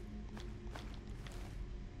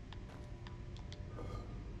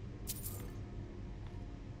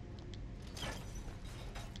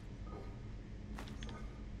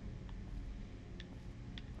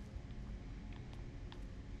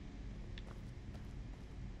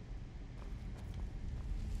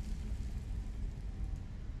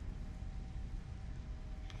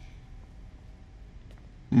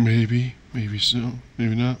 Maybe so,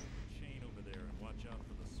 maybe not. Chain over there and watch out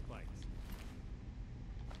for the spikes.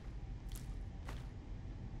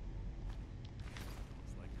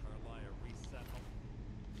 Looks like Carlia reset them.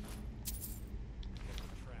 Get the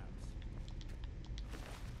traps.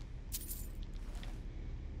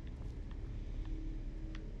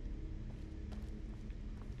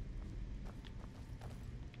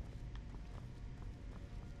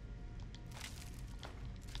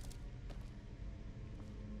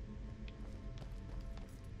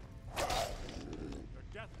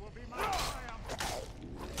 Death will be my triumph!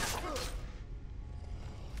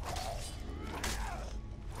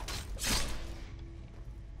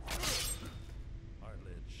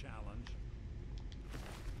 Hardly a challenge.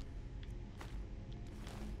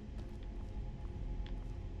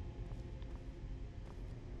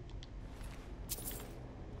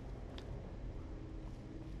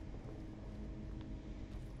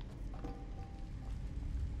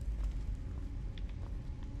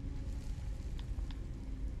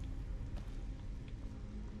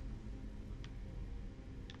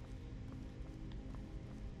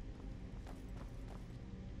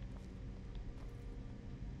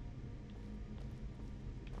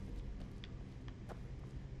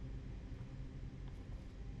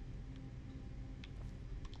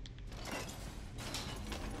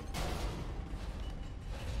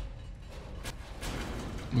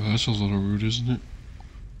 Well, that's a little rude, isn't it?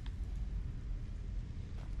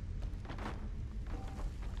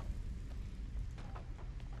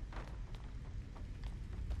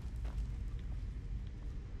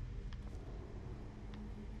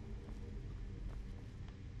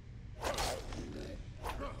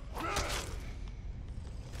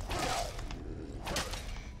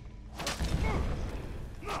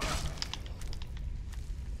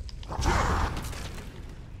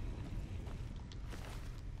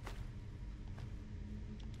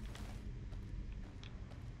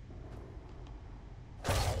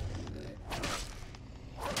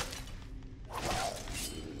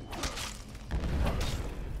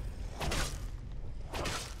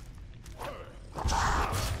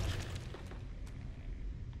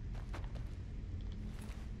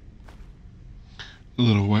 A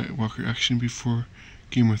little White Walker action before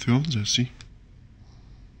Game of Thrones, I see.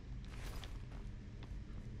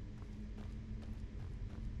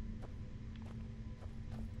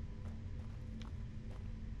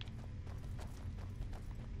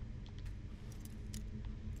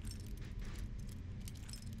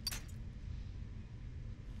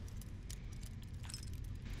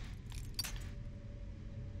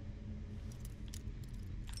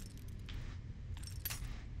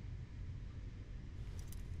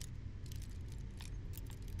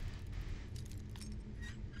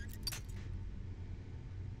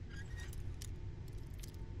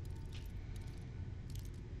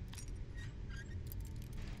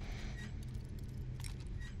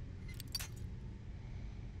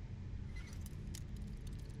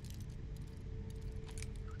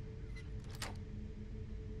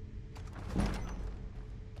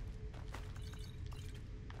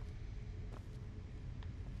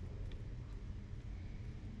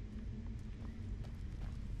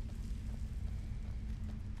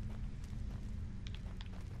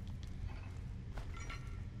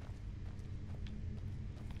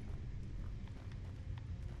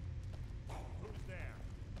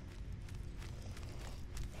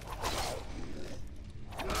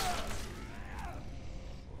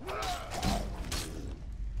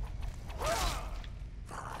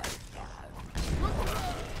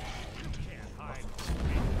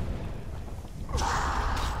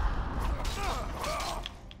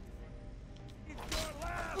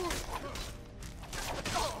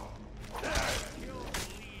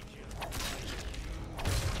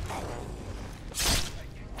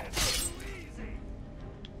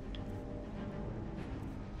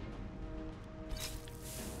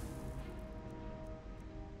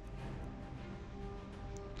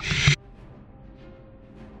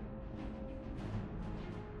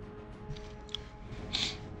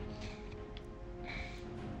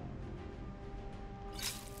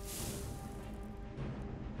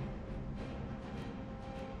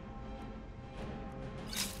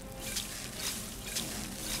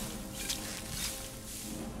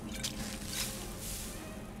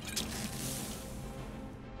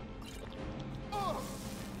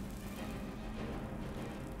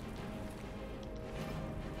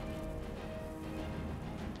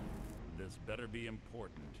 be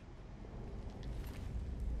important.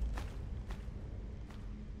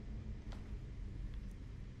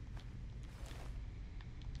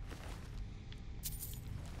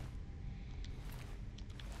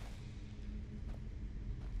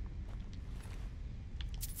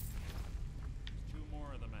 There's 2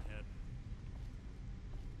 more of them ahead.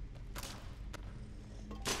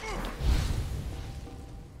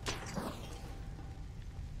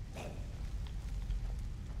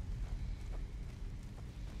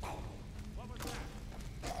 What was that?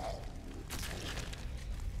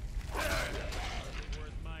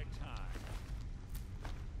 Worth my time.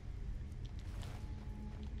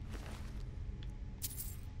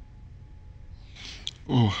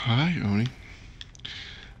 Oh, hi, Oni.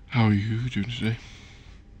 How are you doing today?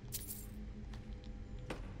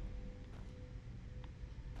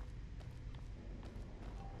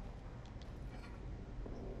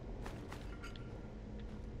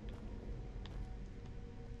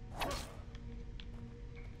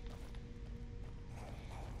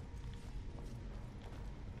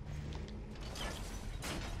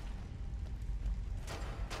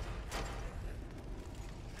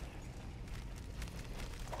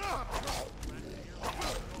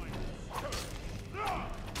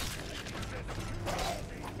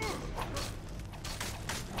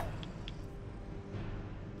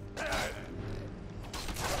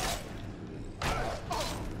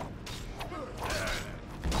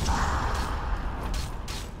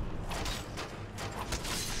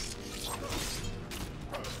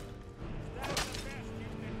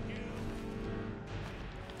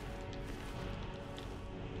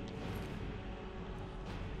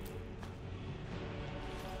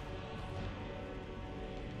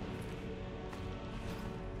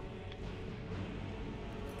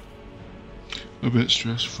 A bit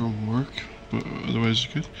stressed from work, but otherwise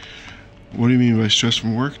good. What do you mean by stress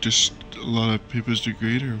from work? Just a lot of papers to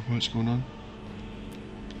grade, or what's going on?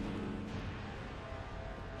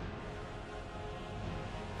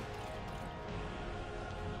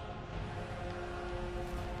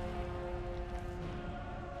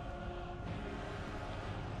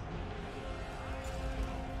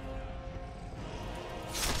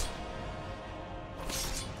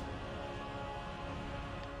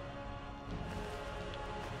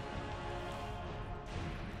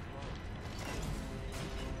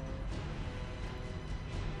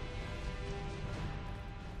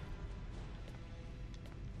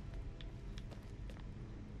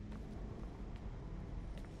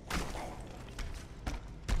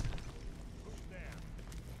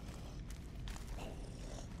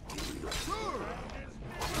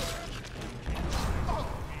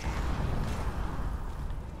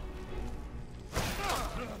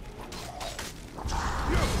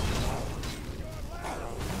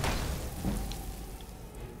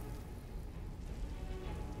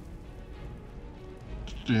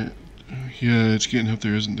 Yeah, it's getting up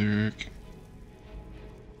there, isn't there, Eric?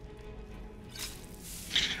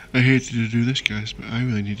 I hate to do this, guys, but I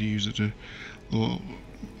really need to use it to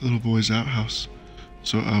little boy's outhouse.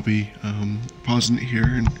 So I'll be pausing it here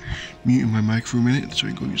and muting my mic for a minute so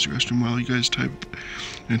I can go use the restroom while you guys type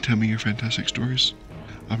and tell me your fantastic stories.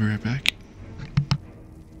 I'll be right back.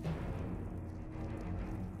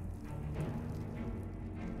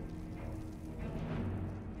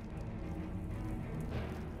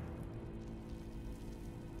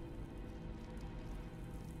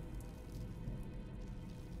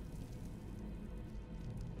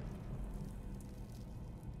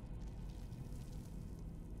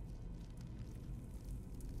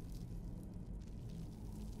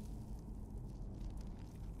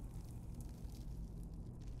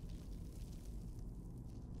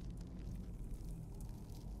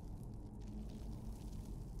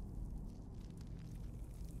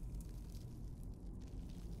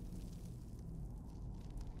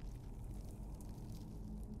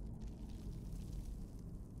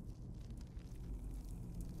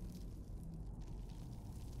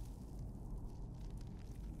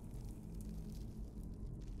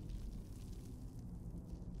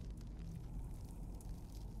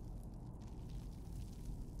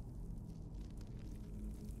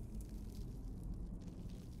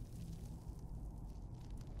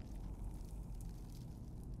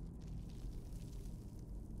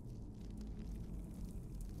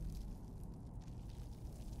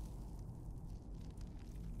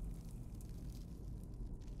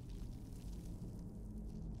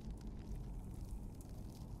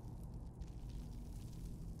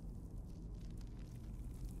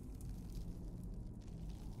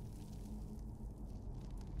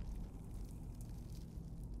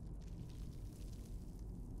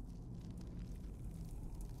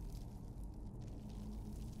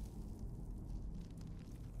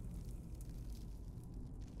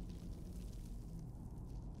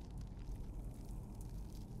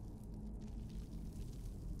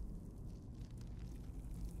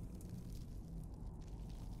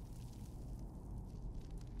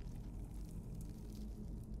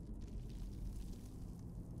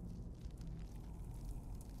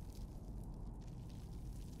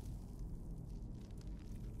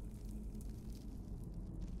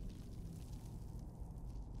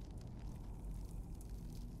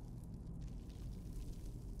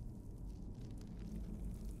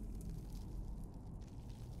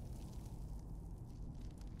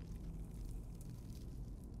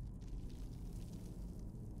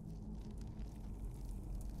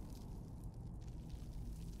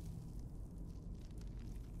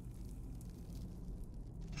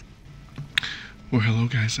 Well, hello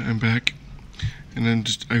guys, I'm back, and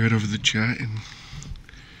I read over the chat and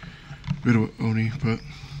read about Oni, but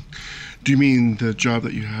do you mean the job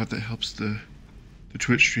that you have that helps the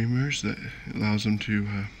Twitch streamers, that allows them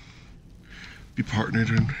to be partnered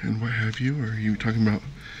and what have you, or are you talking about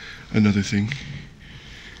another thing?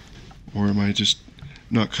 Or am I just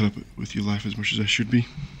not caught up with your life as much as I should be?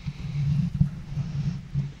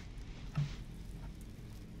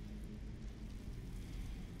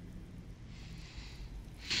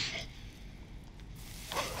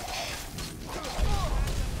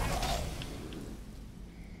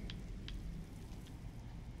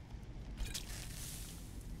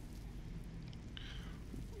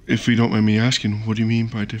 If you don't mind me asking, what do you mean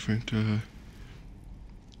by different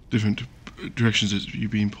directions that you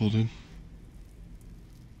being pulled in?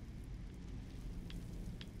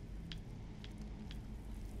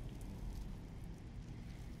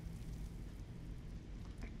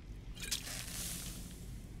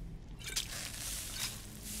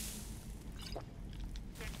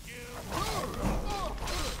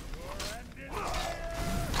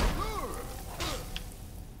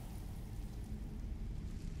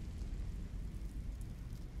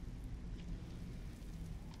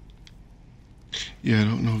 Yeah, I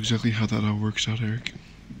don't know exactly how that all works out, Eric.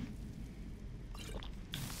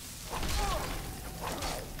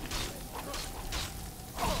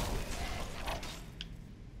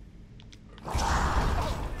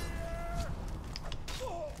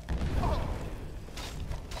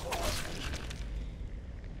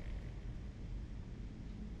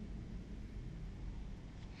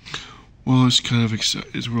 Well, it's kind of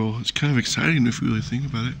exciting if you really think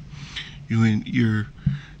about it. Your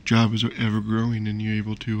job is ever growing, and you're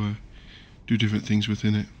able to do different things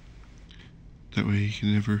within it. That way,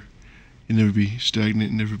 you never be stagnant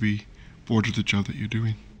and never be bored with the job that you're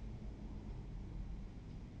doing.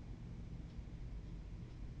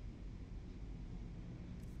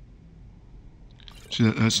 See,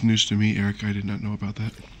 that's news to me, Eric. I did not know about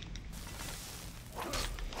that.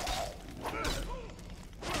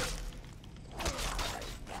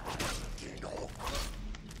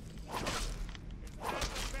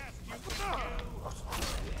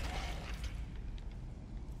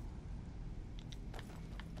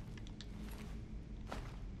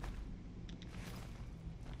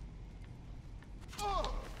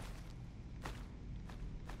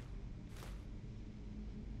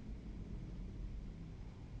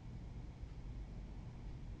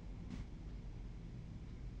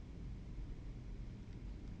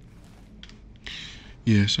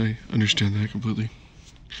 Yes, I understand that completely.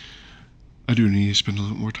 I do need to spend a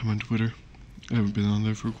little more time on Twitter. I haven't been on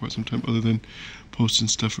there for quite some time, other than posting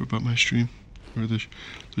stuff about my stream, or the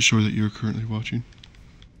show that you're currently watching.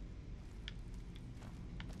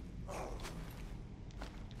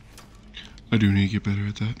 I do need to get better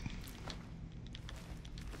at that.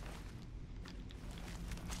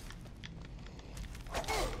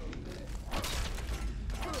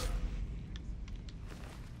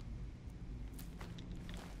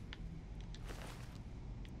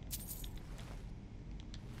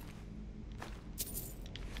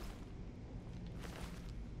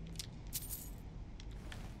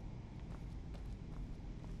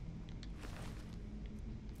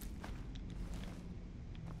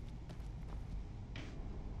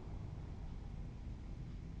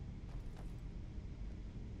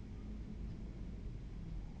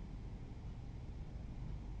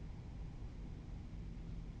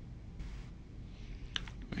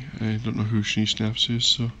 I don't know who She Snaps is,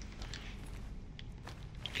 so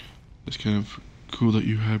it's kind of cool that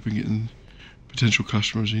you have been getting potential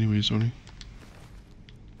customers anyways, Oni.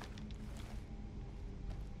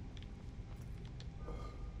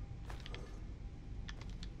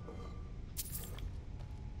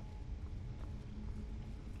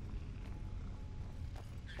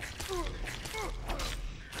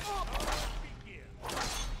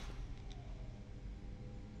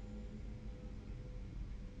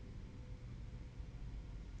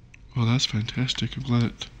 Well, that's fantastic. I'm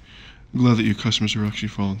glad that your customers are actually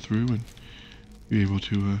following through and be able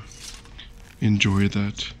to enjoy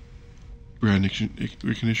that brand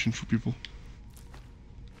recognition for people.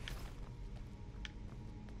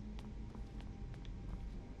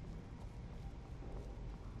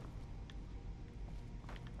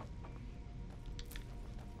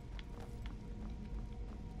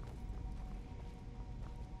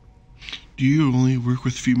 Do you only work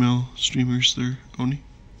with female streamers there, Oni?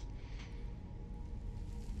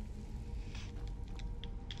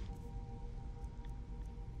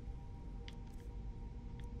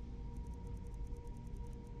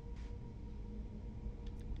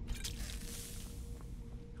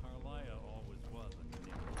 Carlia always was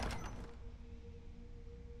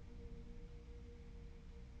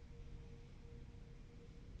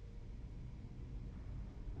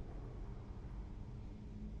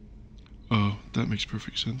that makes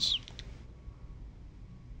perfect sense.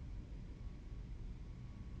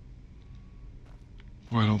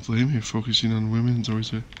 Well, I don't blame you. Focusing on women is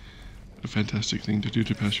always a fantastic thing to do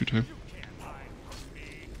to pass your time.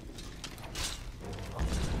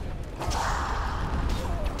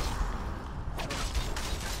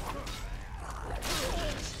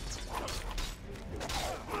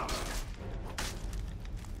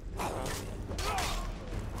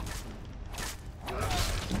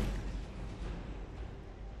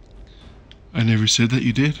 I never said that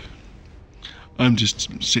you did. I'm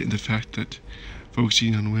just stating the fact that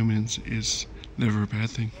focusing on women is never a bad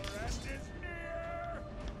thing.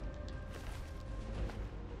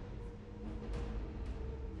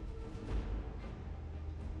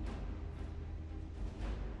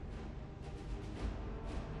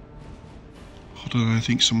 Hold on, I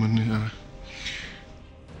think someone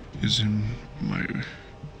is in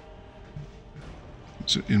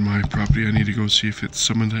my property. I need to go see if it's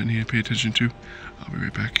someone that I need to pay attention to. I'll be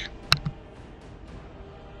right back.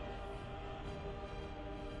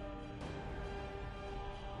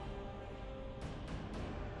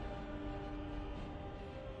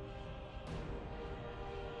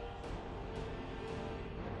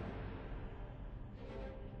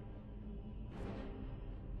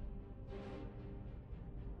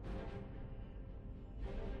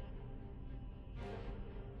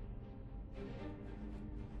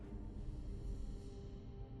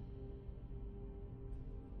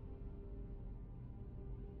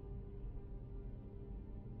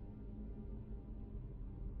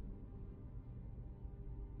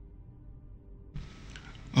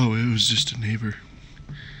 Oh, it was just a neighbor.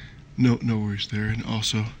 No worries there. And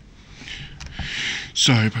also,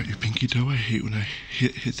 sorry about your pinky toe. I hate when I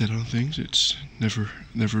hit that on things. It's never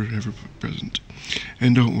present.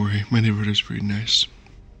 And don't worry, my neighborhood is pretty nice.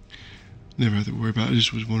 Never have to worry about it. I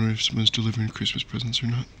just was wondering if someone's delivering Christmas presents or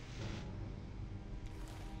not.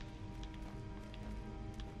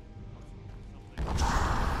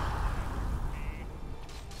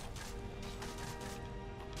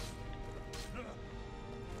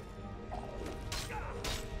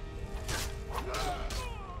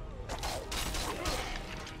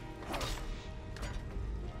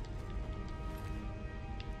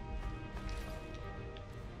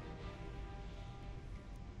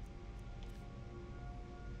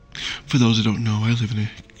 For those that don't know, I live in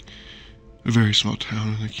a very small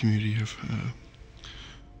town in a community of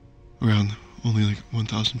around only like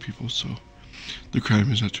 1,000 people, so the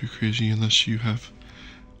crime is not too crazy unless you have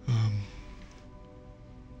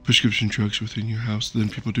prescription drugs within your house. Then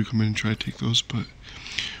people do come in and try to take those, but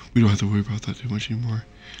we don't have to worry about that too much anymore.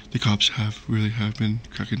 The cops really have been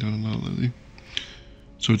cracking down a lot lately,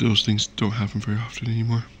 so those things don't happen very often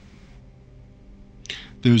anymore.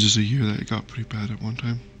 There was just a year that it got pretty bad at one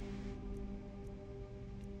time.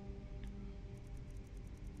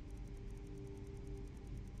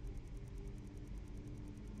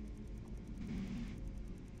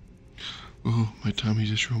 Oh, my tummy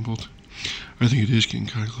just rumbled. I think it is getting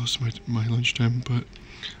kind of close to my lunchtime, but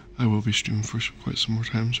I will be streaming for quite some more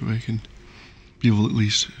time so I can be able at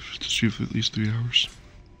least to stream for at least 3 hours.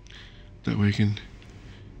 That way I can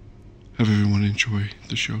have everyone enjoy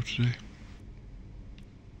the show today.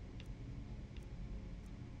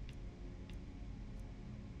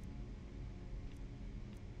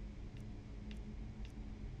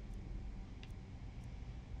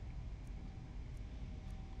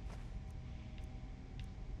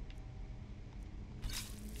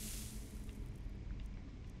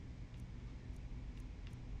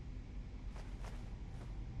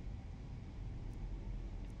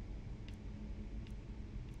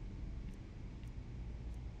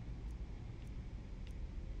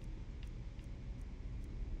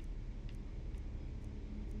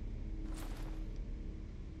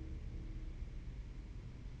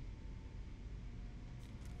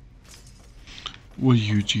 What are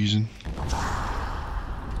you cheesing?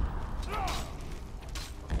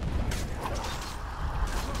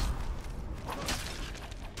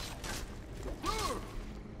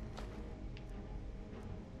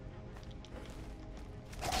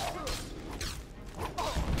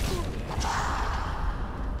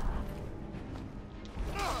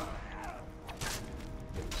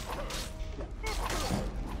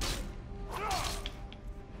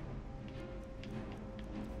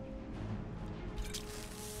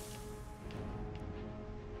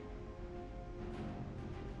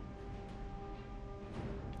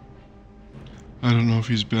 I don't know if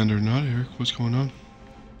he's banned or not, Eric. What's going on?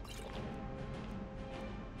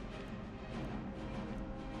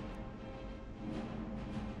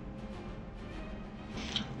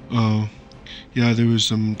 Oh, Yeah, there was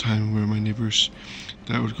some time where my neighbors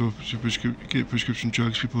that would go to get prescription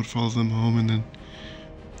drugs, people would follow them home and then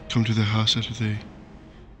come to the house after they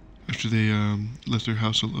left their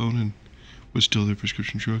house alone and would steal their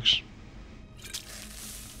prescription drugs.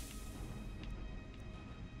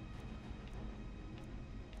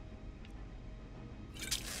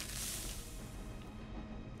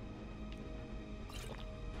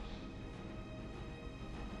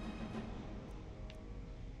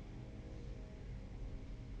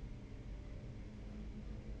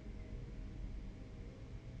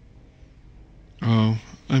 Oh,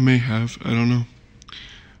 I may have. I don't know.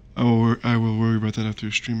 I will worry about that after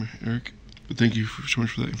the stream, Eric. But thank you so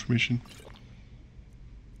much for that information.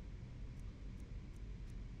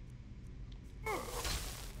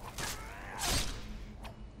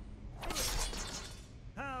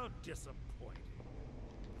 How disappointing.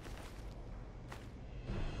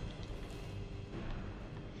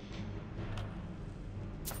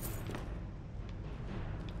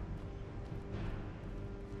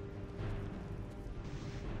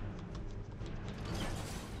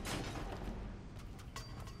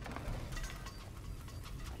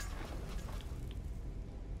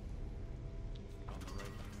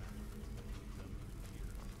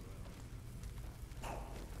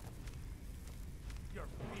 Your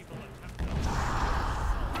feeble attempt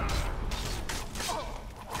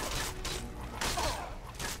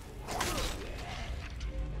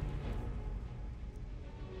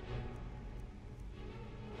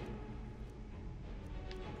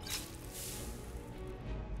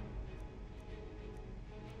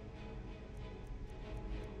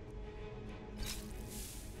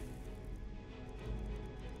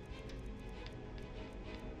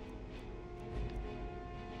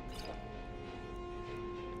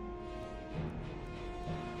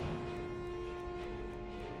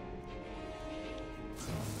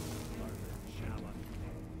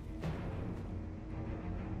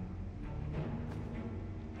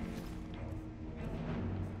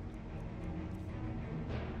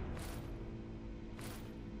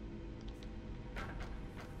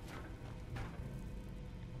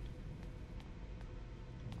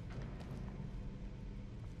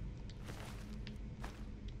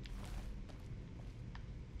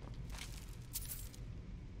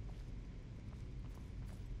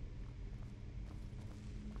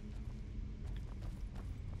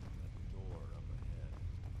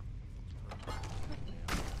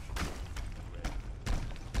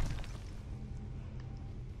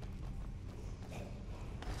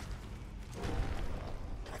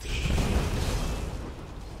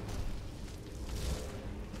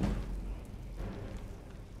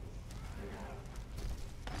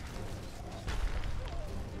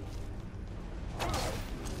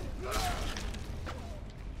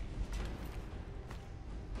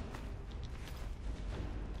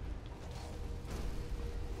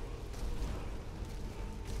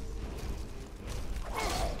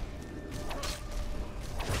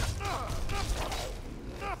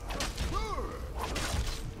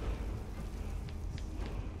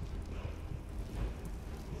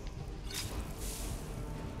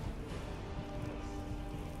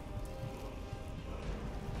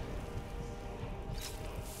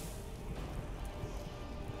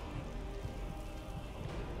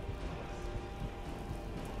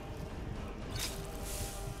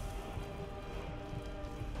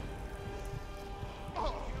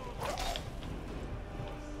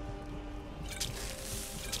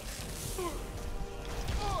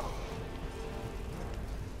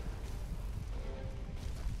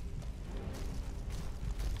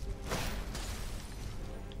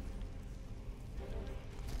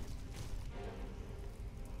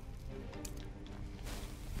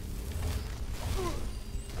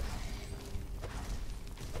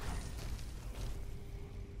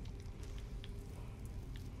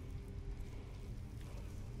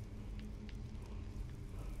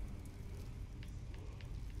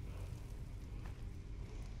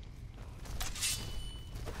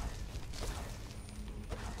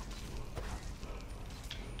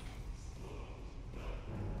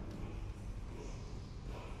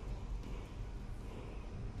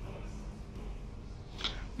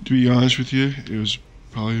To be honest with you, it was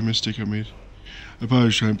probably a mistake I made. I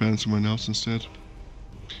probably should try and ban someone else instead.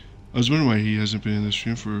 I was wondering why he hasn't been in the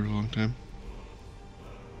stream for a long time.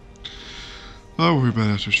 I'll worry about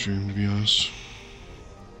it after stream, to be honest.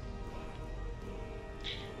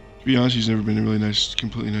 To be honest, he's never been really nice,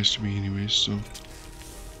 completely nice to me anyways, so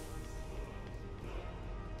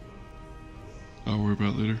I'll worry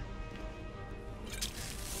about it later.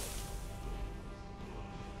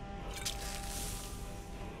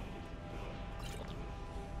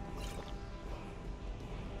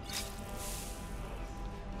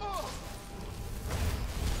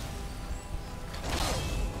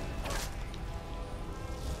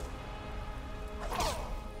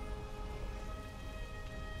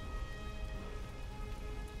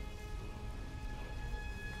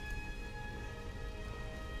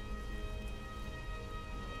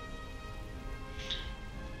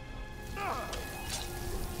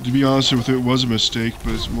 To be honest with you, it was a mistake,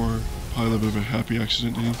 but it's more probably a little bit of a happy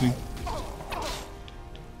accident than anything.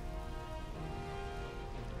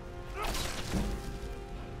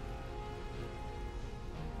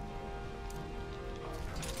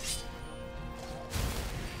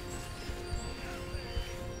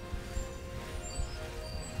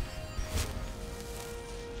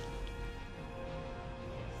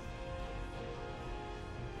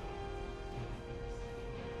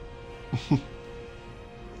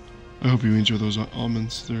 I hope you enjoy those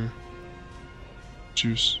almonds. They're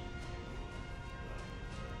juice.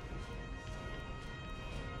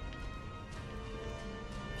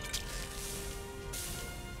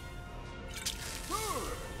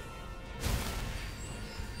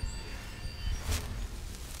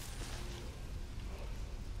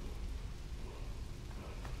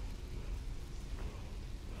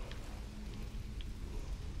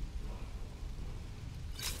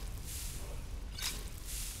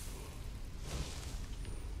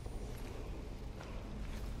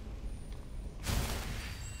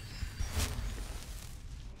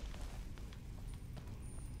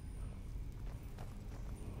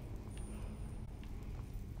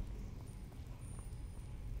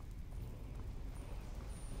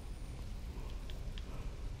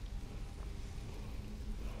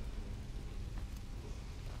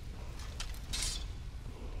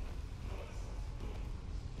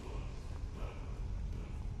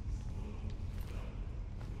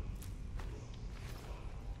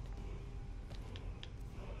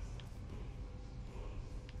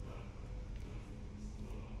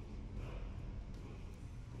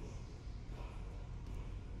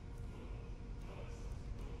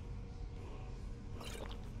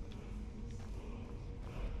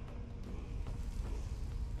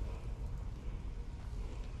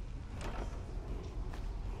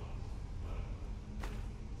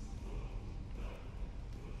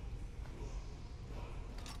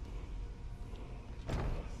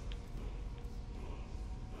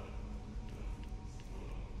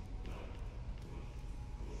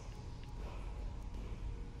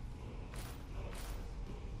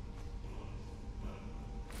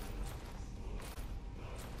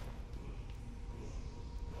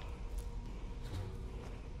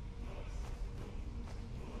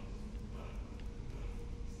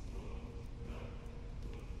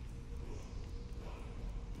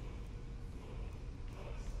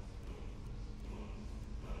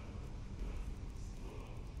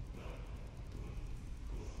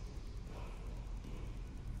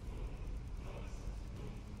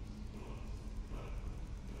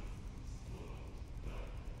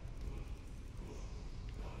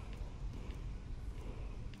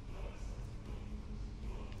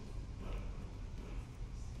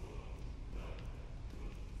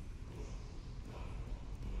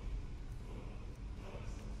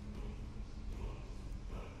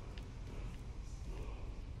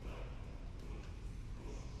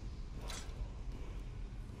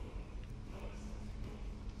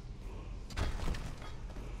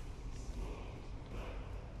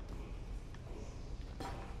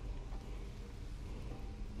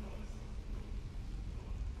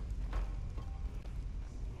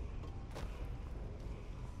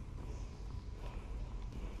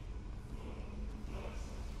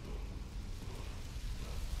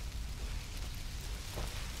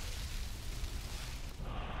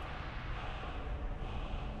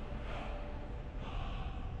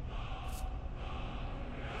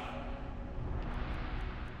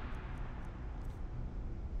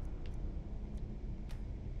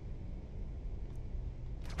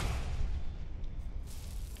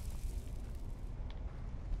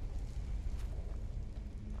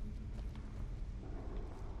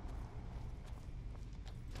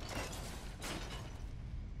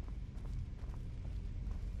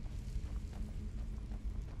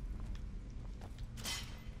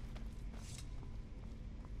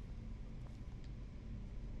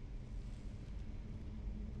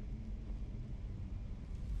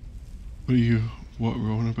 What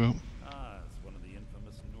we're on about? Ah, it's one of the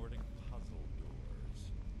infamous Nordic puzzle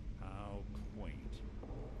doors. How quaint.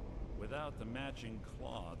 Without the matching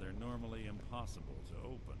claw, they're normally impossible to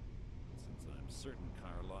open. Since I'm certain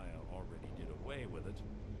Carlisle already did away with it.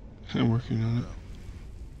 I'm working on it.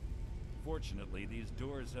 Fortunately, these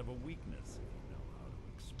doors have a weakness, if you know how to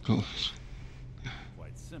exploit it.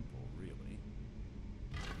 Quite simple, really.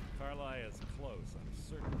 Carlisle is close, I'm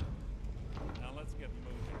certain. Now let's get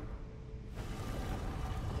moving.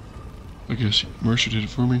 I guess Mercer did it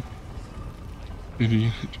for me.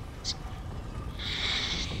 Idiot.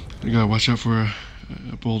 I gotta watch out for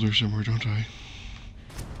a boulder somewhere, don't I?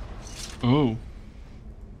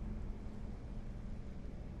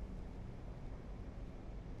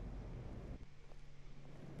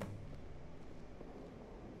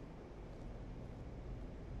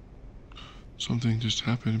 Something just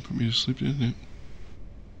happened and put me to sleep, didn't it?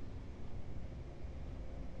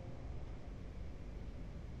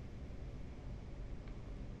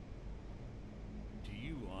 Do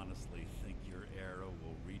you honestly think your arrow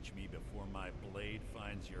will reach me before my blade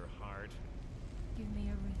finds your heart? Give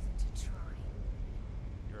me a reason to try.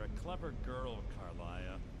 You're a clever girl,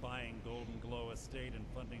 Karliah. Buying Golden Glow Estate and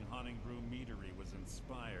funding Honningbrew Meadery was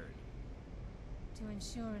inspired. To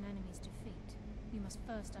ensure an enemy's defeat, you must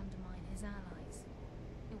first undermine his allies.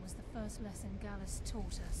 It was the first lesson Gallus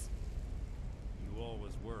taught us. You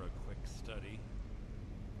always were a quick study.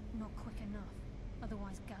 Not quick enough,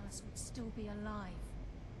 otherwise Gallus would still be alive.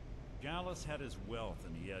 Gallus had his wealth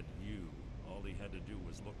and he had you. All he had to do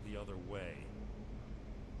was look the other way.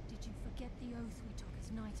 Did you forget the oath we took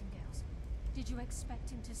as Nightingales? Did you expect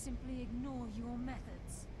him to simply ignore your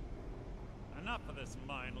methods? Enough of this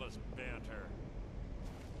mindless banter.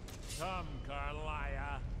 Come,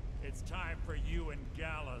 Karliah. It's time for you and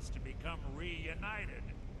Gallus to become reunited.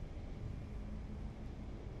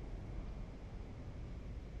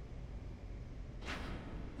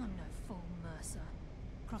 I'm no fool, Mercer.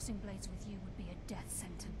 Crossing blades with you would be a death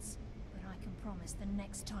sentence. But I can promise the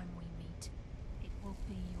next time we meet, it will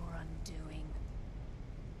be your undoing.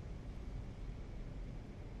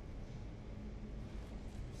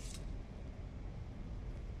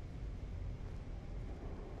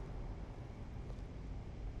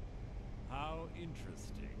 How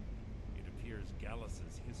interesting. It appears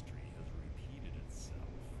Gallus's history has repeated itself.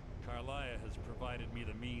 Karliah has provided me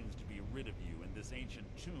the means to be rid of you, and this ancient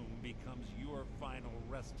tomb becomes your final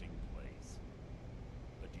resting place.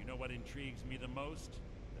 But do you know what intrigues me the most?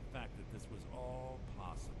 The fact that this was all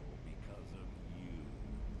possible because of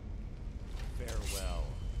you. Farewell.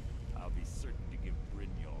 I'll be certain to give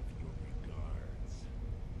Brynjolf your regards.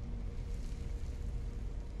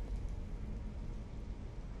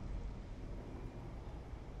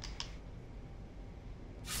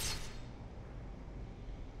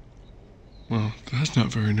 Well, that's not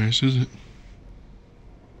very nice, is it?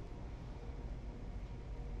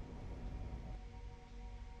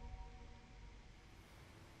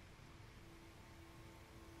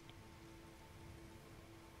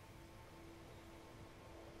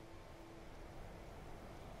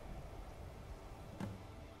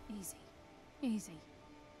 Easy. Easy.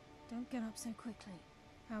 Don't get up so quickly.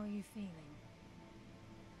 How are you feeling?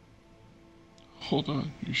 Hold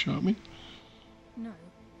on, you shot me? No.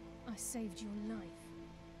 I saved your life.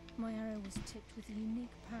 My arrow was tipped with a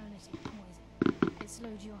unique paralytic poison. It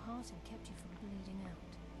slowed your heart and kept you from bleeding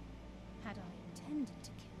out. Had I intended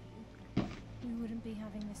to kill you, we wouldn't be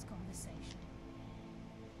having this conversation.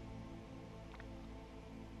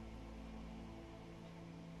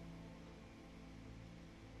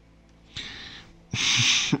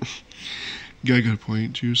 Guy got a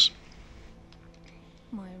point, Juice.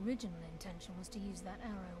 My original intention was to use that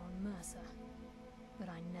arrow on Mercer, but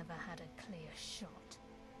I never had a clear shot.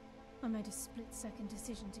 I made a split-second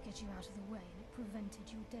decision to get you out of the way, and it prevented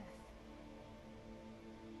your death.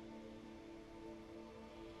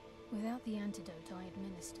 Without the antidote I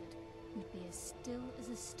administered, you'd be as still as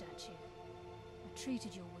a statue. I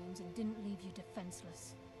treated your wounds and didn't leave you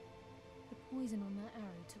defenseless. The poison on that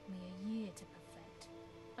arrow took me a year to perfect.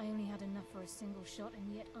 I only had enough for a single shot,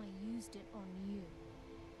 and yet I used it on you.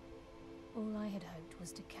 All I had hoped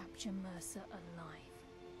was to capture Mercer alive.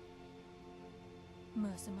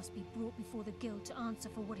 Mercer must be brought before the Guild to answer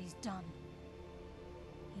for what he's done.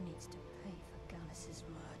 He needs to pay for Gallus's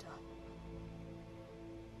murder.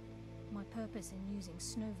 My purpose in using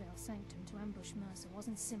Snowveil Sanctum to ambush Mercer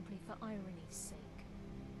wasn't simply for irony's sake.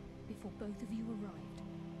 Before both of you arrived,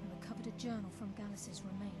 I recovered a journal from Gallus's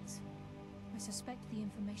remains. I suspect the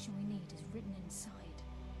information we need is written inside.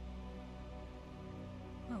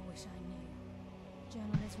 I wish I knew. The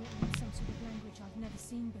journal is written in some sort of language I've never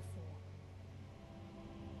seen before.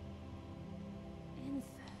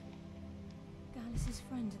 Inther. Gallus's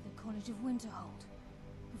friend at the College of Winterhold.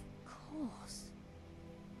 Of course.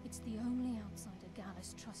 It's the only outsider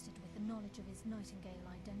Gallus trusted with the knowledge of his Nightingale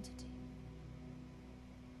identity.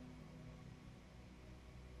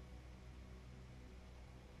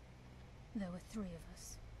 There were three of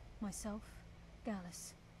us. Myself,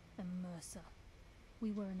 Gallus, and Mercer.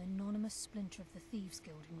 We were an anonymous splinter of the Thieves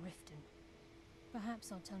Guild in Riften.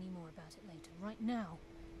 Perhaps I'll tell you more about it later. Right now,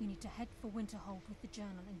 you need to head for Winterhold with the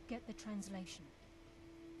journal and get the translation.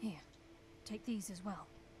 Here, take these as well.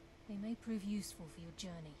 They may prove useful for your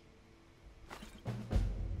journey.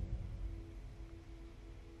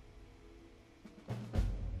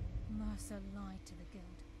 Mercer lied to the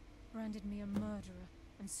Guild, branded me a murderer,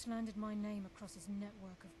 and slandered my name across his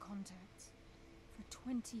network of contacts. For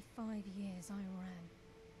 25 years I ran,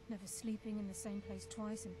 never sleeping in the same place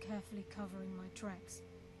twice and carefully covering my tracks.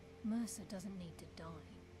 Mercer doesn't need to die.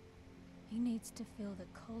 He needs to feel the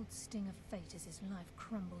cold sting of fate as his life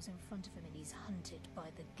crumbles in front of him and he's hunted by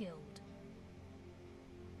the Guild.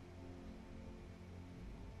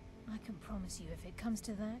 I can promise you, if it comes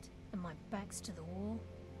to that, and my back's to the wall,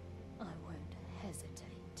 I won't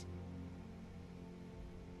hesitate.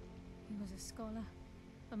 He was a scholar,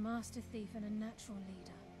 a master thief, and a natural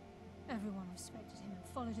leader. Everyone respected him and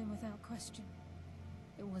followed him without question.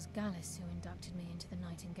 It was Gallus who inducted me into the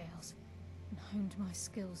Nightingales, and honed my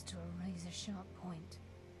skills to a razor-sharp point.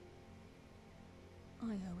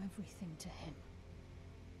 I owe everything to him.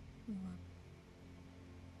 We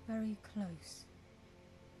were very close.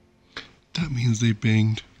 That means they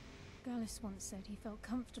banged. Gallus once said he felt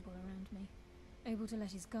comfortable around me, able to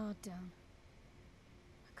let his guard down.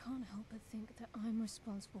 I can't help but think that I'm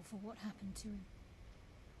responsible for what happened to him.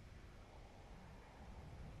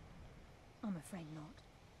 I'm afraid not.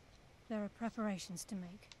 There are preparations to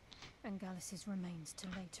make, and Gallus's remains to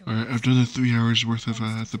later. Alright, I've done the 3 hours worth of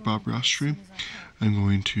the Bob Ross stream. I'm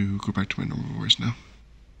going to go back to my normal voice now.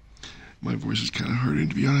 My voice is kind of hurting,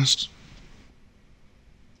 to be honest.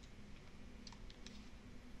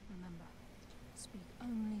 Remember, speak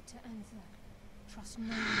only to Anther. Trust no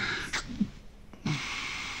one else.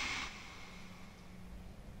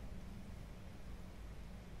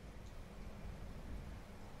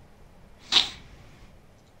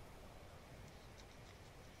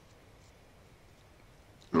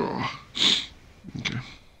 Oh, okay.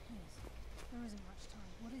 There isn't much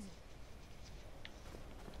time. What is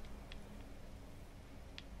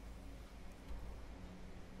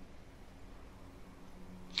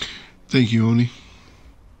it? Thank you, Oni.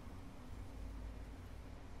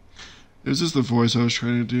 Is this the voice I was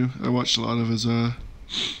trying to do? I watched a lot of his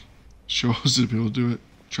shows to be able to do it.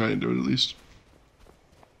 Try and do it at least.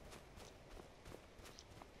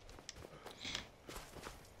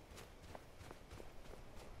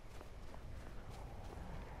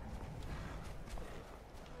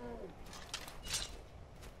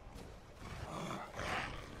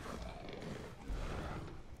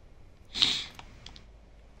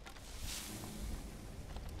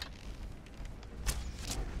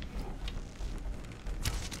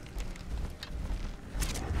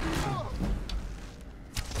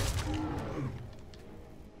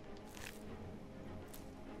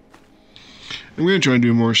 I'm gonna try and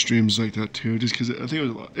do more streams like that too, just because I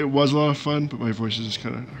think it was a lot of fun, but my voice is just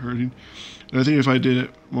kind of hurting. And I think if I did it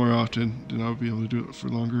more often, then I would be able to do it for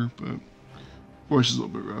longer. But voice is a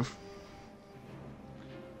little bit rough.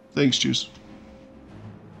 Thanks, Juice.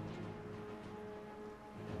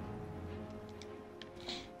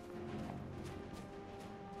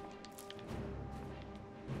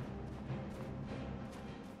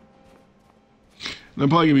 And I'm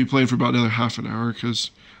probably gonna be playing for about another half an hour because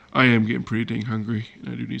I am getting pretty dang hungry, and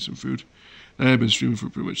I do need some food. And I have been streaming for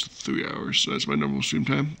pretty much 3 hours, so that's my normal stream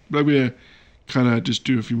time. But I'm going to kind of just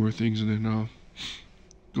do a few more things, and then I'll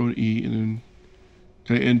go and eat, and then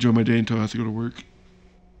kind of enjoy my day until I have to go to work.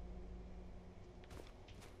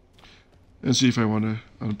 And see if I want to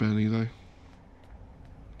unban Eli.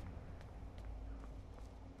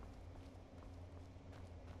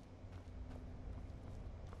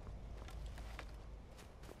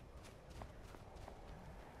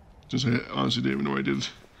 Just I honestly didn't even know I did,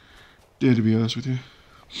 to be honest with you.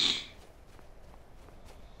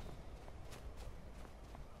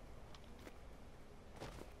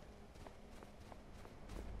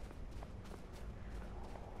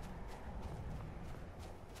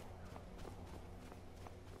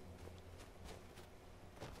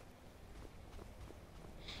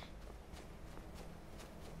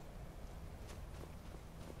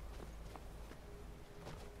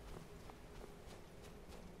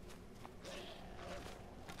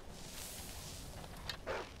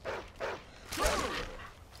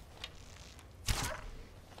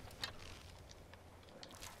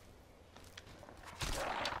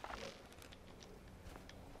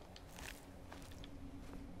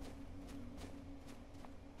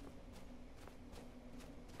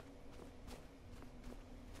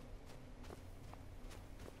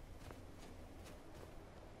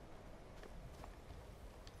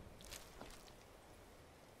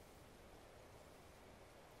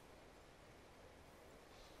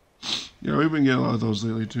 Yeah, we've been getting a lot of those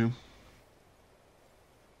lately too.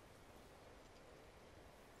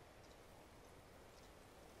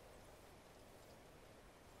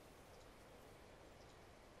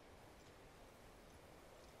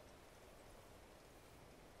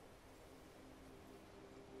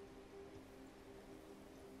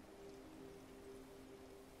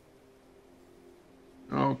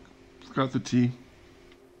 Forgot the T.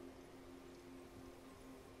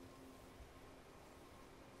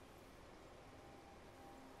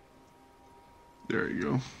 There you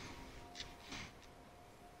go.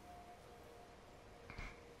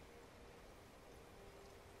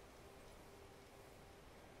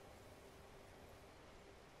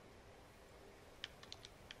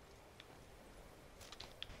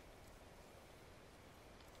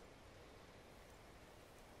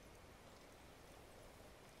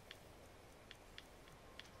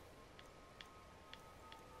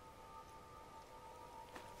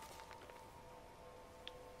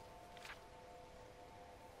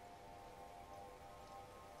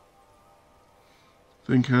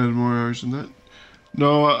 Think I had more hours than that.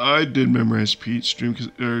 No, I did memorize Pete's stream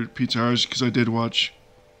or Pete's hours because I did watch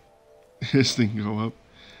his thing go up.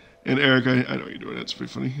 And Eric, I know you're doing it. That's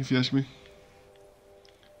pretty funny if you ask me.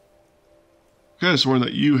 I could have sworn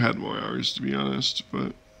that you had more hours, to be honest,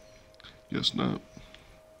 but guess not.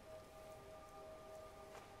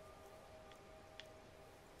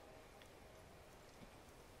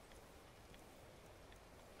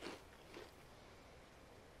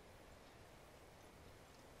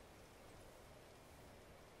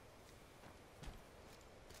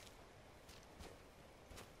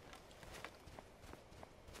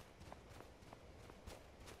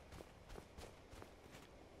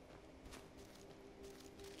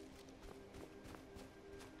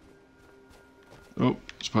 Oh,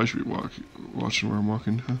 I probably should be watching where I'm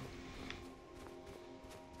walking, huh?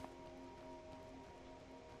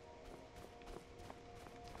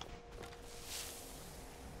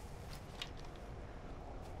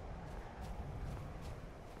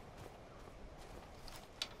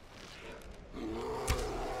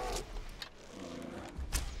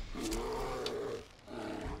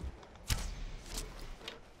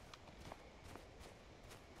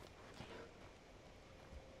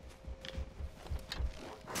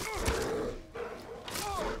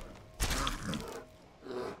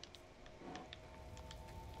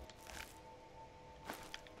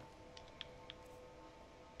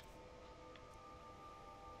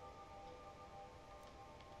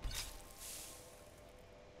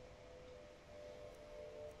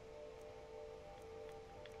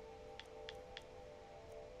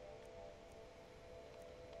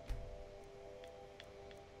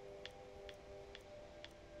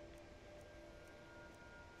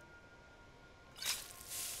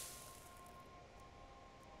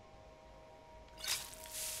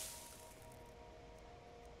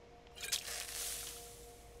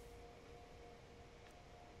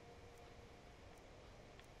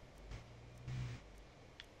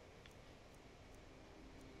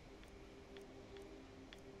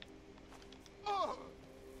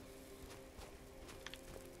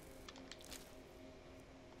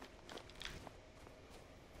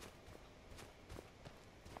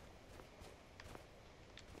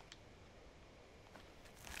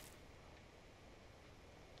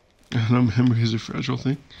 Memory is a fragile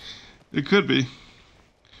thing. It could be.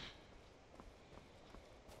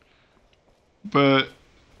 But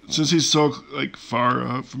since he's so like far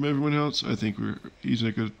up from everyone else, I think he's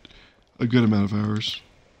like a good amount of hours.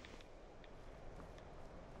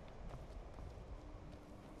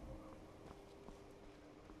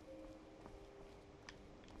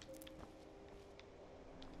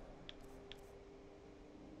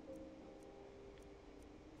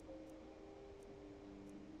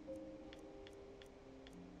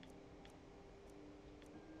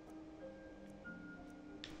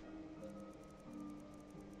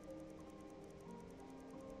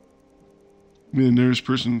 I mean, the nearest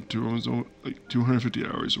person to him is like 250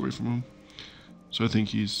 hours away from him, so I think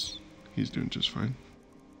he's doing just fine.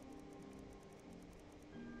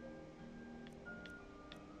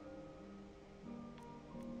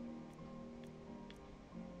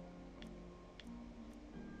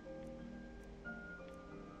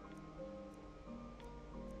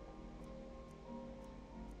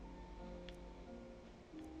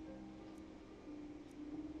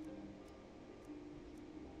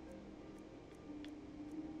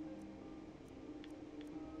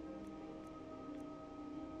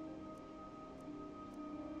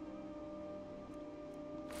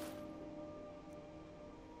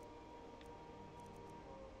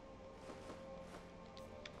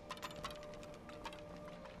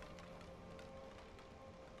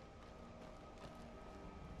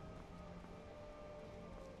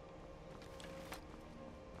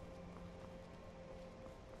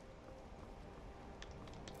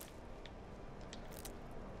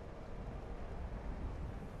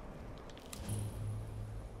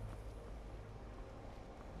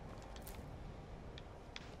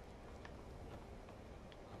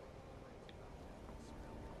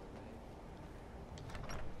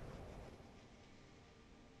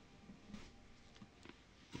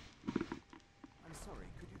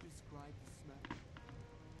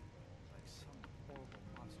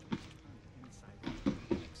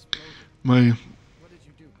 My What did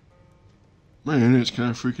you do? internet's kind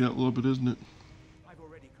of freaking out a little bit, isn't it? I've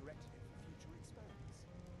already corrected it for future experiments.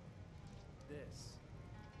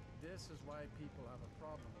 This is why people have a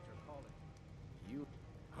problem with your calling. You,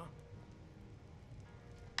 huh?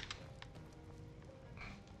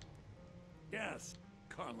 Yes,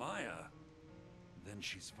 Carlia. Then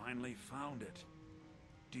she's finally found it.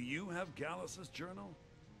 Do you have Gallus's journal?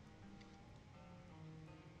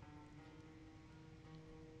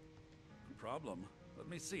 No problem. Let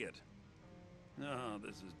me see it. Ah,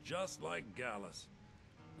 this is just like Gallus.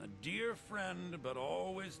 A dear friend, but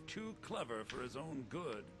always too clever for his own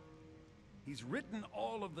good. He's written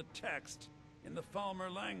all of the text in the Falmer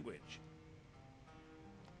language.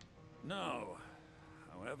 No.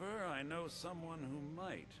 However, I know someone who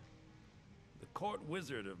might. The court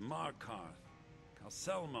wizard of Markarth,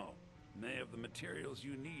 Calcelmo, may have the materials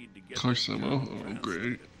you need to get Calcelmo? Oh,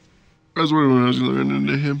 great. I was wondering when I was going to run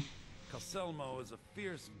into him. Calcelmo is a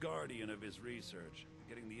fierce guardian of his research.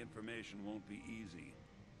 Getting the information won't be easy.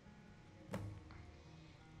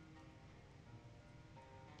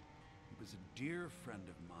 He was a dear friend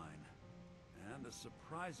of mine, and a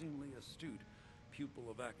surprisingly astute pupil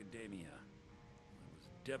of academia. I was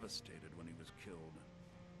devastated when he was killed.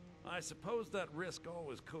 I suppose that risk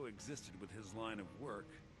always coexisted with his line of work.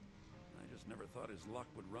 I just never thought his luck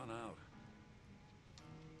would run out.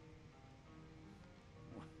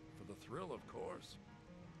 For the thrill, of course.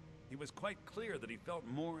 He was quite clear that he felt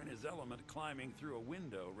more in his element climbing through a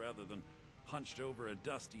window rather than hunched over a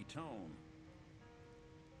dusty tome.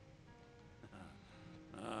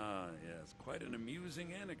 Ah, yes, quite an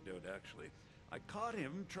amusing anecdote, actually. I caught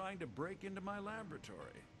him trying to break into my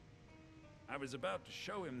laboratory. I was about to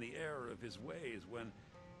show him the error of his ways when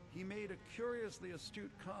he made a curiously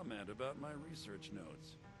astute comment about my research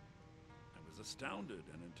notes. I was astounded,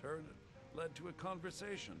 and in turn it led to a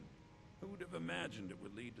conversation. Who would have imagined it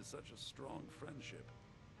would lead to such a strong friendship?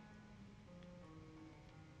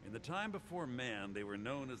 In the time before man, they were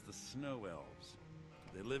known as the Snow Elves.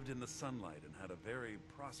 They lived in the sunlight and had a very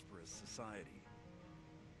prosperous society.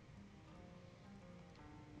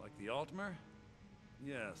 Like the Altmer?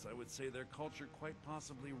 Yes, I would say their culture quite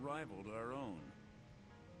possibly rivaled our own.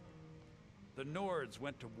 The Nords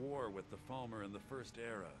went to war with the Falmer in the First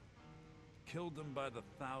Era, killed them by the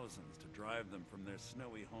thousands to drive them from their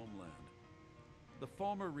snowy homeland. The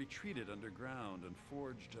Falmer retreated underground and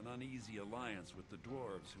forged an uneasy alliance with the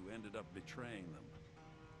dwarves who ended up betraying them.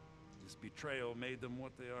 This betrayal made them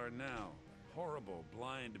what they are now, horrible,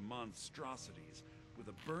 blind monstrosities with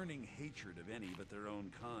a burning hatred of any but their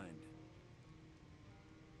own kind.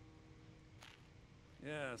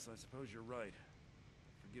 Yes, I suppose you're right.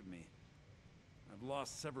 Forgive me. I've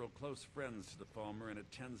lost several close friends to the Falmer, and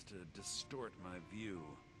it tends to distort my view.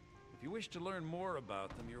 If you wish to learn more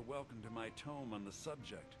about them, you're welcome to my tome on the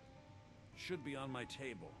subject. Should be on my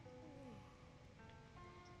table.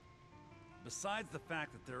 Besides the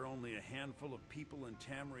fact that there are only a handful of people in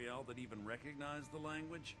Tamriel that even recognize the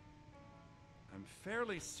language, I'm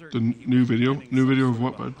fairly certain The new video? New video of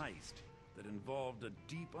what, bud? Heist that involved a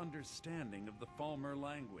deep understanding of the Falmer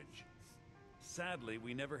language. Sadly,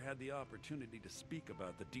 we never had the opportunity to speak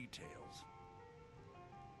about the details.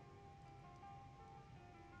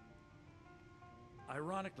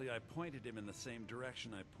 Ironically, I pointed him in the same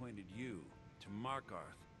direction I pointed you, to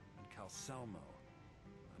Markarth and Calcelmo.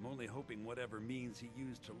 I'm only hoping whatever means he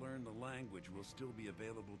used to learn the language will still be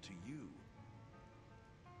available to you.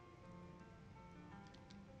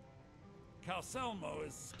 Calcelmo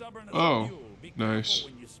is stubborn as a mule. Be nice.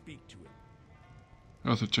 careful when you speak to him.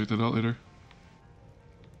 I'll have to check that out later.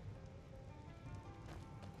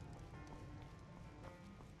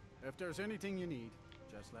 If there's anything you need,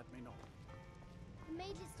 just let me know. The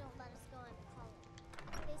mages don't let us go in the column.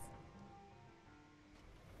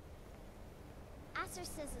 Asser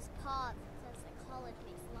says his paw says the college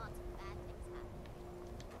makes lots of bad things happen.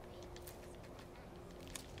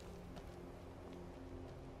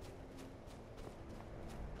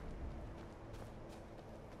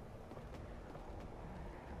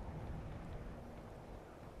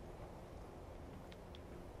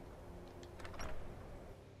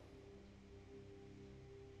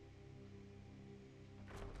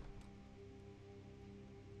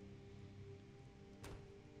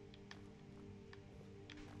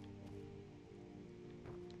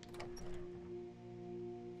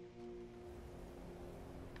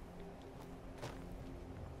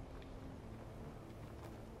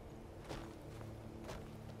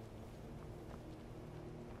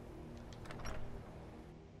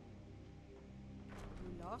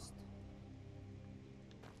 Lost?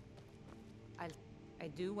 I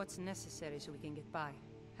do what's necessary so we can get by.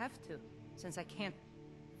 have to, since I can't.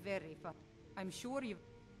 Very fun. I'm sure you've.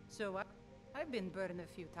 So I've been burned a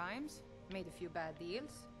few times, made a few bad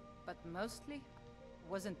deals, but mostly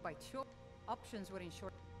wasn't by choice. Options were in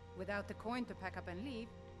short. Without the coin to pack up and leave.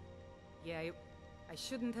 Yeah, I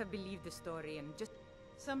shouldn't have believed the story and just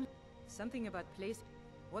something about place.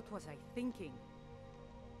 What was I thinking?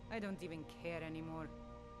 I don't even care anymore.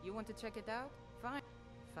 You want to check it out? Fine.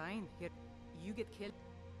 Fine. Here, you get killed.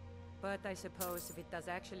 But I suppose if it does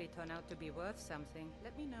actually turn out to be worth something,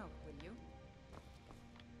 let me know, will you?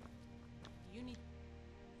 You need...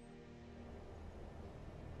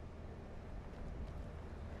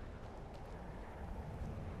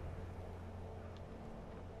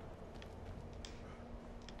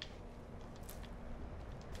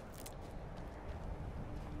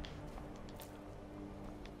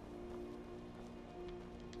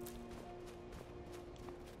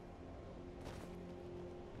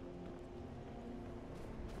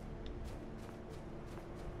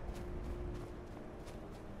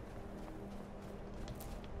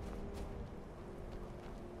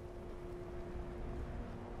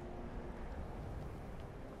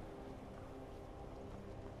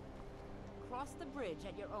 Cross the bridge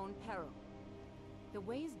at your own peril. The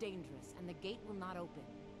way is dangerous, and the gate will not open.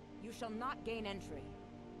 You shall not gain entry.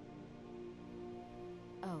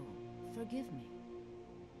 Oh, forgive me.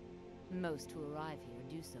 Most who arrive here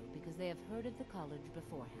do so because they have heard of the college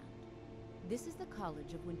beforehand. This is the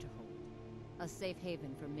College of Winterhold, a safe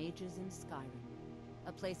haven for mages in Skyrim,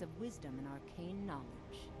 a place of wisdom and arcane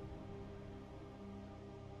knowledge.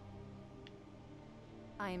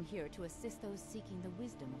 I am here to assist those seeking the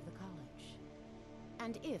wisdom of the college.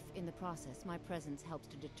 And if, in the process, my presence helps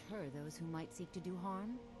to deter those who might seek to do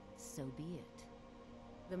harm, so be it.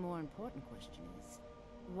 The more important question is,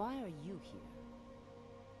 why are you here?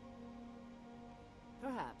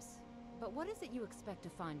 Perhaps, but what is it you expect to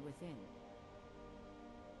find within?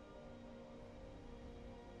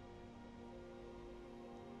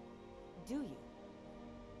 Do you?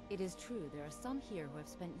 It is true there are some here who have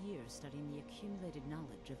spent years studying the accumulated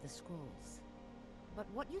knowledge of the scrolls. But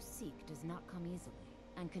what you seek does not come easily,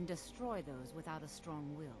 and can destroy those without a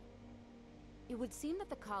strong will. It would seem that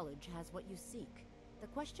the college has what you seek. The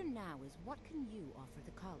question now is, what can you offer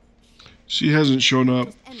the college? She hasn't shown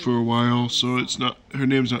up for a while, so it's not. Her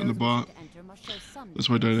name's not in the bot. That's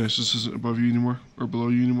why Dionysus isn't above you anymore, or below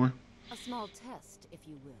you anymore. A small test, if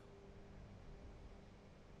you will.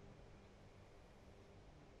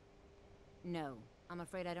 No, I'm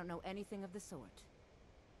afraid I don't know anything of the sort.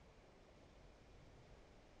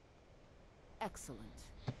 Excellent.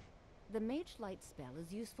 The Mage Light spell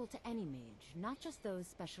is useful to any mage, not just those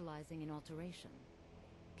specializing in alteration.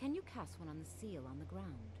 Can you cast one on the seal on the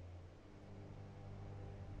ground?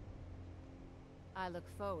 I look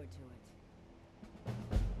forward to it.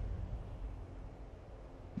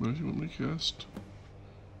 What do you want me to cast?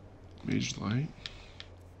 Mage Light?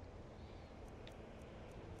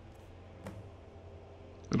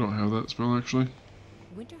 I don't have that spell, actually.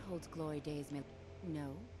 Winterhold's glory days may...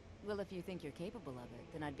 No? Well, if you think you're capable of it,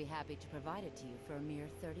 then I'd be happy to provide it to you for a mere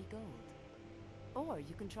 30 gold. Or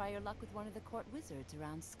you can try your luck with one of the court wizards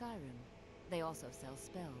around Skyrim. They also sell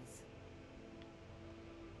spells.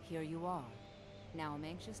 Here you are. Now I'm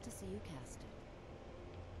anxious to see you cast it.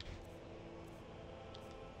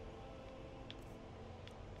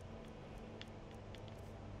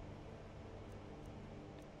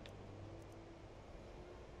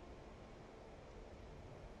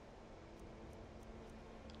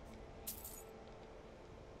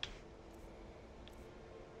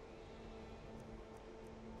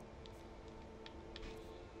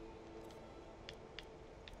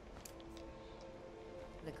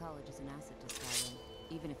 The college is an asset to Skyrim,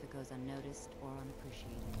 even if it goes unnoticed or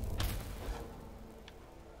unappreciated.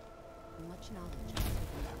 Much knowledge is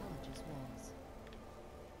within the college's walls.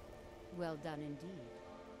 Well done indeed.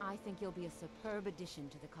 I think you'll be a superb addition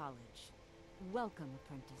to the college. Welcome,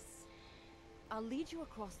 apprentice. I'll lead you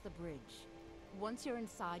across the bridge. Once you're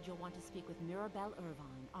inside, you'll want to speak with Mirabelle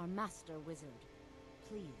Irvine, our master wizard.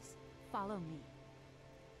 Please, follow me.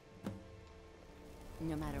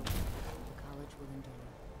 No matter what, the college will endure.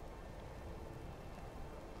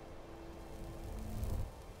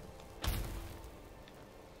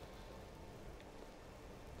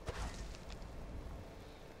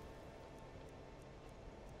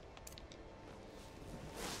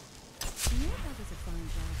 Mirabelle does a fine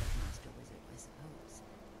job as Master Wizard, I suppose.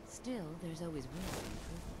 Still, there's always room for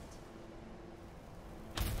improvement.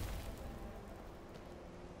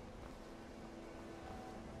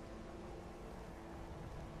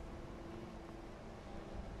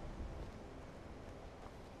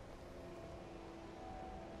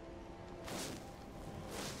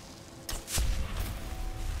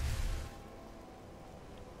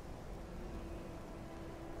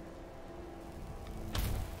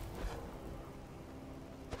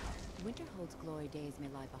 Winterhold's glory days may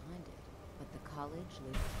lie behind it, but the college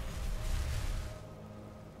lives...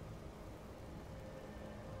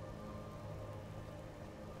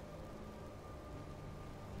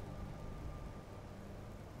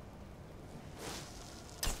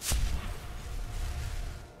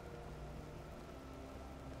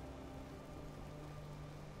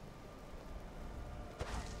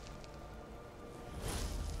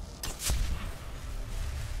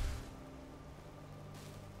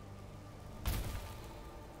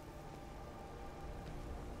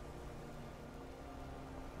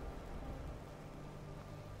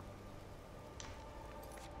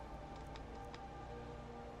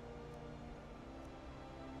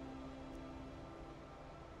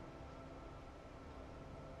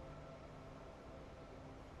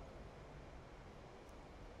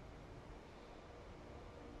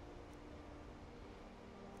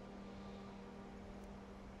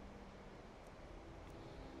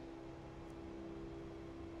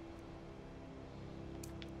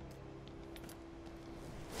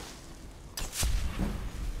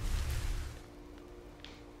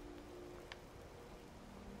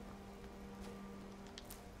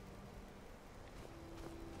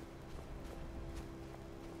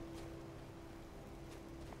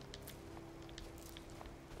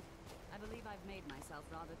 I've made myself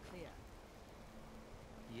rather clear.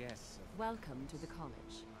 Yes. Welcome to the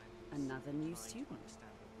college. Another new student.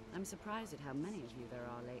 I'm surprised at how many of you there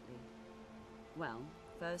are lately. Well,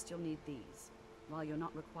 first you'll need these. While you're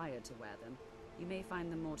not required to wear them, you may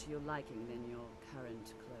find them more to your liking than your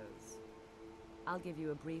current clothes. I'll give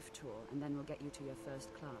you a brief tour, and then we'll get you to your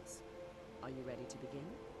first class. Are you ready to begin?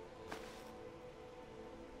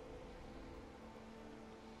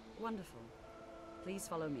 Wonderful. Please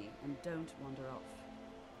follow me, and don't wander off.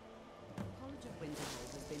 The College of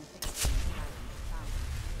Winterhold has been a fixture in Skyrim for thousands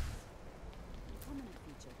of years. The prominent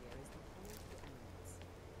feature here is the Hall of the Elements.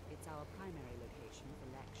 It's our primary location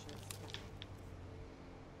for lectures, study.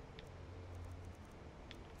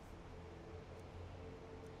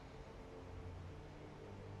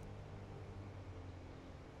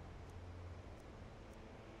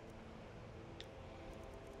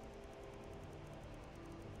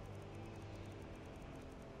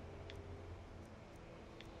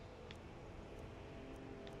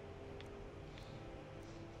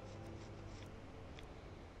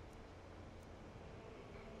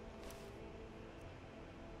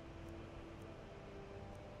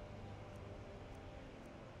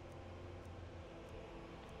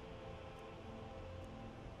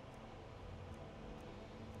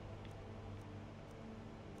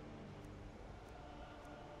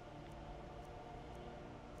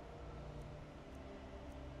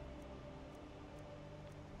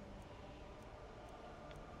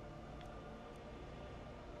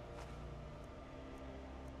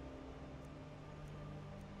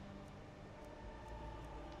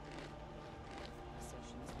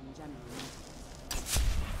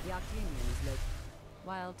 The Arcanian is located.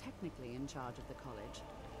 While technically in charge of the college,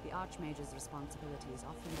 the Archmage's responsibilities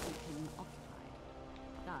often keep him occupied.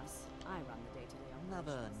 Thus, I run the day-to-day operations.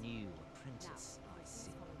 Another new apprentice, I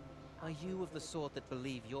see. Are you of the sort that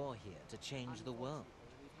believe you're here to change the world?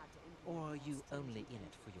 Or are you only in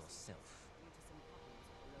it for yourself?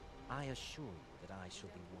 I assure you that I shall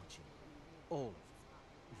be watching all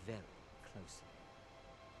of you very closely.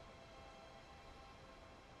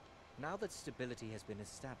 Now that stability has been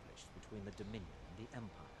established between the Dominion and the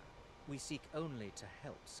Empire, we seek only to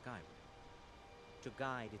help Skyrim, to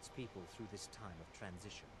guide its people through this time of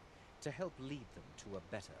transition, to help lead them to a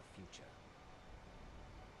better future.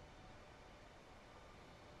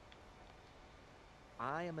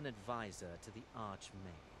 I am an advisor to the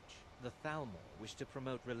Archmage. The Thalmor wish to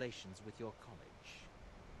promote relations with your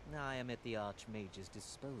college. I am at the Archmage's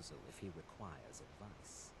disposal if he requires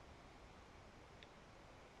advice.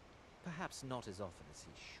 Perhaps not as often as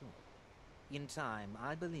he should. In time,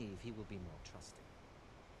 I believe he will be more trusting.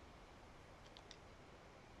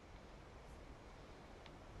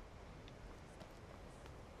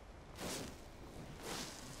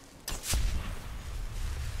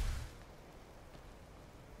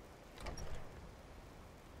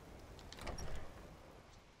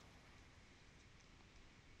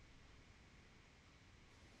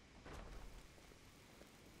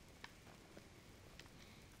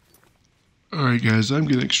 Alright guys, I'm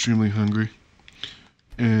getting extremely hungry,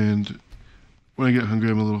 and when I get hungry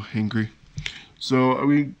I'm a little hangry, so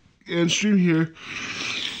we end stream here.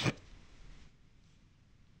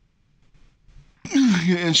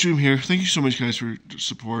 Thank you so much guys for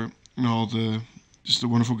support and all the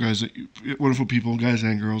wonderful guys wonderful people, guys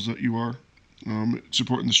and girls that you are,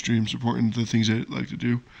 supporting the stream, supporting the things I like to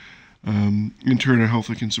do. In turn, I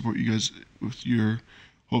hopefully can support you guys with your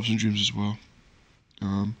hopes and dreams as well.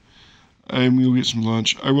 I'm going to get some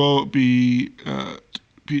lunch. I will be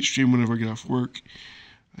Pete stream whenever I get off work,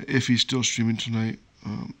 if he's still streaming tonight.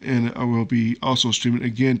 And I will be also streaming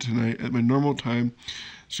again tonight at my normal time,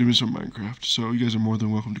 streaming some Minecraft. So you guys are more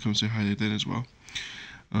than welcome to come say hi to that as well.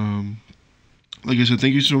 Like I said,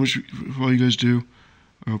 thank you so much for all you guys do.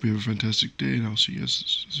 I hope you have a fantastic day, and I'll see you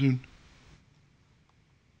guys soon.